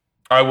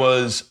 I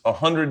was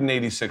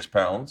 186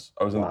 pounds.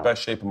 I was in the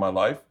best shape of my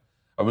life.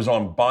 I was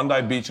on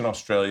Bondi Beach in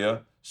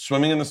Australia,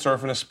 swimming in the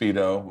surf in a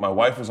Speedo. My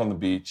wife was on the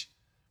beach.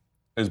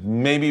 It was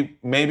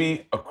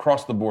maybe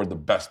across the board the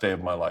best day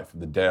of my life.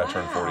 The day I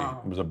turned 40.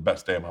 It was the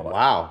best day of my life.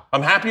 Wow.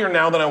 I'm happier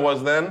now than I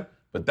was then,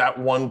 but that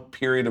one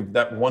period of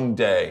that one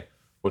day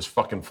was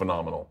fucking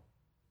phenomenal.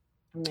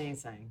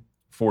 Amazing.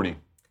 40.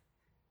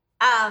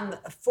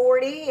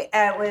 40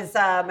 was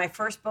my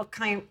first book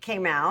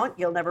came out.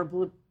 You'll Never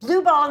Blue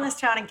Ball in This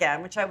Town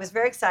Again, which I was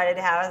very excited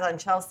to have. I was on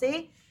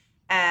Chelsea,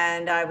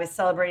 and I was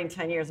celebrating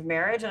 10 years of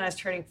marriage, and I was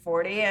turning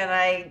 40, and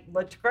I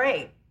looked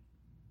great.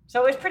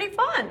 So it was pretty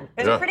fun.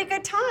 It was a pretty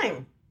good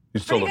time. You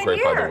still look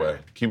Pretty great, good by the year. way.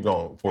 Keep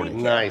going. 40.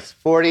 Nice.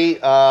 40,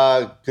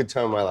 good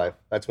time of my life.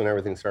 That's when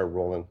everything started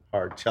rolling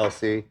hard.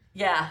 Chelsea,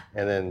 Yeah.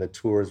 and then the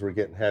tours were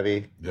getting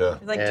heavy. Yeah.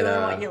 It's like And,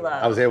 doing what you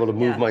love. I was able to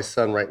move Yeah. my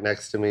son right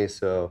next to me,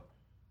 so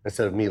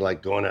instead of me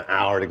going an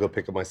hour to go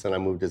pick up my son, I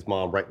moved his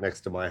mom right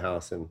next to my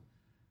house, and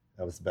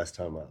that was the best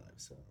time of my life.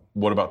 So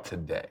What about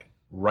today?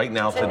 Right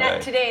now, today.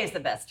 Today is the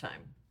best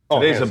time.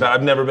 Today's hands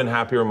I've never been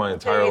happier in my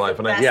entire Today is life.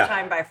 the And best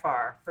time by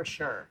far, for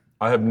sure.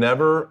 I have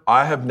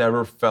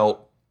never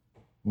felt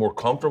more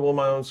comfortable in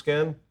my own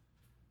skin.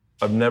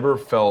 I've never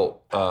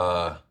felt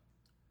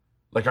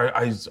like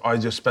I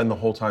just spend the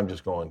whole time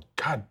just going,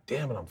 God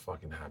damn it, I'm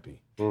fucking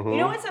happy. Mm-hmm. You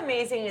know what's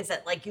amazing is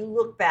that you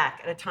look back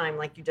at a time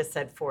like you just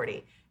said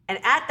 40, and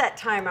at that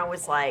time I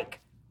was like,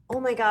 oh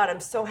my God, I'm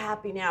so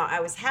happy now. I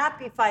was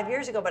happy 5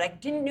 years ago, but I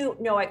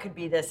didn't know I could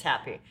be this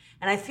happy.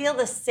 And I feel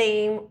the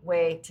same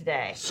way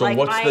today. So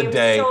what's the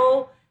day? I am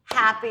so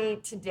happy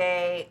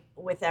today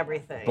with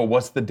everything. But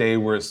what's the day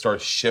where it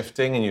starts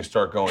shifting and you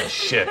start going,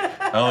 shit,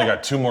 I only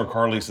got 2 more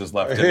Carlises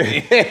left in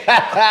me.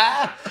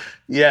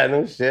 Yeah,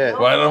 no shit. Hopefully,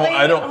 Well,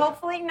 I don't.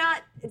 Hopefully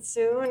not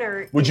soon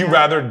or. Would you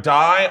rather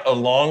die a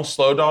long,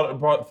 slow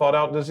thought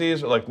out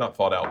disease, or like not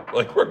thought out,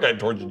 like we're guy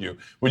tortured you?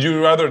 Would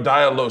you rather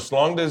die a low,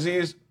 slong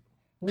disease?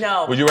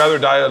 No. Would you rather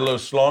die a low,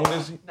 slong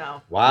disease?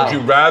 No. Wow. Would you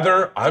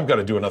rather? I've got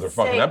to do another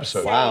fucking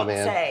episode. Wow,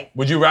 man. Say.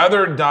 Would you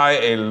rather die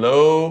a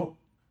low?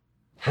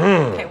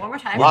 Okay, one more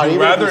time. Wow, Would you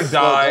even if rather you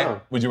slow die?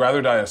 down. Would you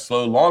rather die a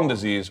slow, long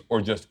disease,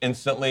 or just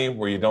instantly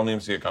where you don't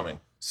even see it coming?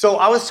 So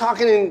I was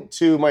talking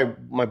to my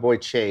boy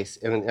Chase,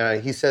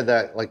 and he said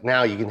that like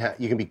now you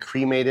can be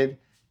cremated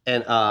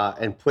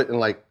and put in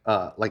like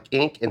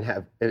ink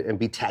and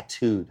be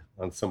tattooed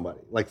on somebody,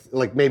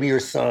 like maybe your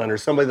son or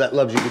somebody that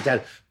loves you get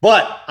tattooed.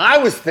 But I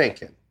was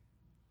thinking,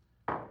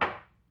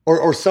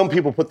 or some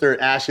people put their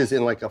ashes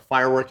in like a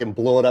firework and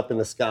blow it up in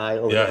the sky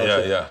over the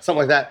ocean, Yeah. something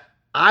like that.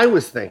 I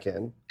was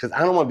thinking, because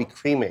I don't want to be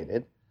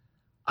cremated,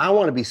 I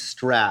want to be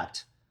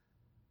strapped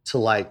to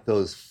like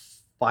those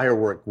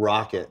firework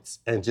rockets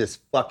and just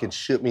fucking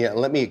shoot me out and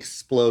let me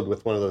explode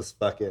with one of those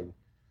fucking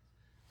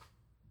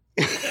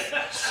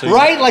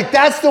right? Like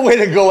that's the way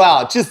to go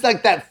out. Just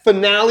like that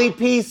finale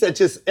piece that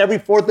just every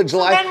 4th of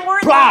July, then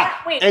we're bah! there-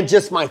 wait. And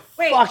just my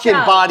fucking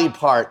Joe. body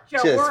part Joe,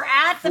 just we're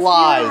at the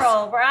flies.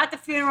 funeral. We're at the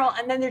funeral,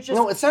 and then there's just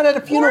No, it's not at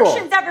a funeral.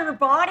 portions of your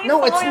body.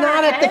 No, it's falling on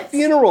not our at the heads.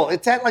 funeral.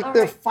 It's at like All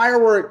the right.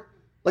 firework,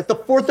 like the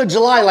 4th of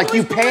July, like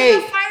you Who's doing pay.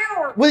 the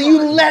fireworks? Will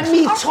you let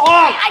me Okay, talk?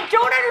 I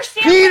don't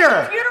understand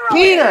what the funeral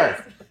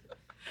Peter,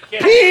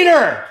 is.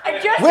 Peter, I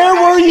just- where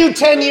were you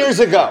 10 years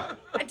ago?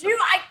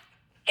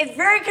 It's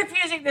very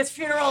confusing, this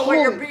funeral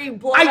where you're being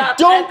blown I up.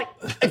 don't.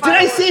 at the Did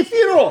I say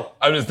funeral?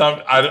 I'm just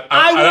not. wanna-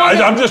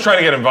 I'm just trying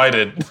to get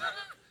invited.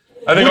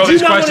 I think Would all you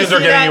these not wanna questions are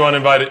see getting that? you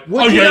uninvited.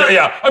 Would Oh you yeah, not-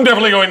 yeah. I'm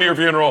definitely going to your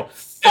funeral.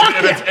 Fuck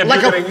If yeah. it's- if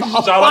Like you're a getting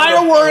shot up with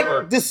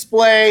firework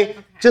display,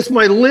 just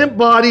my limp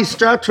body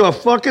strapped to a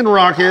fucking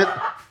rocket,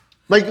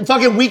 like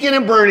fucking Weekend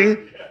and Bernie,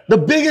 the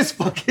biggest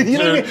fucking, you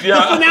know what I mean?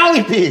 Yeah. The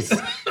finale piece, you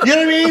know what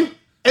I mean?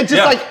 And just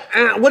Yeah.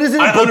 like, what is it,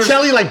 I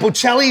Bocelli, like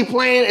Bocelli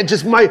playing, and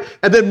just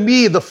and then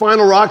me, the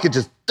final rocket,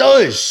 just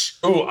dosh.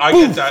 Ooh, I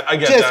Poof. get that. I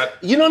get Just- that.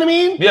 You know what I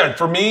mean? Yeah,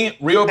 for me,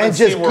 reopen And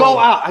just SeaWorld. go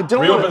out. I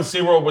don't reopen wanna-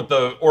 SeaWorld with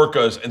the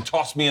orcas and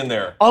toss me in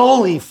there.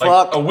 Holy Like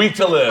fuck. a week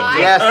to live.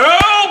 Yes.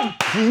 Help!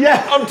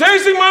 Yeah. I'm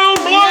tasting my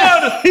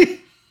own blood.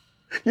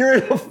 You're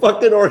in a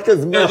fucking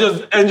orca's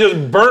mouth. and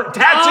just burn,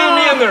 tattoo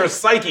me in their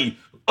psyche.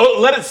 Oh,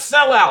 let it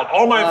sell out.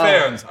 All my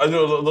fans. I do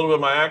a little bit of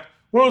my act.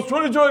 Well, it's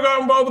 22 got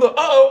involved with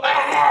the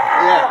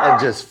Yeah, and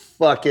just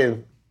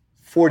fucking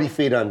 40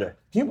 feet under.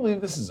 Can you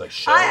believe this is a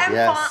show?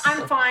 Yes.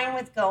 I'm fine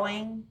with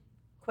going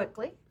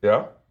quickly.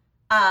 Yeah.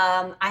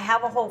 I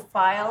have a whole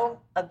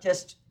file of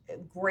just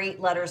great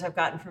letters I've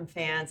gotten from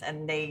fans,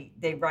 and they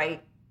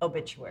write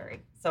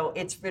obituary. So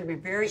it's going to be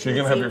very easy. So you're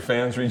gonna have your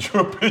fans read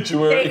your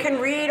obituary. They can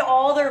read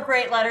all their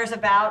great letters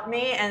about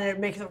me, and it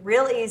makes it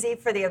real easy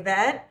for the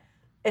event.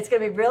 It's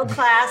going to be real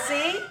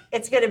classy.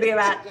 It's going to be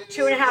about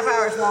 2.5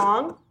 hours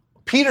long.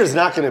 Peter's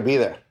not going to be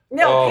there.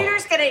 No, Oh.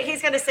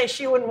 he's gonna say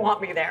she wouldn't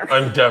want me there.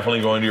 I'm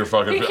definitely going to your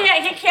fucking. He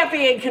can't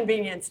be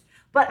inconvenienced.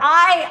 But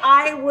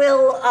I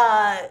will.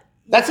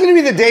 That's going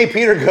to be the day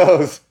Peter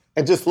goes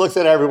and just looks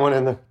at everyone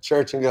in the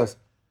church and goes,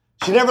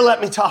 she never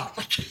let me talk.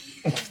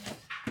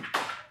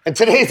 And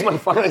today's my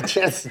final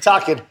chance to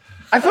talk. And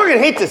I fucking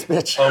hate this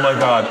bitch. Oh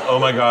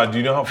my god. Do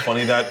you know how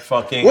funny that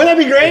fucking? Wouldn't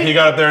that be great? He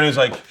got up there and he's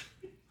like,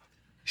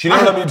 she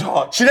never let me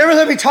talk. She never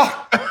let me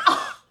talk.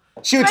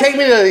 She would take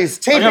me to these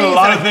tapings. I got a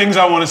lot of things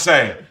I want to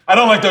say. I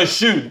don't like those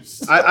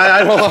shoes.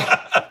 I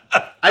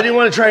didn't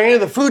want to try any of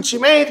the food she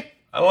made.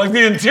 I don't like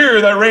the interior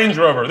of that Range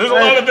Rover. There's a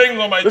lot of things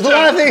on my chest. There's a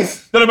lot of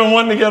things. That I've been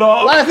wanting to get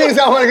off. A lot of things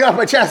I want to get off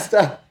my chest.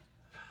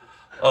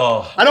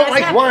 Oh. I don't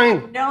like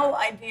wine. No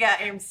idea.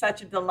 I am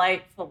such a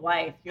delightful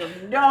wife. You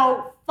have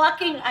no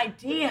fucking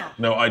idea.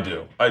 No, I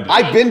do.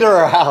 I've been to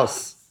her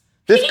house.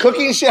 This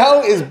cooking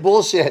show is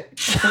bullshit.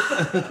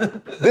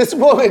 This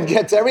woman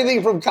gets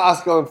everything from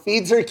Costco and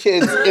feeds her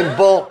kids in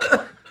bulk.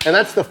 And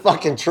that's the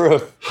fucking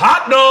truth.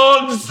 Hot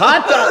dogs.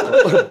 Hot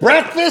dog,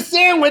 breakfast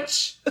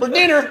sandwich for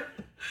dinner.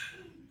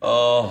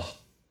 Oh.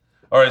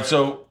 All right,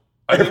 so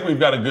I think we've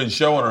got a good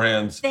show on our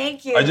hands.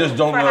 Thank you I just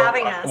don't for know.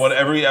 having us. What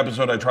every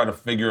episode I try to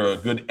figure a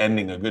good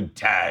ending, a good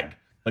tag,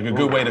 like a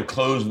good way to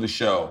close the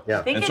show.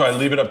 Yeah. And so I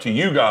leave it up to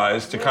you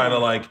guys to kind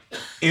of like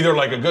either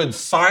like a good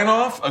sign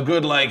off, a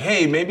good like,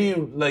 hey, maybe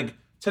you like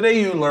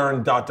today you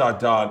learned ...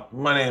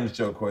 My name's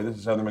Joe Coy. This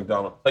is Heather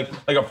McDonald. Like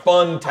a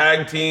fun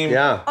tag team.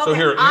 Yeah. So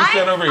here, you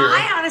stand over here.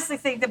 I honestly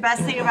think the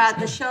best thing about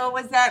the show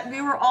was that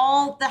we were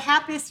all the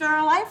happiest in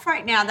our life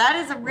right now. That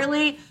is a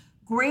really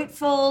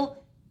grateful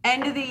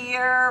end of the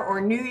year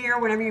or New Year,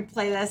 whenever you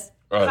play this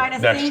kind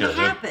of next thing year, to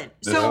happen.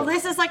 this- So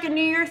this is like a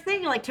New Year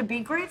thing, like to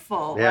be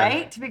grateful, Yeah.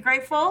 right? To be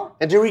grateful.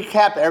 And to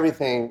recap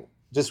everything,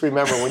 just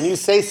remember, when you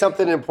say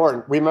something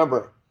important,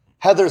 remember,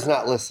 Heather's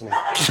not listening.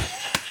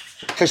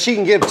 Because she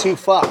can give 2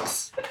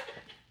 fucks.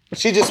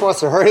 She just wants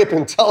to hurry up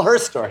and tell her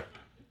story.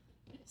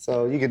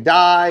 So you could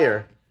die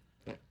or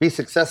Be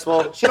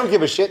successful. She don't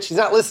give a shit. She's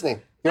not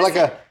listening. You're like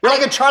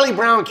a Charlie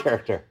Brown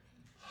character.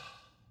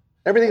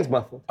 Everything's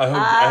muffled.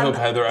 I hope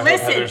Heather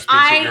speaks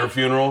at your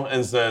funeral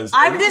and says.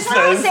 This is what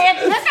I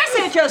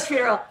say at Joe's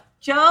funeral.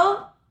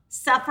 Joe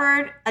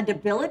suffered a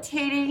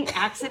debilitating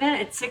accident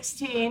at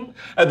 16.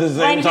 At the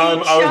same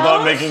time, I was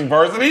not making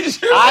varsity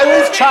cheerleading. I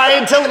was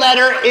trying to let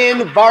her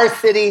in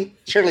varsity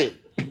cheerleading.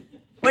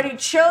 When he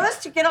chose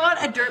to get on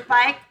a dirt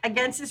bike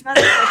against his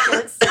mother's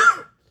wishes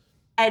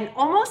and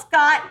almost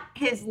got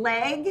his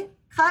leg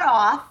cut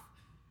off,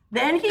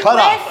 then he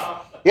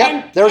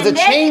Yep, there was a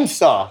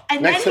chainsaw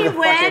and next then to he the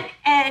went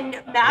and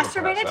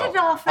masturbated to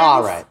dolphins.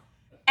 All right.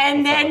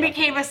 And then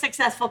became a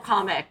successful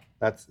comic.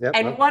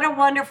 What a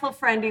wonderful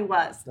friend he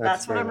was.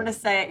 That's what I'm going to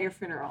say at your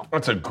funeral.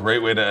 That's a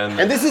great way to end it.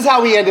 And this is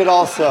how we ended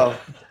also.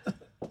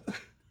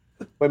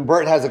 When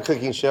Bert has a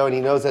cooking show and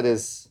he knows that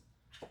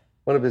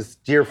one of his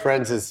dear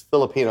friends is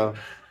Filipino,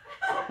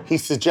 he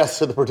suggests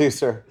to the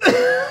producer,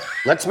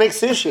 let's make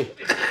sushi.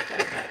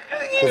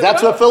 Because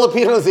that's what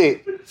Filipinos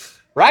eat.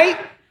 Right?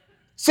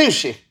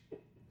 Sushi.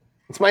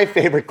 It's my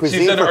favorite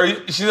cuisine. She said, are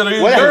you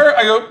sure?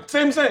 I go,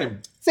 same.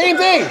 Same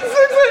thing.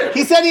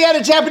 He said he had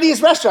a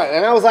Japanese restaurant,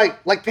 and I was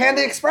like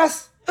Panda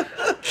Express? That's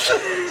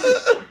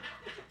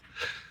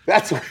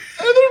what...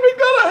 Heather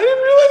McDonald, I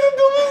didn't realize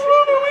until this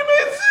moment we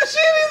made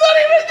sushi and he's not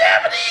even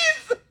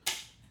Japanese.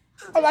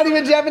 I'm not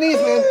even Japanese,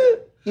 man.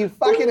 You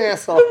fucking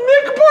asshole. The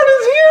Mick part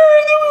is here,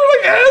 and then we were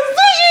like,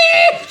 sushi!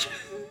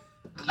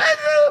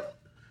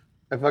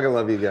 I fucking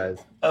love you guys.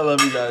 I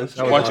love you guys.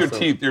 Watch your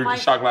teeth. Your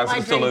shot glass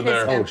is still in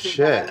there. Oh,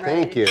 shit.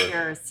 Thank you.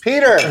 Cheers.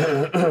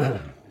 Peter!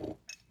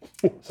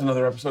 It's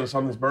another episode of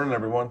Something's Burning,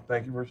 everyone.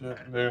 Thank you for tuning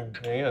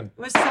in. It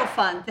was so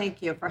fun.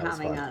 Thank you for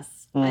having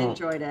us. I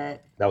enjoyed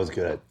it. That was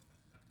good.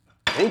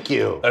 Thank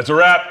you. That's a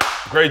wrap.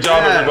 Great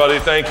job, everybody.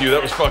 Thank you.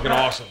 That was fucking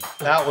awesome.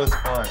 That was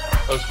fun.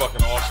 That was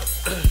fucking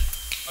awesome.